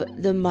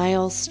of the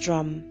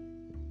maelstrom.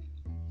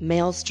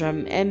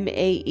 Maelstrom,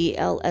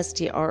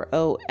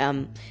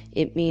 Maelstrom.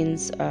 It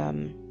means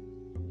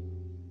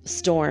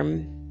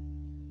storm.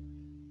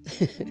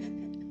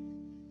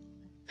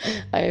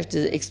 I have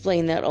to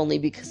explain that only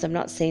because I'm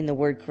not saying the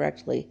word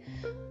correctly.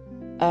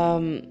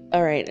 All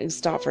right, I'll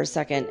stop for a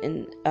second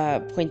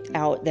and point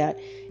out that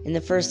in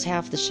the first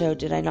half of the show,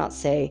 did I not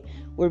say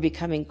we're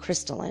becoming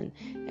crystalline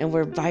and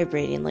we're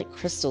vibrating like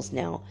crystals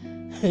now?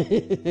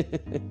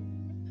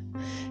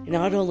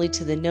 Not only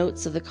to the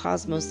notes of the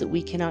cosmos that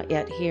we cannot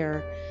yet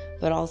hear,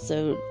 but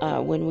also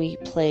when we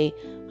play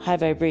high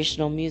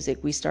vibrational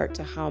music, we start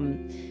to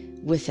hum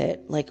with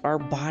it, like our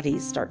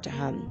bodies start to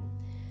hum.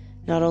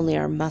 Not only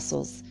our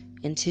muscles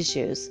and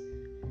tissues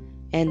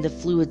and the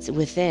fluids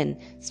within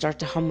start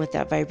to hum with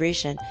that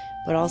vibration,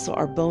 but also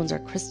our bones are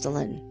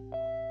crystalline,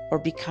 or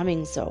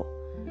becoming so.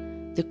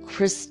 The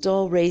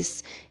crystal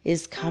race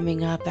is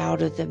coming up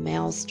out of the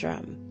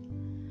maelstrom.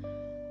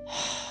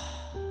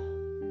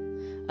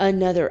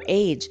 Another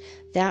age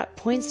that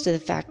points to the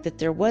fact that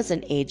there was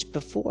an age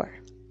before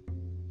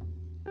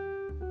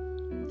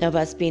of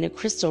us being a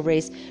crystal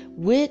race,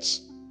 which,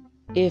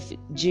 if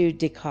Jude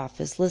Dikoff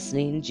is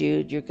listening,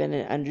 Jude, you're going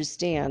to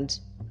understand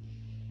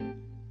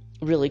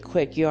really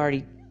quick. You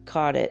already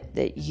caught it,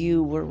 that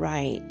you were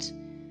right.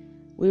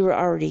 We were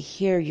already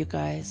here, you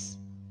guys.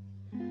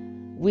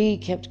 We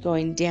kept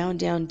going down,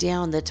 down,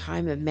 down. The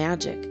time of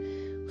magic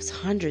was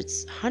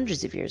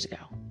hundreds of years ago.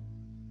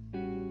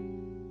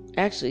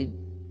 Actually,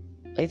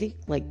 I think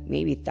like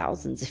maybe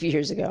thousands of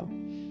years ago.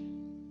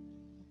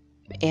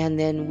 And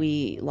then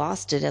we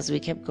lost it as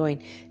we kept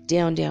going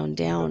down, down,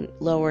 down,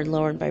 lower and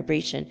lower in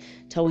vibration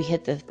till we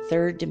hit the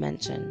third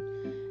dimension.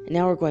 And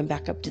now we're going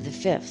back up to the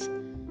fifth.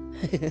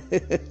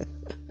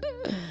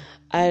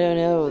 I don't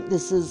know.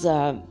 This is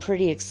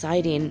pretty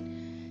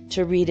exciting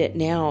to read it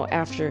now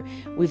after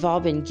we've all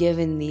been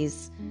given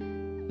these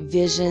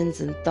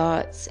visions and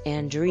thoughts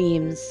and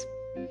dreams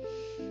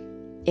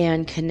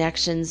and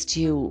connections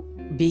to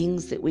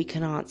beings that we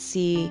cannot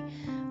see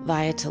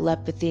via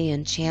telepathy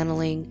and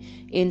channeling,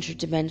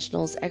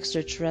 interdimensionals,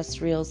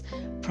 extraterrestrials,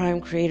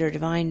 prime creator,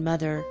 divine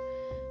mother,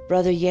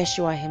 brother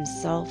Yeshua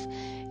himself.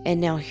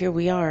 And now here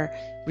we are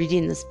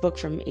reading this book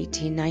from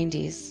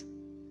 1890s.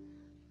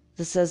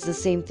 This says the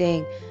same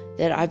thing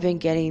that I've been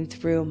getting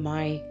through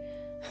my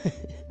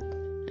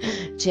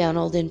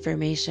channeled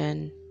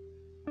information.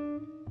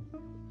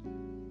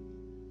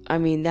 I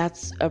mean,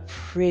 that's a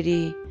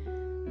pretty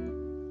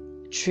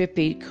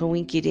trippy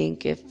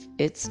coinkydink if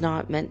it's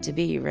not meant to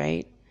be,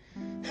 right?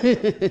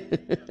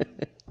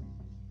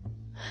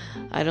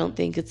 I don't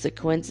think it's a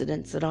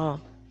coincidence at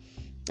all.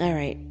 All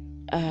right.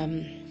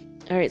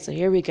 So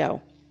here we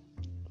go.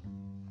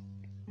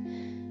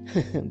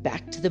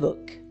 Back to the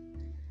book.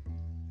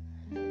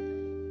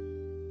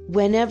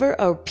 Whenever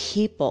a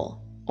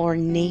people or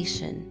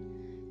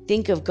nation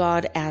think of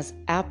God as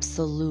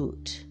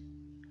absolute,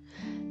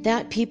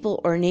 that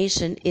people or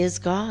nation is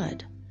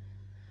God,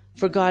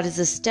 for God is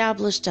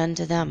established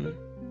unto them.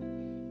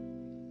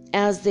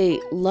 As they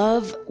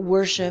love,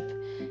 worship,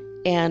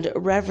 and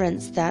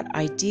reverence that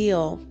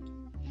ideal,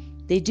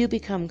 they do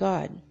become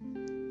God.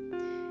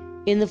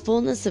 In the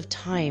fullness of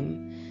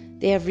time,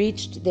 they have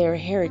reached their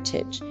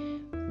heritage,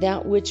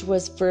 that which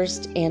was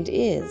first and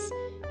is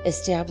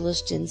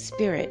established in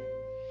spirit.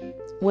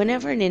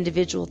 Whenever an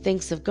individual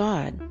thinks of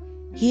God,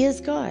 he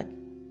is God.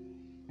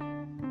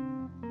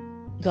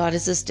 God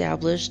is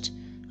established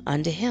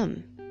unto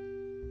him.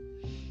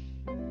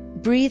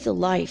 Breathe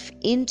life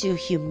into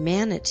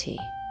humanity.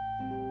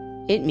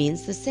 It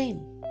means the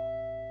same.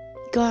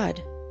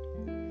 God.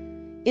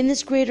 In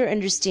this greater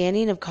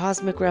understanding of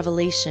cosmic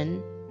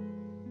revelation,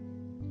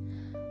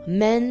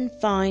 men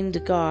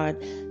find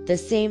God the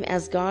same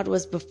as God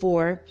was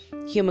before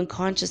human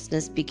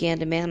consciousness began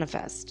to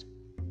manifest.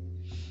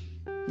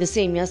 The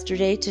same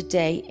yesterday,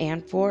 today,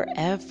 and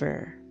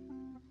forever.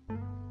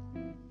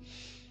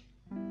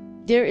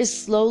 There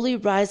is slowly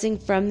rising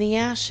from the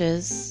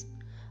ashes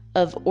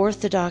of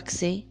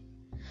orthodoxy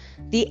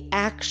the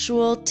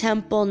actual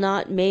temple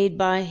not made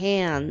by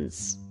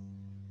hands,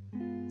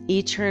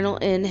 eternal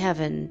in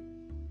heaven,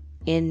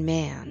 in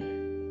man.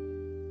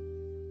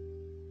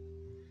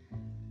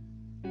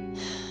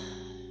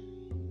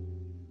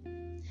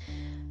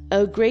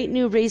 A great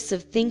new race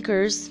of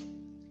thinkers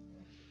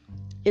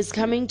is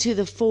coming to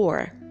the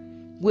fore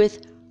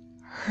with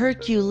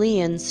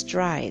Herculean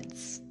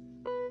strides.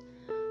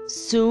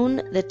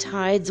 Soon the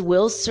tides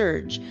will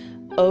surge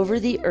over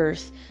the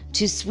earth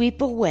to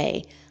sweep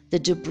away the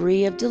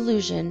debris of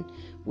delusion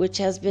which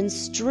has been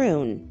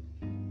strewn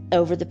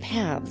over the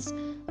paths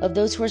of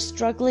those who are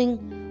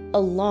struggling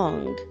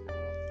along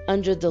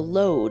under the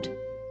load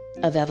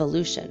of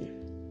evolution.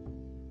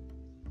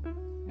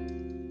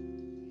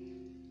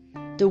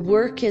 The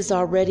work is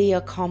already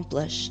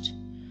accomplished.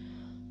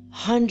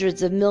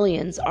 Hundreds of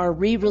millions are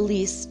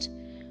re-released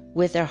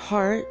with their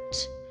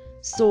heart,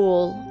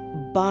 soul,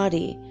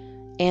 body,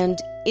 and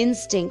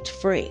instinct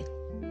free.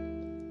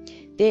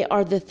 They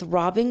are the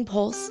throbbing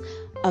pulse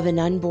of an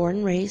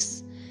unborn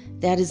race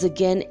that is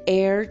again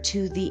heir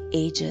to the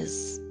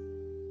ages.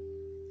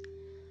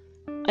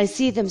 I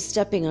see them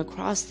stepping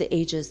across the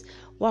ages,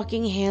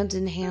 walking hand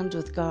in hand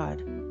with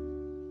God.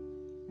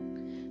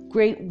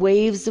 Great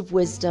waves of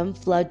wisdom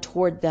flood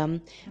toward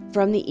them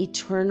from the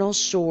eternal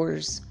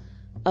shores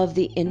of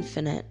the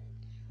infinite.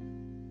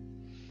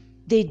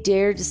 They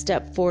dare to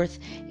step forth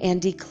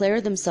and declare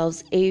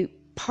themselves a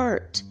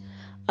part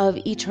of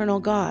eternal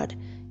God,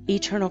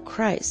 eternal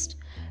Christ,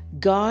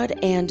 God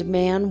and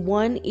man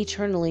one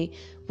eternally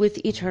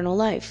with eternal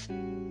life.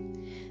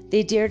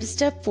 They dare to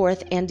step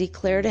forth and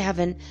declare to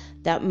heaven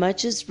that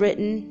much that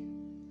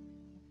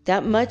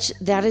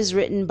is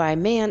written by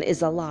man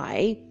is a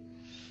lie,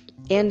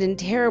 and in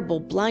terrible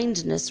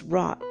blindness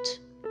wrought.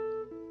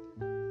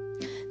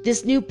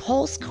 This new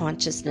pulse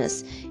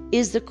consciousness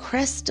is the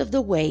crest of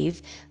the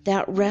wave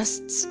that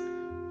rests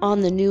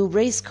on the new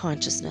race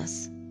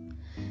consciousness.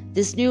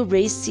 This new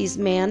race sees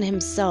man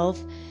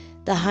himself,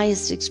 the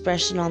highest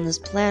expression on this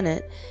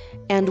planet,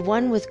 and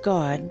one with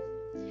God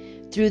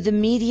through the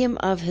medium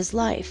of his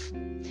life,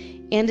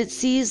 and it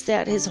sees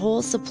that his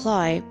whole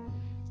supply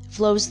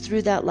flows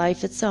through that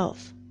life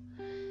itself.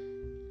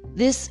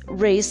 This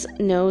race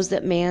knows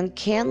that man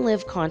can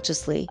live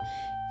consciously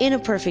in a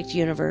perfect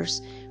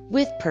universe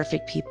with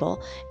perfect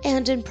people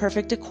and in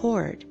perfect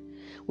accord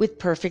with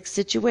perfect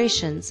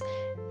situations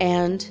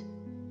and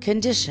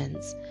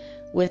conditions,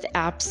 with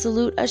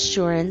absolute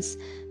assurance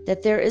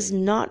that there is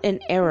not an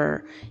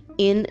error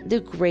in the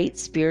great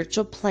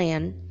spiritual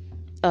plan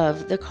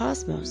of the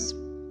cosmos.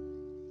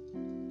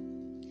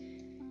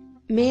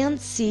 Man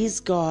sees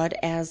God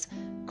as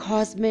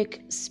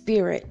cosmic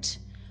spirit,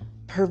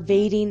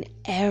 pervading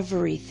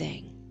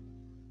everything.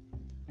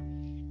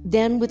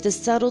 Then, with the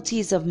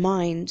subtleties of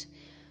mind,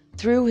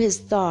 through his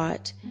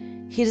thought,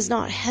 he does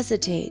not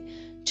hesitate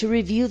to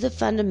review the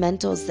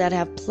fundamentals that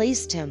have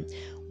placed him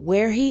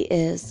where he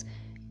is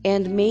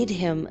and made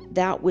him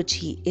that which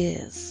he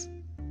is.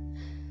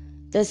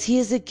 Thus he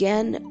is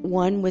again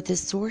one with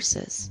his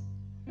sources.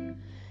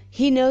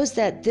 He knows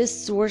that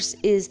this source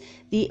is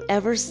the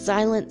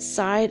ever-silent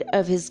side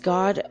of his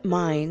God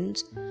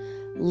mind,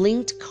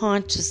 linked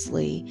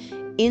consciously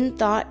in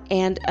thought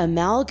and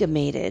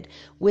amalgamated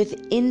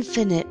with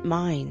infinite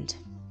mind.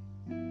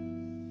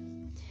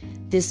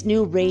 This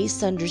new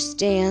race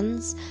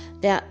understands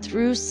that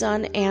through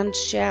sun and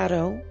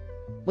shadow,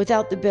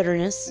 without the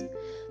bitterness,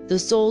 the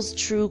soul's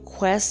true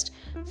quest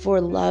for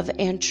love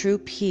and true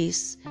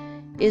peace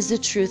is the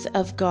truth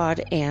of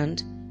God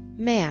and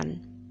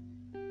man.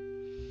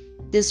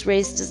 This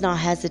race does not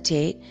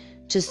hesitate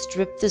to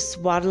strip the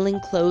swaddling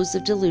clothes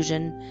of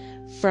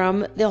delusion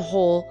from the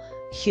whole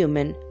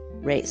human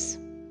race.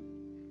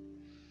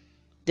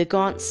 The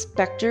gaunt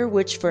specter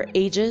which for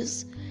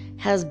ages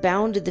has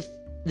bound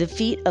the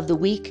feet of the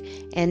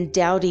weak and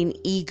doubting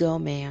ego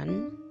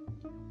man,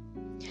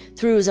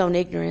 through his own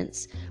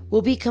ignorance,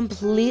 will be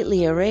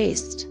completely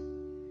erased.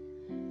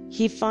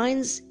 He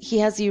finds he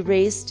has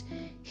erased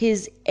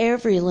his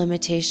every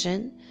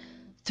limitation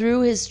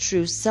through his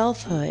true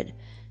selfhood,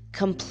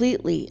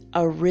 completely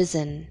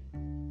arisen.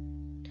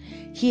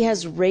 He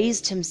has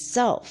raised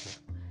himself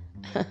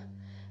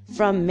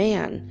from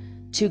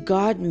man to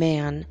God,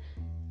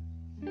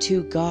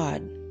 to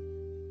God.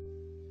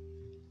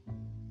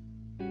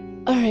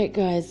 All right,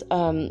 guys,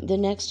 the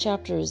next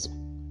chapter is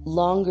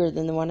longer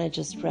than the one I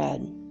just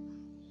read,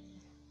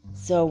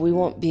 so we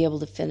won't be able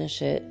to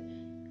finish it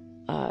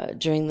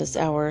during this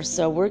hour.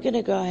 So we're going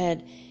to go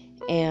ahead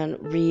and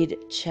read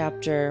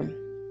chapter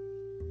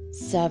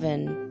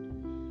 7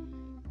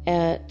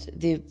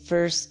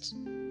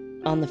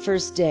 on the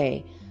first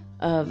day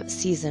of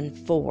season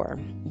 4,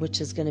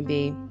 which is going to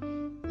be,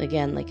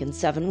 again, like in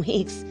 7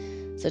 weeks.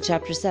 So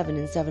chapter 7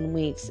 in 7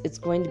 weeks, it's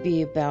going to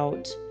be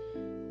about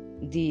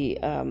the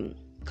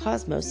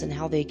cosmos and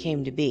how they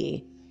came to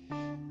be,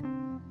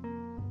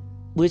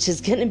 which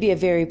is going to be a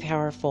very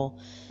powerful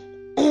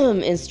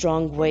and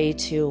strong way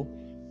to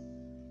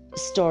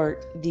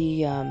start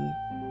the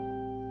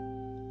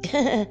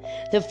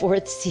the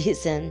 4th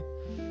season.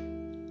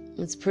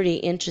 It's pretty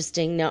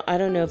interesting. Now, I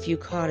don't know if you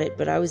caught it,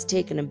 but I was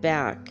taken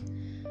aback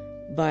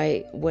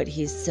by what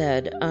he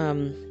said. I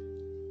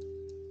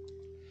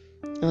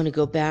want to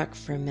go back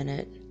for a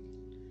minute.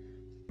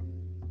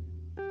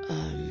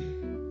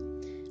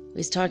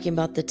 He's talking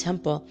about the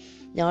temple.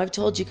 Now, I've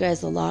told you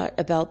guys a lot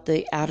about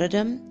the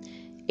Adytum,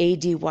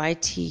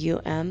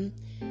 Adytum,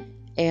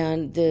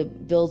 and the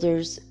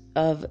builders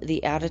of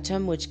the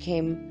Adytum, which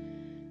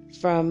came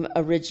from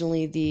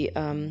originally the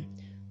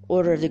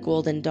Order of the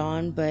Golden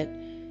Dawn, but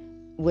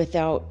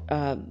without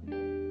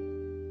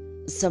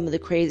some of the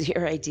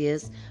crazier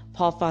ideas.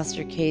 Paul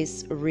Foster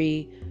Case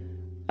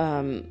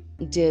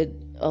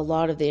did a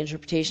lot of the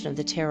interpretation of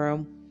the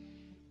tarot,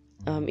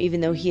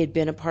 even though he had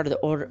been a part of the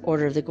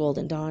Order of the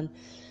Golden Dawn.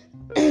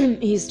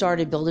 He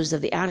started Builders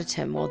of the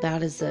Adytum. Well,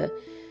 that is a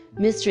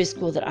mystery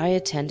school that I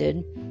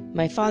attended,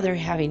 my father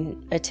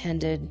having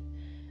attended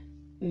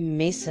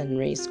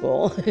Masonry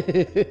school.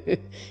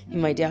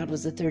 My dad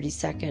was a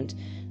 32nd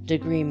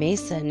degree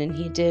Mason, and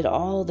he did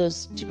all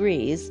those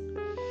degrees.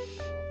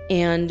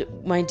 And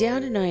my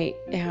dad and I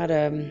had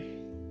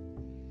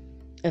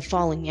a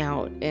falling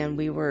out, and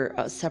we were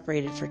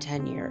separated for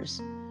 10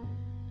 years.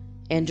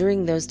 And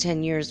during those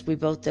 10 years, we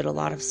both did a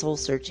lot of soul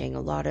searching,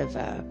 a lot of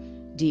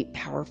deep,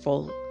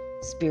 powerful,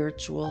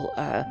 spiritual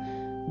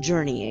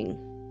journeying.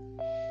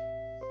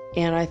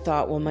 And I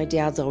thought, well, my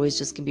dad's always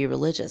just going to be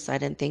religious. I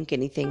didn't think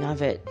anything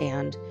of it.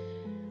 And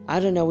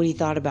I don't know what he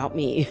thought about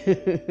me.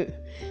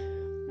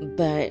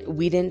 But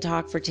we didn't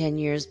talk for 10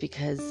 years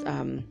because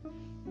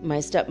my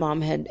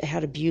stepmom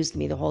had abused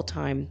me the whole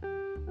time.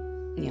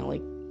 You know,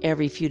 like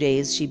every few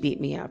days she beat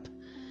me up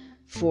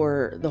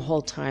for the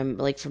whole time,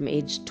 like from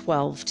age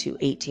 12 to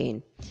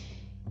 18.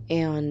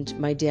 And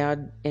my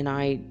dad and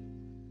I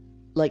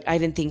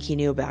didn't think he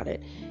knew about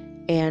it.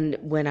 And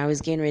when I was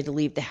getting ready to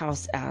leave the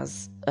house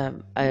as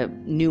a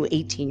new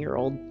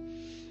 18-year-old,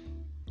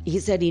 he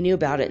said he knew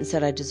about it and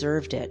said I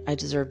deserved it. I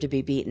deserved to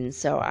be beaten.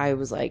 So I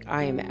was like,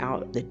 I am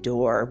out the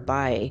door.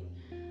 Bye.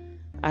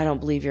 I don't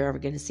believe you're ever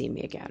going to see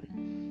me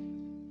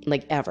again.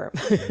 Like, ever.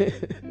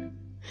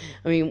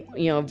 I mean,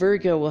 you know,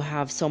 Virgo will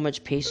have so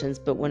much patience,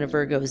 but when a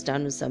Virgo is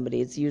done with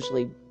somebody, it's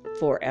usually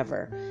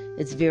forever.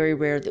 It's very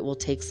rare that we'll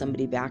take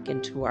somebody back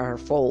into our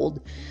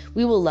fold.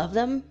 We will love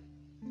them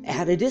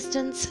at a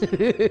distance.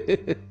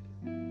 It's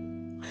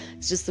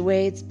just the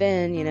way it's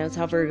been, you know, it's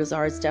how Virgos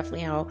are. It's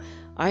definitely how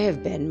I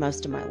have been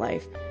most of my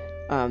life.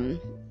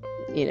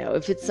 You know,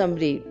 if it's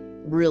somebody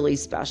really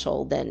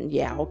special, then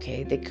yeah,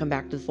 okay, they come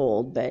back to the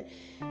fold. But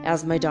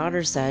as my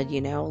daughter said,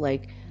 you know,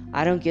 like,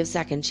 I don't give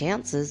second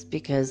chances,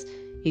 because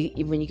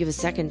when you give a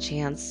second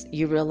chance,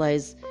 you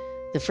realize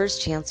the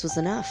first chance was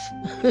enough.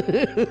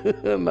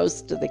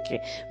 most of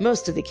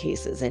the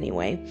cases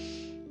anyway.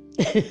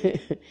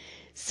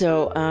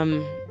 So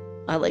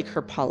I like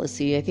her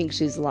policy. I think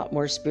she's a lot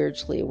more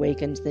spiritually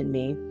awakened than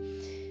me.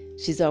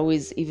 She's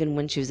always, even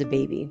when she was a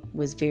baby,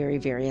 was very,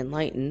 very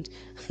enlightened.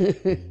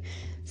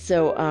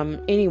 So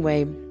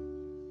anyway,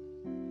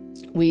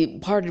 we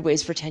parted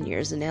ways for 10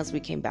 years. And as we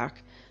came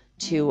back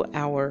to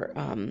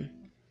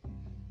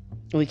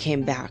we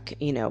came back,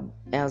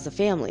 as a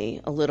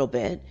family a little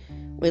bit.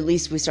 At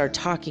least we started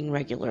talking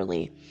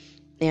regularly.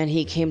 And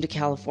he came to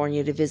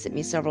California to visit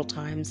me several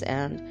times.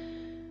 And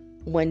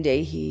one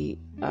day he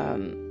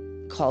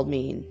called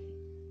me and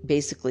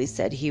basically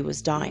said he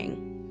was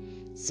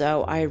dying.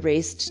 So I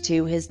raced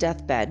to his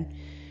deathbed.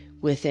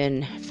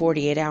 Within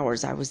 48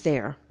 hours, I was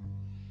there.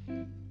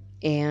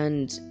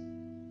 And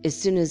as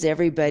soon as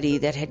everybody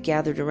that had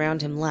gathered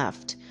around him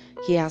left,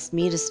 he asked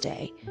me to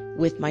stay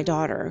with my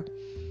daughter.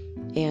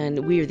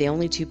 And we were the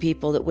only two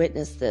people that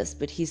witnessed this.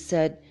 But he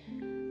said,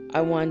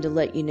 I wanted to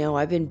let you know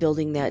I've been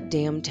building that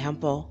damn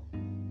temple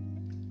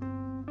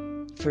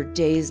for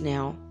days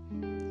now.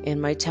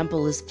 And my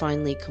temple is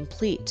finally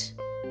complete.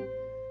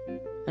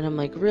 And I'm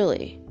like,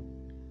 really?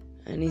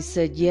 And he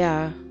said,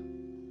 yeah.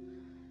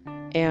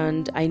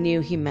 And I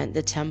knew he meant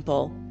the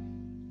temple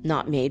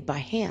not made by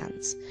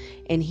hands.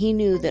 And he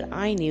knew that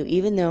I knew,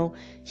 even though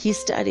he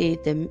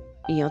studied the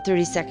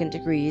 32nd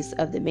degrees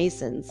of the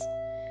Masons,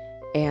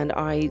 and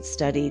I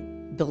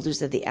studied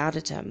Builders of the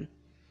Adytum,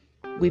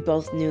 we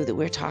both knew that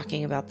we're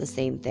talking about the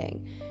same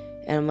thing.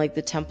 And I'm like,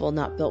 the temple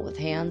not built with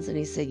hands? And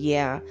he said,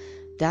 yeah,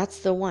 that's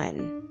the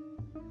one.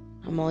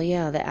 I'm all,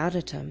 yeah, the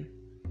Adytum.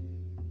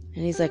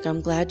 And he's like,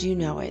 I'm glad you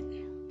know it.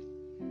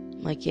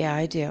 I'm like, yeah,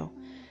 I do.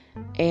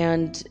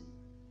 And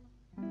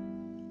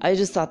I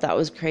just thought that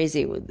was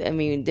crazy. I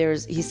mean,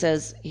 he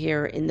says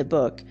here in the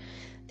book,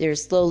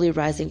 there's slowly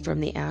rising from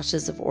the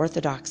ashes of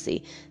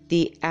orthodoxy,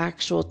 the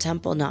actual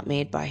temple not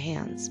made by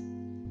hands,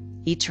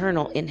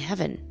 eternal in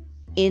heaven,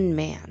 in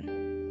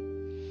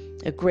man.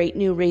 A great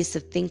new race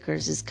of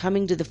thinkers is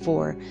coming to the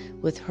fore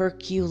with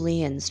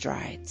Herculean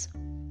strides.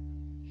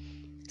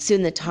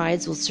 Soon the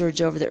tides will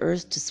surge over the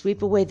earth to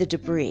sweep away the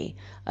debris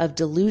of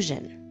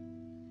delusion,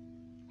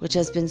 which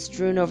has been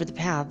strewn over the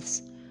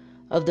paths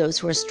of those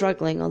who are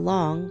struggling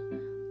along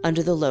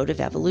under the load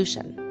of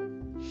evolution.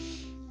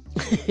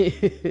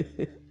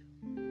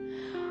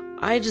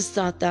 I just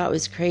thought that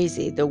was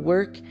crazy. The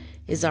work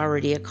is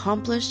already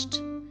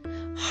accomplished.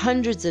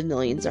 Hundreds of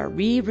millions are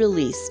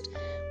re-released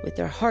with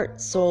their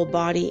heart, soul,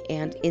 body,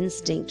 and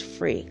instinct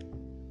free.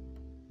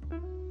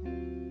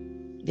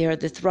 They are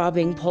the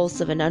throbbing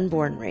pulse of an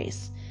unborn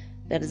race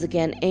that is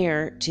again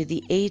heir to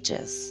the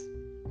ages.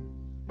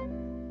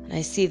 And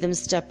I see them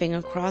stepping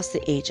across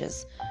the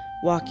ages,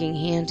 walking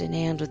hand in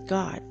hand with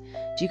God.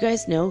 Do you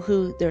guys know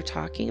who they're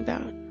talking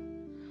about?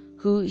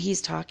 Who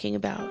he's talking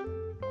about?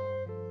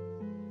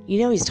 You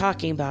know he's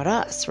talking about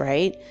us,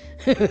 right?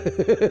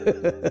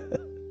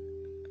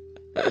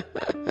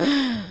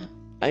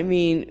 I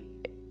mean,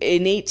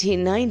 in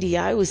 1890,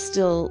 I was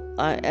still,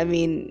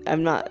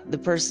 I'm not the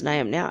person I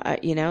am now,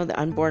 the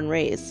unborn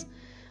race.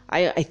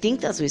 I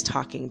think that's what he's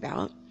talking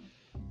about.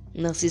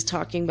 Unless he's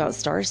talking about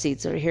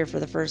starseeds that are here for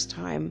the first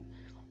time.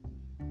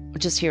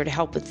 Just here to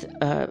help with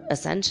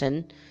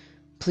ascension.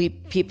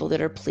 People that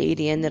are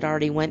Pleiadian that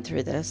already went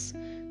through this,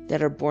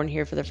 that are born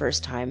here for the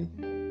first time.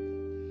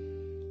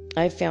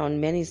 I've found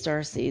many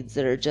starseeds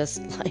that are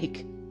just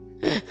like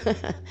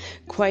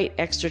quite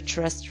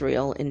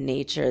extraterrestrial in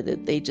nature,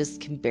 that they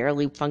just can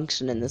barely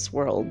function in this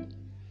world.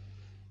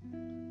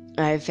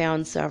 I've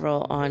found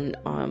several on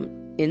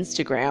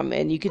Instagram,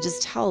 and you could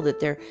just tell that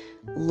they're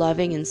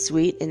loving and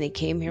sweet, and they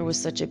came here with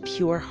such a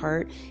pure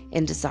heart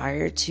and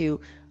desire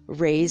to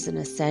raise and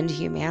ascend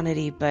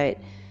humanity, but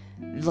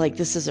like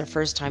this is their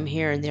first time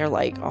here, and they're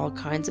like all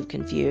kinds of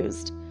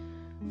confused.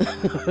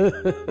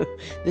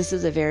 This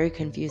is a very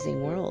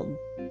confusing world.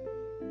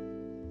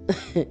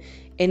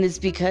 And it's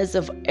because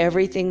of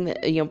everything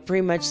that,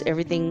 pretty much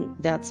everything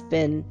that's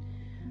been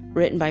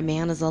written by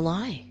man is a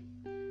lie.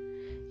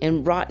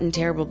 And rotten,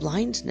 terrible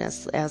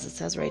blindness, as it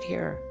says right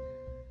here.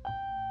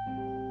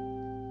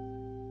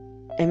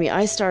 I mean,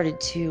 I started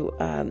to,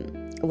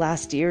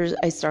 last year,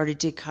 I started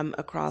to come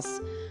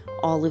across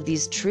all of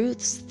these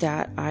truths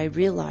that I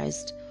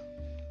realized,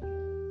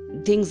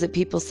 things that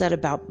people said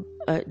about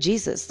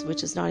Jesus,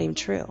 which is not even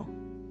true.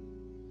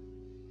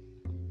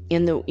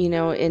 And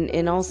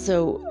and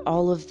also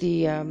all of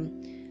the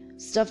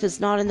stuff that's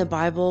not in the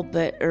Bible,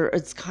 or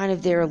it's kind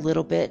of there a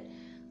little bit,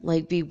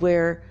 like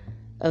beware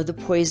of the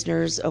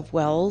poisoners of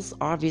wells,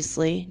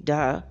 obviously,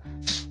 duh.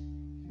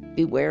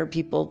 Beware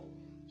people,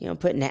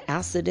 putting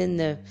acid in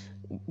the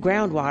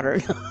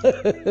groundwater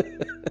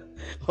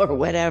or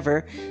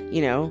whatever.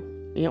 You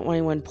don't want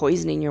anyone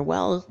poisoning your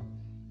well.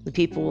 The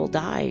people will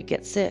die,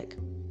 get sick.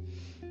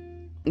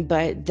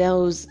 But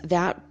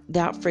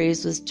that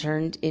phrase was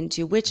turned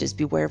into witches.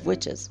 Beware of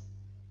witches.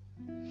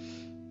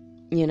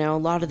 A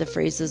lot of the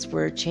phrases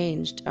were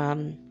changed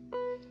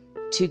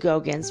to go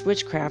against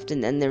witchcraft,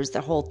 and then there was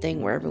the whole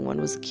thing where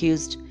everyone was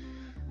accused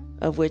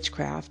of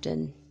witchcraft,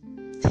 and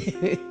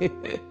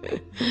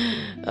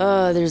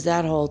oh, there's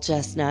that whole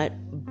chestnut.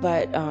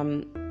 But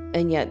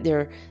and yet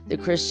the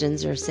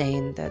Christians are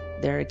saying that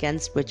they're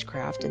against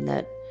witchcraft, and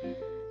that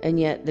And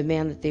yet the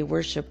man that they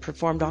worship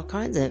performed all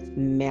kinds of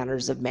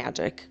manners of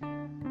magic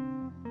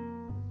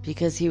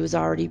because he was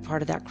already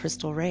part of that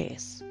crystal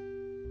race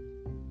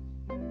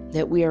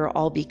that we are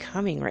all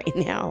becoming right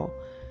now.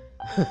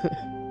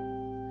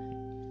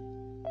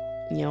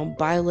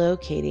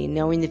 Bilocating,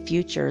 knowing the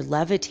future,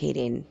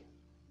 levitating.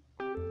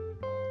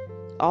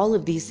 All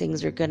of these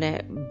things are going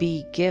to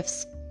be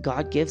gifts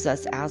God gives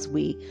us as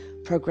we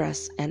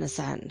progress and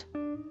ascend.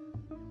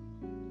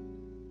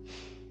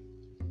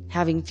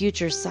 Having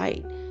future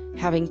sight,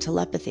 having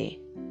telepathy.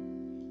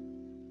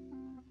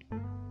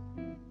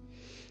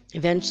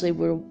 Eventually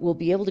we'll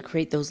be able to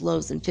create those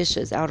loaves and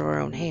fishes out of our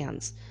own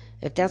hands.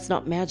 If that's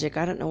not magic,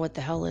 I don't know what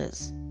the hell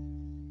is.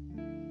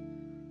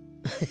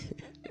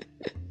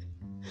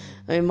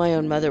 My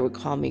own mother would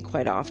call me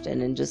quite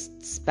often and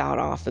just spout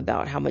off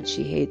about how much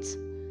she hates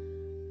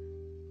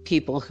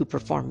people who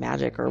perform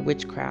magic or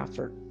witchcraft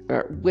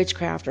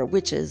or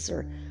witches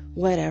or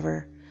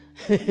whatever.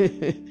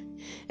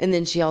 And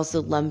then she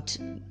also lumped,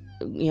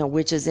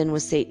 witches in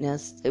with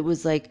Satanists. It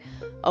was like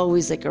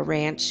always like a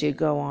rant she'd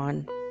go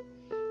on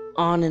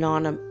and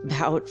on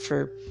about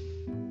for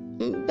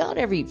about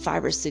every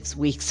 5 or 6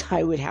 weeks.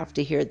 I would have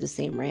to hear the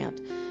same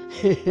rant.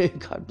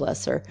 God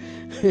bless her.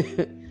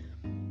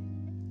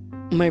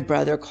 My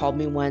brother called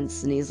me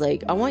once and he's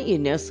like, I want you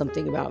to know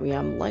something about me.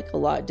 I'm like a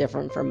lot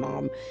different from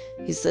Mom.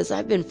 He says,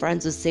 I've been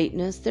friends with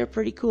Satanists. They're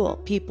pretty cool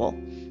people.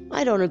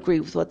 I don't agree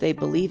with what they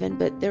believe in,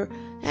 but they're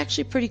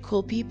actually pretty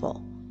cool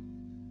people.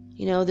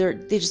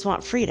 They just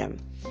want freedom.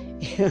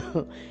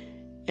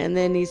 And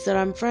then he said,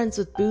 I'm friends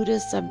with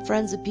Buddhists. I'm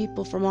friends with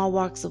people from all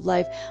walks of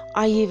life.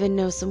 I even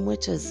know some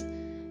witches.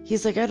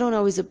 He's like, I don't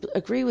always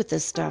agree with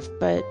this stuff,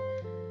 but,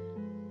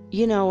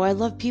 I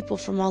love people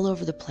from all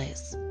over the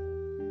place.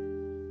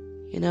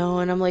 And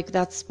I'm like,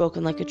 that's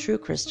spoken like a true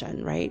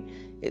Christian, right?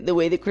 The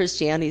way that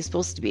Christianity is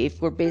supposed to be.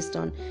 If we're based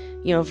on,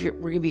 if we're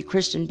going to be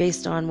Christian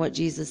based on what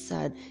Jesus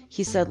said.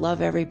 He said,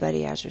 love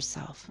everybody as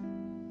yourself.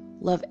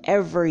 Love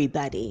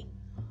everybody.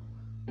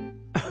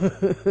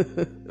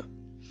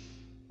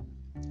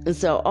 And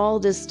so all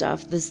this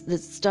stuff, this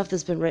stuff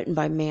that's been written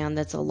by man,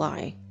 that's a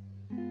lie.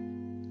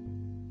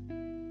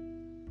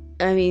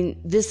 I mean,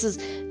 this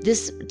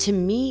to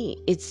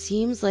me, it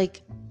seems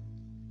like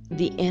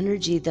the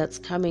energy that's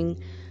coming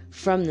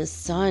from the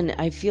sun.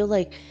 I feel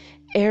like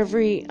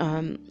every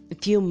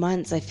few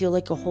months, I feel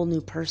like a whole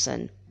new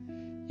person.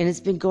 And it's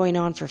been going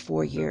on for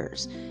 4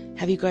 years.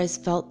 Have you guys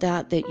felt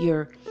that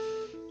you're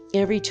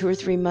every 2 or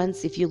 3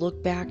 months, if you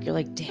look back, you're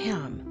like,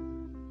 damn,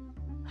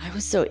 I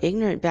was so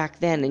ignorant back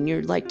then. And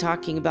you're like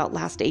talking about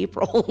last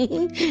April,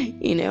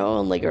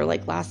 or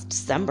like last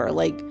December,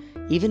 like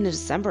even in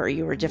December,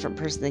 you were a different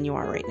person than you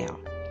are right now.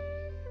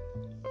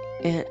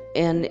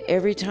 And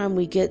every time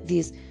we get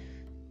these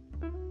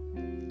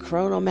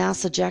coronal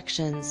mass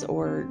ejections,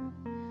 or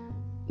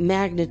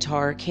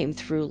magnetar came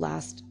through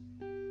last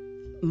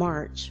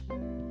March,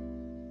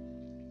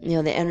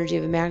 the energy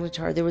of a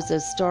magnetar, there was a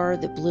star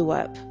that blew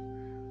up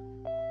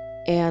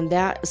and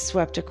that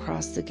swept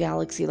across the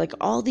galaxy. Like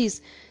all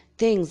these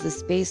things, the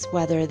space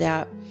weather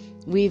that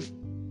we've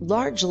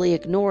largely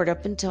ignored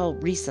up until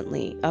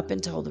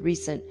the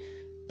recent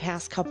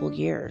past couple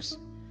years.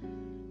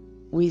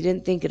 We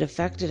didn't think it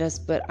affected us,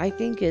 but I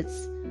think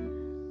it's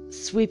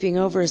sweeping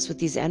over us with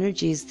these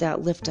energies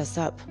that lift us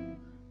up.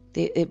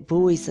 It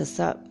buoys us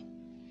up.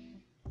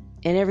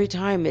 And every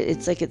time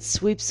it's like it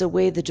sweeps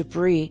away the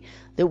debris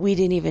that we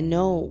didn't even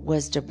know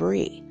was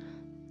debris.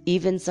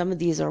 Even some of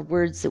these are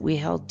words that we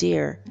held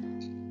dear.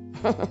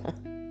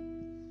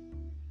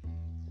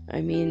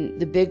 I mean,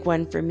 the big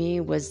one for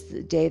me was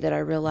the day that I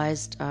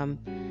realized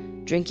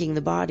drinking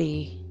the blood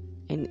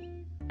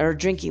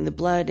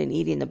and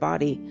eating the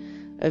body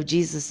of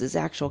Jesus is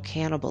actual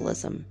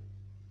cannibalism.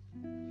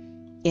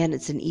 And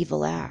it's an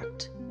evil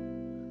act.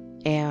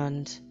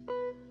 And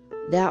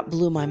that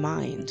blew my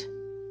mind.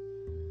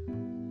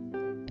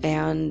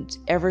 And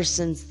ever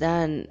since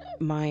then,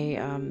 my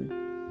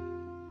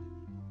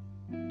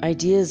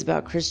ideas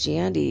about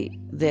Christianity,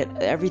 that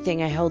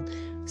everything I held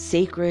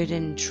sacred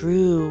and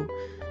true,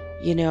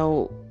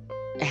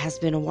 has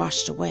been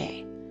washed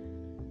away.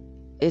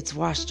 It's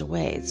washed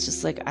away. It's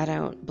just like, I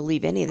don't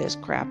believe any of this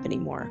crap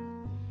anymore.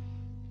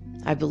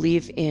 I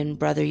believe in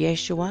Brother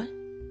Yeshua,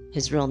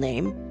 his real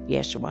name,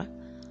 Yeshua.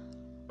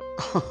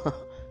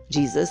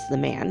 Jesus, the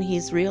man,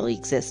 he's real, he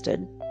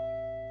existed.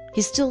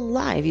 He's still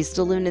alive. He's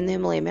still living in the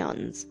Himalaya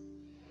mountains.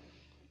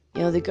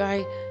 The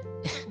guy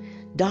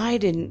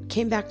died and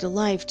came back to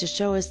life to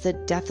show us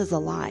that death is a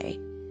lie,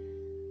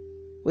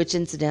 which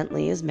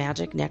incidentally is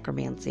magic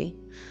necromancy.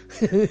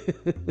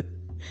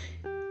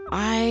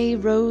 I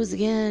rose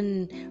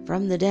again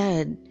from the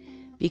dead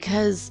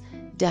because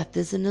death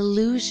is an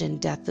illusion.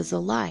 Death is a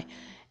lie.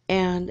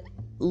 And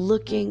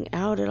looking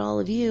out at all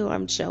of you,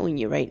 I'm showing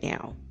you right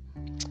now,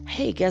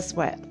 hey, guess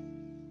what?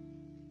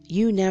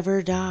 You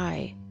never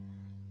die.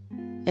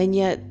 And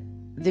yet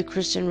the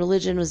Christian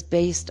religion was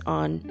based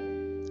on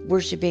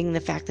worshiping the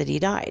fact that he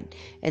died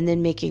and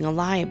then making a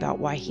lie about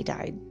why he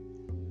died.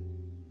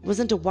 It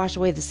wasn't to wash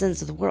away the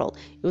sins of the world.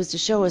 It was to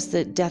show us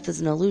that death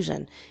is an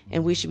illusion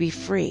and we should be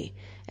free.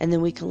 And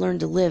then we can learn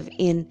to live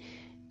in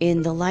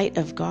the light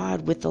of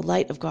God, with the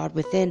light of God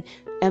within,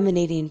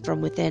 emanating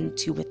from within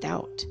to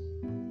without.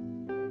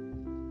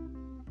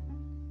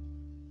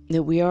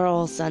 That we are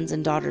all sons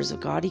and daughters of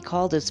God. He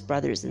called us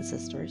brothers and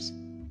sisters.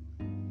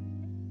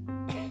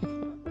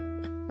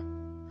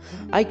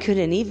 I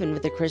couldn't even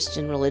with the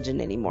Christian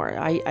religion anymore.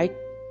 I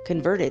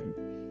converted.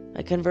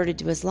 I converted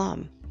to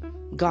Islam.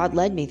 God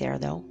led me there,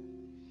 though.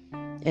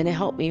 And it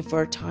helped me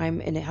for a time,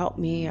 and it helped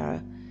me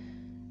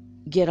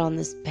get on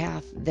this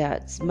path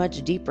that's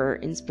much deeper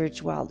in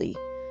spirituality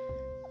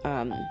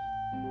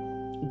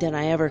than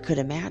I ever could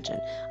imagine.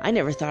 I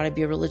never thought I'd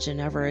be a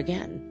religion ever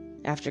again.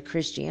 After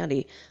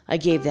Christianity, I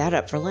gave that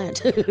up for Lent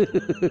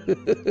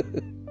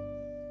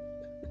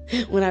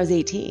when I was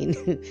 18.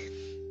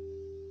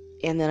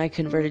 And then I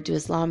converted to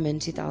Islam in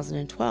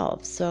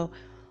 2012. So,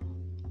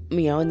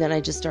 and then I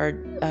just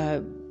started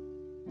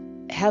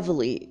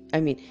heavily,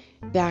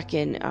 back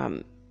in,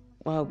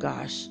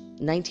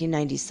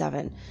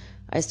 1997,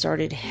 I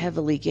started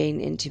heavily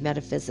getting into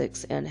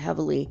metaphysics and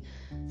heavily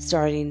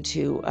starting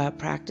to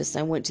practice.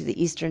 I went to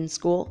the Eastern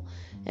school,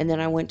 and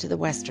then I went to the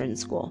Western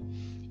school.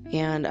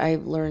 And I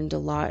learned a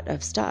lot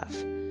of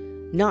stuff.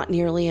 Not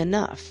nearly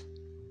enough,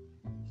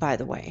 by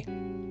the way,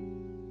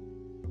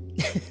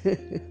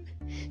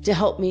 to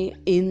help me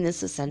in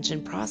this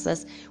ascension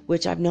process,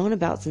 which I've known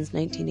about since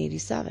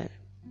 1987.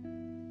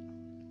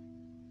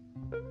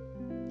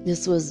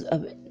 This was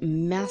a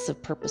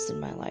massive purpose in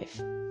my life.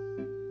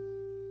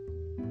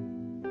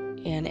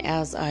 And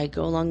as I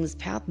go along this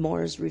path,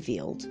 more is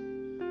revealed.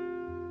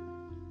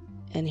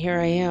 And here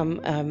I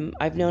am.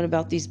 I've known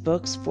about these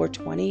books for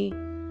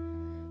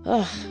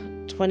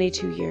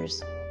 22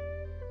 years.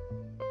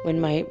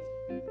 When my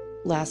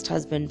last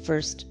husband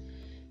first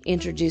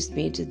introduced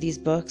me to these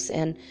books,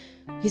 and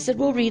he said,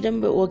 we'll read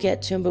them, but we'll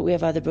get to them, but we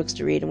have other books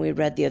to read, and we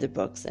read the other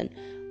books. And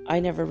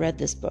I never read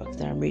this book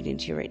that I'm reading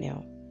to you right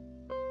now.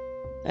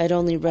 I'd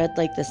only read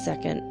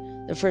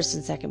the first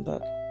and second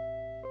book.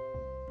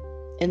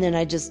 And then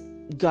I just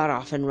got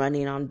off and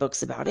running on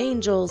books about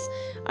angels.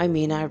 I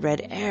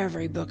read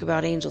every book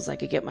about angels I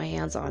could get my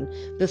hands on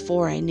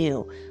before I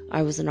knew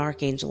I was an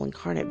archangel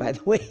incarnate, by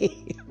the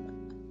way.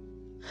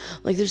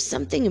 There's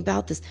something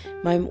about this.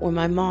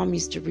 My mom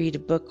used to read a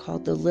book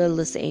called The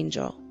Littlest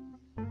Angel.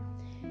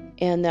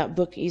 And that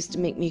book used to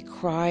make me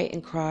cry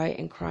and cry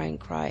and cry and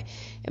cry.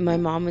 And my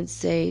mom would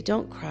say,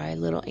 don't cry,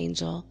 little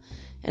angel.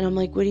 And I'm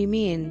like, what do you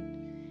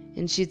mean?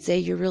 And she'd say,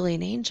 you're really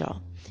an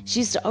angel.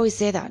 She used to always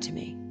say that to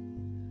me.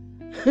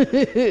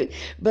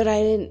 But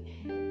I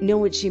didn't know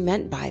what she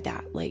meant by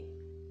that.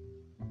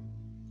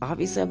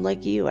 Obviously I'm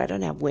like you. I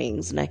don't have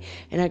wings. And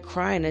I'd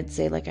cry and I'd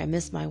say, I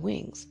miss my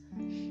wings.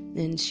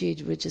 And she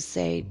would just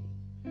say,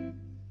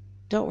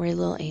 don't worry,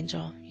 little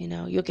angel.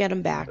 You'll get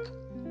them back.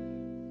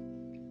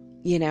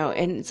 And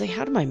it's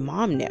how did my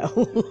mom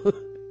know?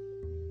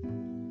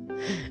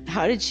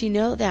 How did she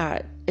know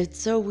that? It's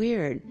so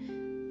weird.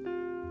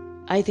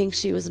 I think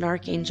she was an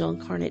archangel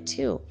incarnate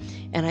too.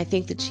 And I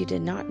think that she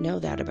did not know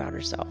that about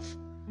herself.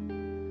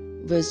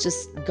 It was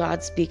just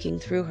God speaking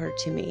through her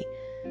to me.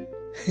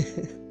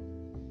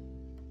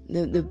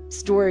 The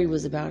story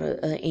was about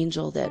an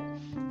angel that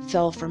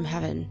fell from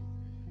heaven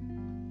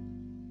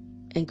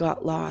and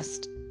got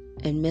lost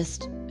and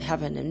missed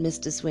heaven and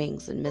missed his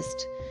wings and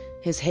missed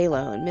his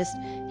halo and missed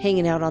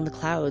hanging out on the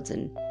clouds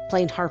and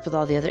playing harp with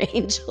all the other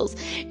angels.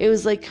 It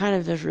was kind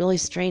of a really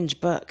strange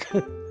book.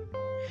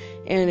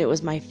 And it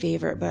was my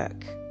favorite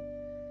book.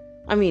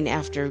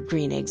 After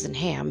Green Eggs and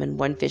Ham and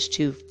One Fish,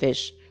 Two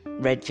Fish,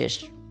 Red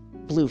Fish,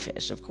 Blue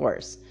Fish, of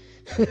course.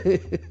 You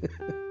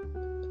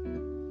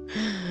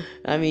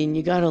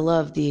gotta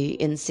love the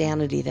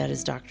insanity that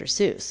is Dr.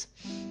 Seuss.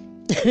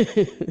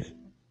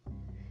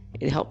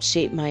 It helped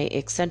shape my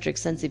eccentric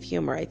sense of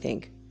humor, I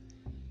think.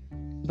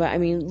 But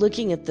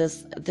looking at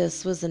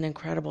this was an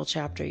incredible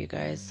chapter, you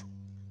guys.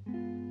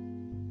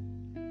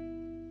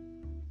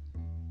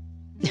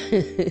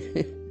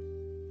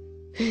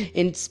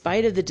 In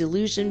spite of the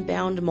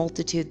delusion-bound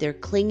multitude, their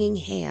clinging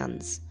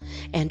hands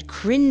and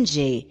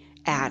cringy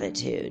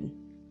attitude,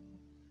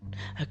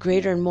 a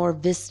greater and more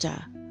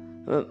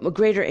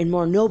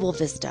noble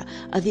vista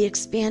of the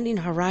expanding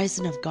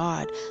horizon of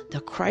God,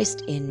 the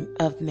Christ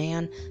of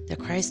man, the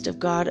Christ of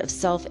God, of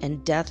self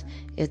and death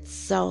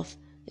itself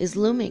is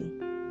looming.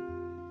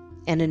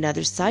 And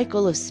another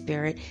cycle of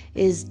spirit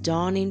is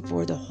dawning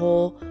for the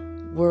whole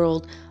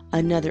world.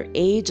 Another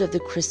age of the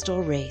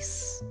crystal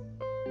race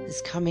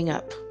is coming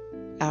up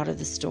out of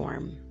the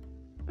storm.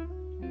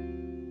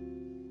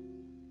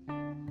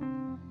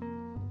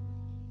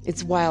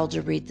 It's wild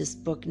to read this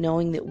book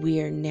knowing that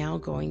we are now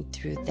going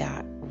through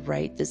that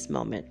right this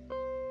moment.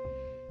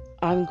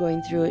 I'm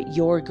going through it.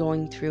 You're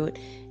going through it.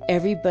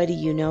 Everybody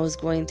you know is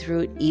going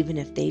through it, even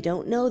if they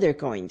don't know they're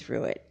going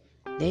through it.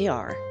 They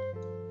are.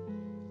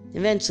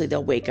 Eventually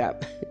they'll wake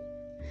up.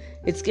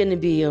 It's going to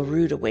be a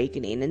rude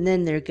awakening, and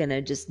then they're going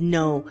to just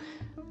know,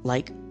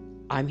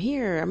 I'm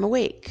here, I'm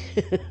awake.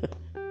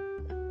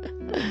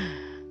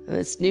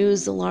 The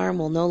snooze alarm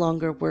will no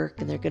longer work,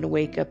 and they're going to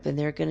wake up and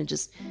they're going to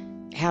just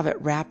have it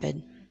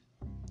rapid.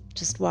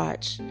 Just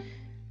watch.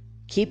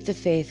 Keep the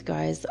faith,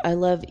 guys. I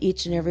love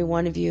each and every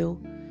one of you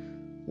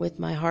with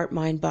my heart,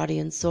 mind, body,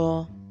 and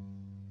soul.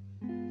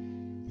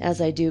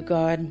 As I do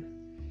God,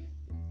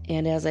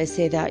 and as I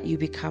say that, you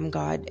become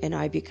God, and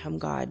I become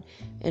God,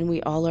 and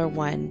we all are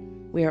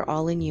one. We are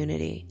all in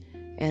unity,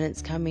 and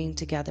it's coming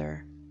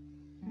together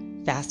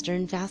faster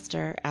and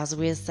faster as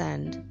we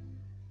ascend.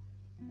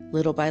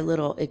 Little by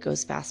little, it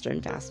goes faster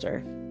and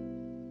faster.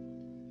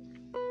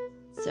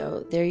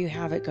 So there you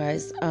have it,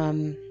 guys.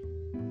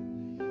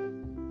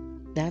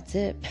 That's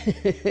it.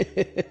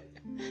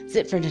 That's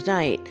it for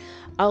tonight.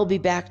 I'll be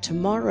back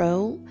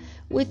tomorrow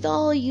with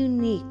all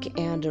unique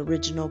and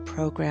original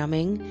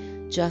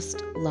programming,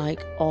 just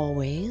like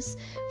always.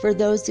 For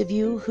those of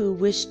you who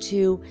wish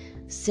to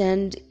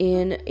send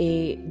in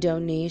a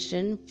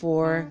donation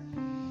for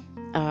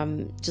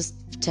just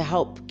to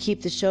help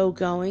keep the show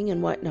going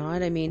and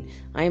whatnot. I mean,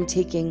 I am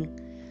taking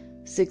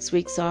 6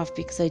 weeks off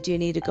because I do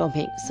need to go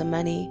make some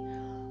money.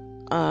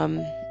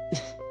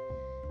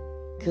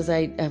 Because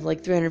I have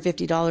like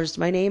 $350 to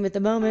my name at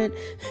the moment.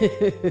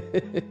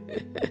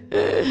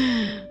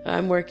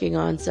 I'm working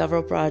on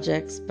several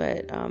projects,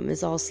 but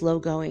it's all slow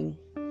going.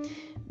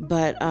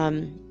 But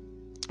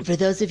for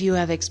those of you who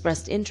have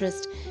expressed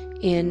interest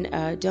in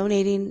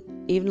donating,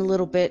 even a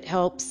little bit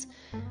helps.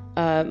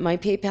 My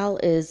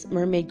PayPal is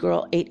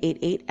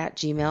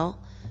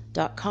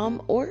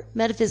mermaidgirl888@gmail.com or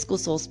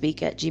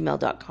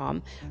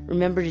metaphysicalsoulspeak@gmail.com.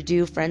 Remember to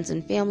do friends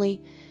and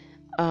family,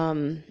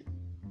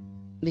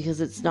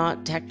 because it's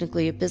not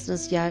technically a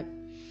business yet.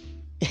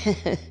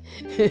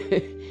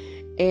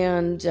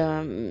 And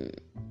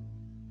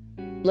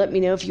let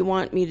me know if you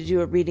want me to do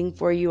a reading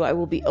for you. I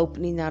will be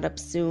opening that up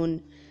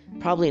soon,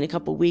 probably in a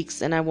couple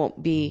weeks, and I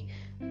won't be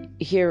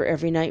here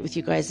every night with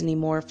you guys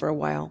anymore for a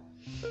while.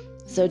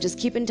 So just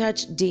keep in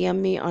touch.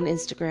 DM me on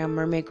Instagram,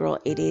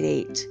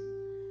 mermaidgirl888.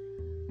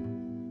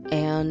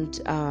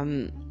 And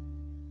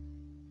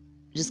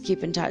just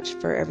keep in touch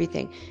for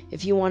everything.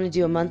 If you want to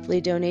do a monthly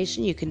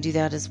donation, you can do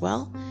that as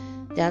well.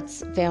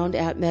 That's found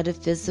at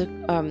it's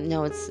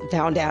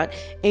found at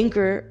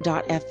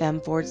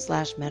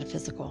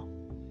anchor.fm/metaphysical.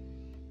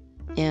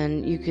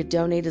 And you could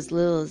donate as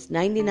little as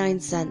 99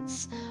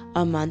 cents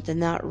a month,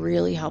 and that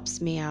really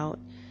helps me out.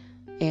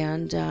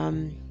 And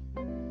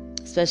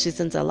especially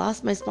since I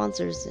lost my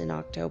sponsors in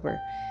October.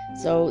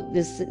 So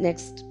this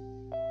next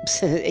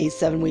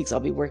 7 weeks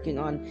I'll be working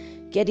on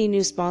getting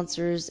new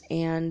sponsors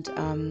and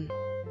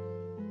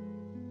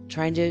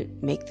trying to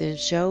make the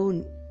show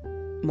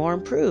more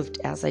improved,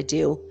 as I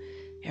do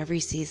every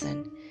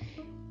season.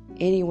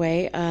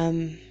 Anyway,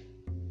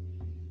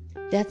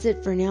 that's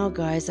it for now,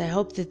 guys. I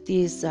hope that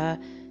these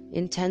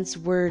intense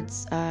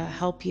words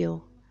help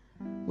you.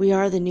 We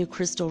are the new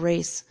crystal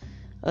race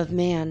of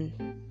man.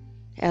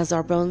 As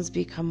our bones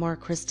become more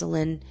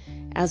crystalline,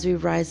 as we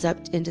rise up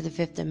into the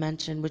fifth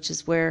dimension, which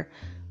is where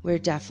we're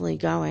definitely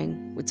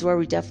going. It's where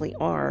we definitely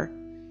are.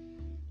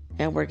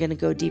 And we're going to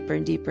go deeper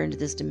and deeper into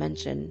this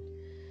dimension.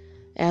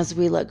 As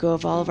we let go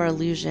of all of our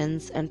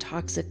illusions and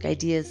toxic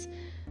ideas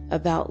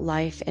about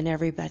life and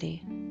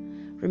everybody.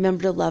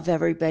 Remember to love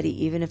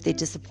everybody, even if they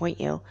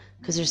disappoint you,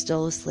 because they're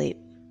still asleep.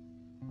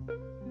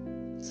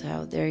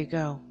 So there you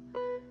go.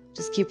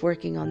 Just keep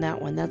working on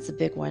that one. That's a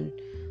big one.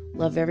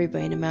 Love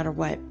everybody no matter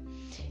what.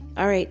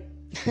 All right.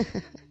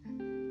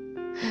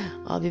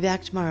 I'll be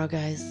back tomorrow,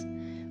 guys.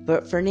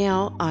 But for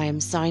now, I am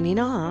signing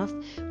off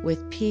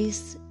with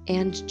peace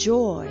and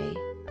joy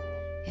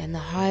and the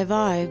high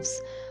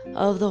vibes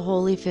of the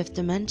holy fifth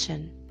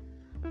dimension.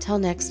 Till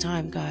next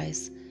time,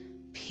 guys.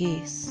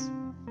 Peace.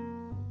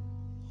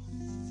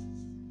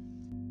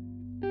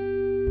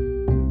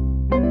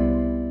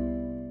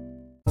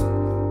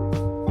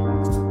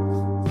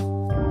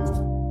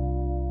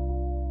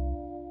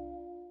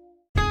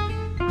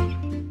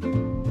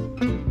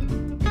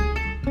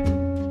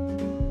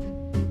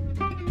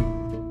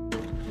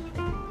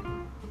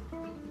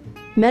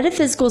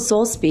 Metaphysical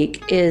Soul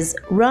Speak is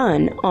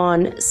run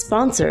on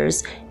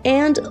sponsors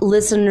and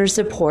listener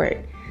support.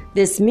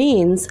 This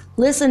means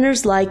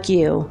listeners like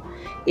you.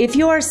 If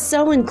you are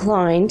so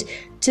inclined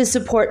to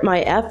support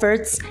my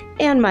efforts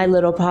and my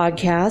little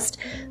podcast,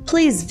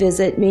 please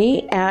visit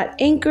me at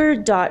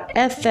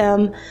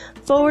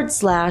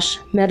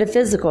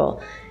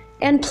anchor.fm/metaphysical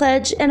and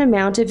pledge an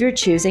amount of your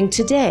choosing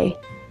today.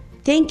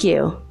 Thank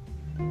you.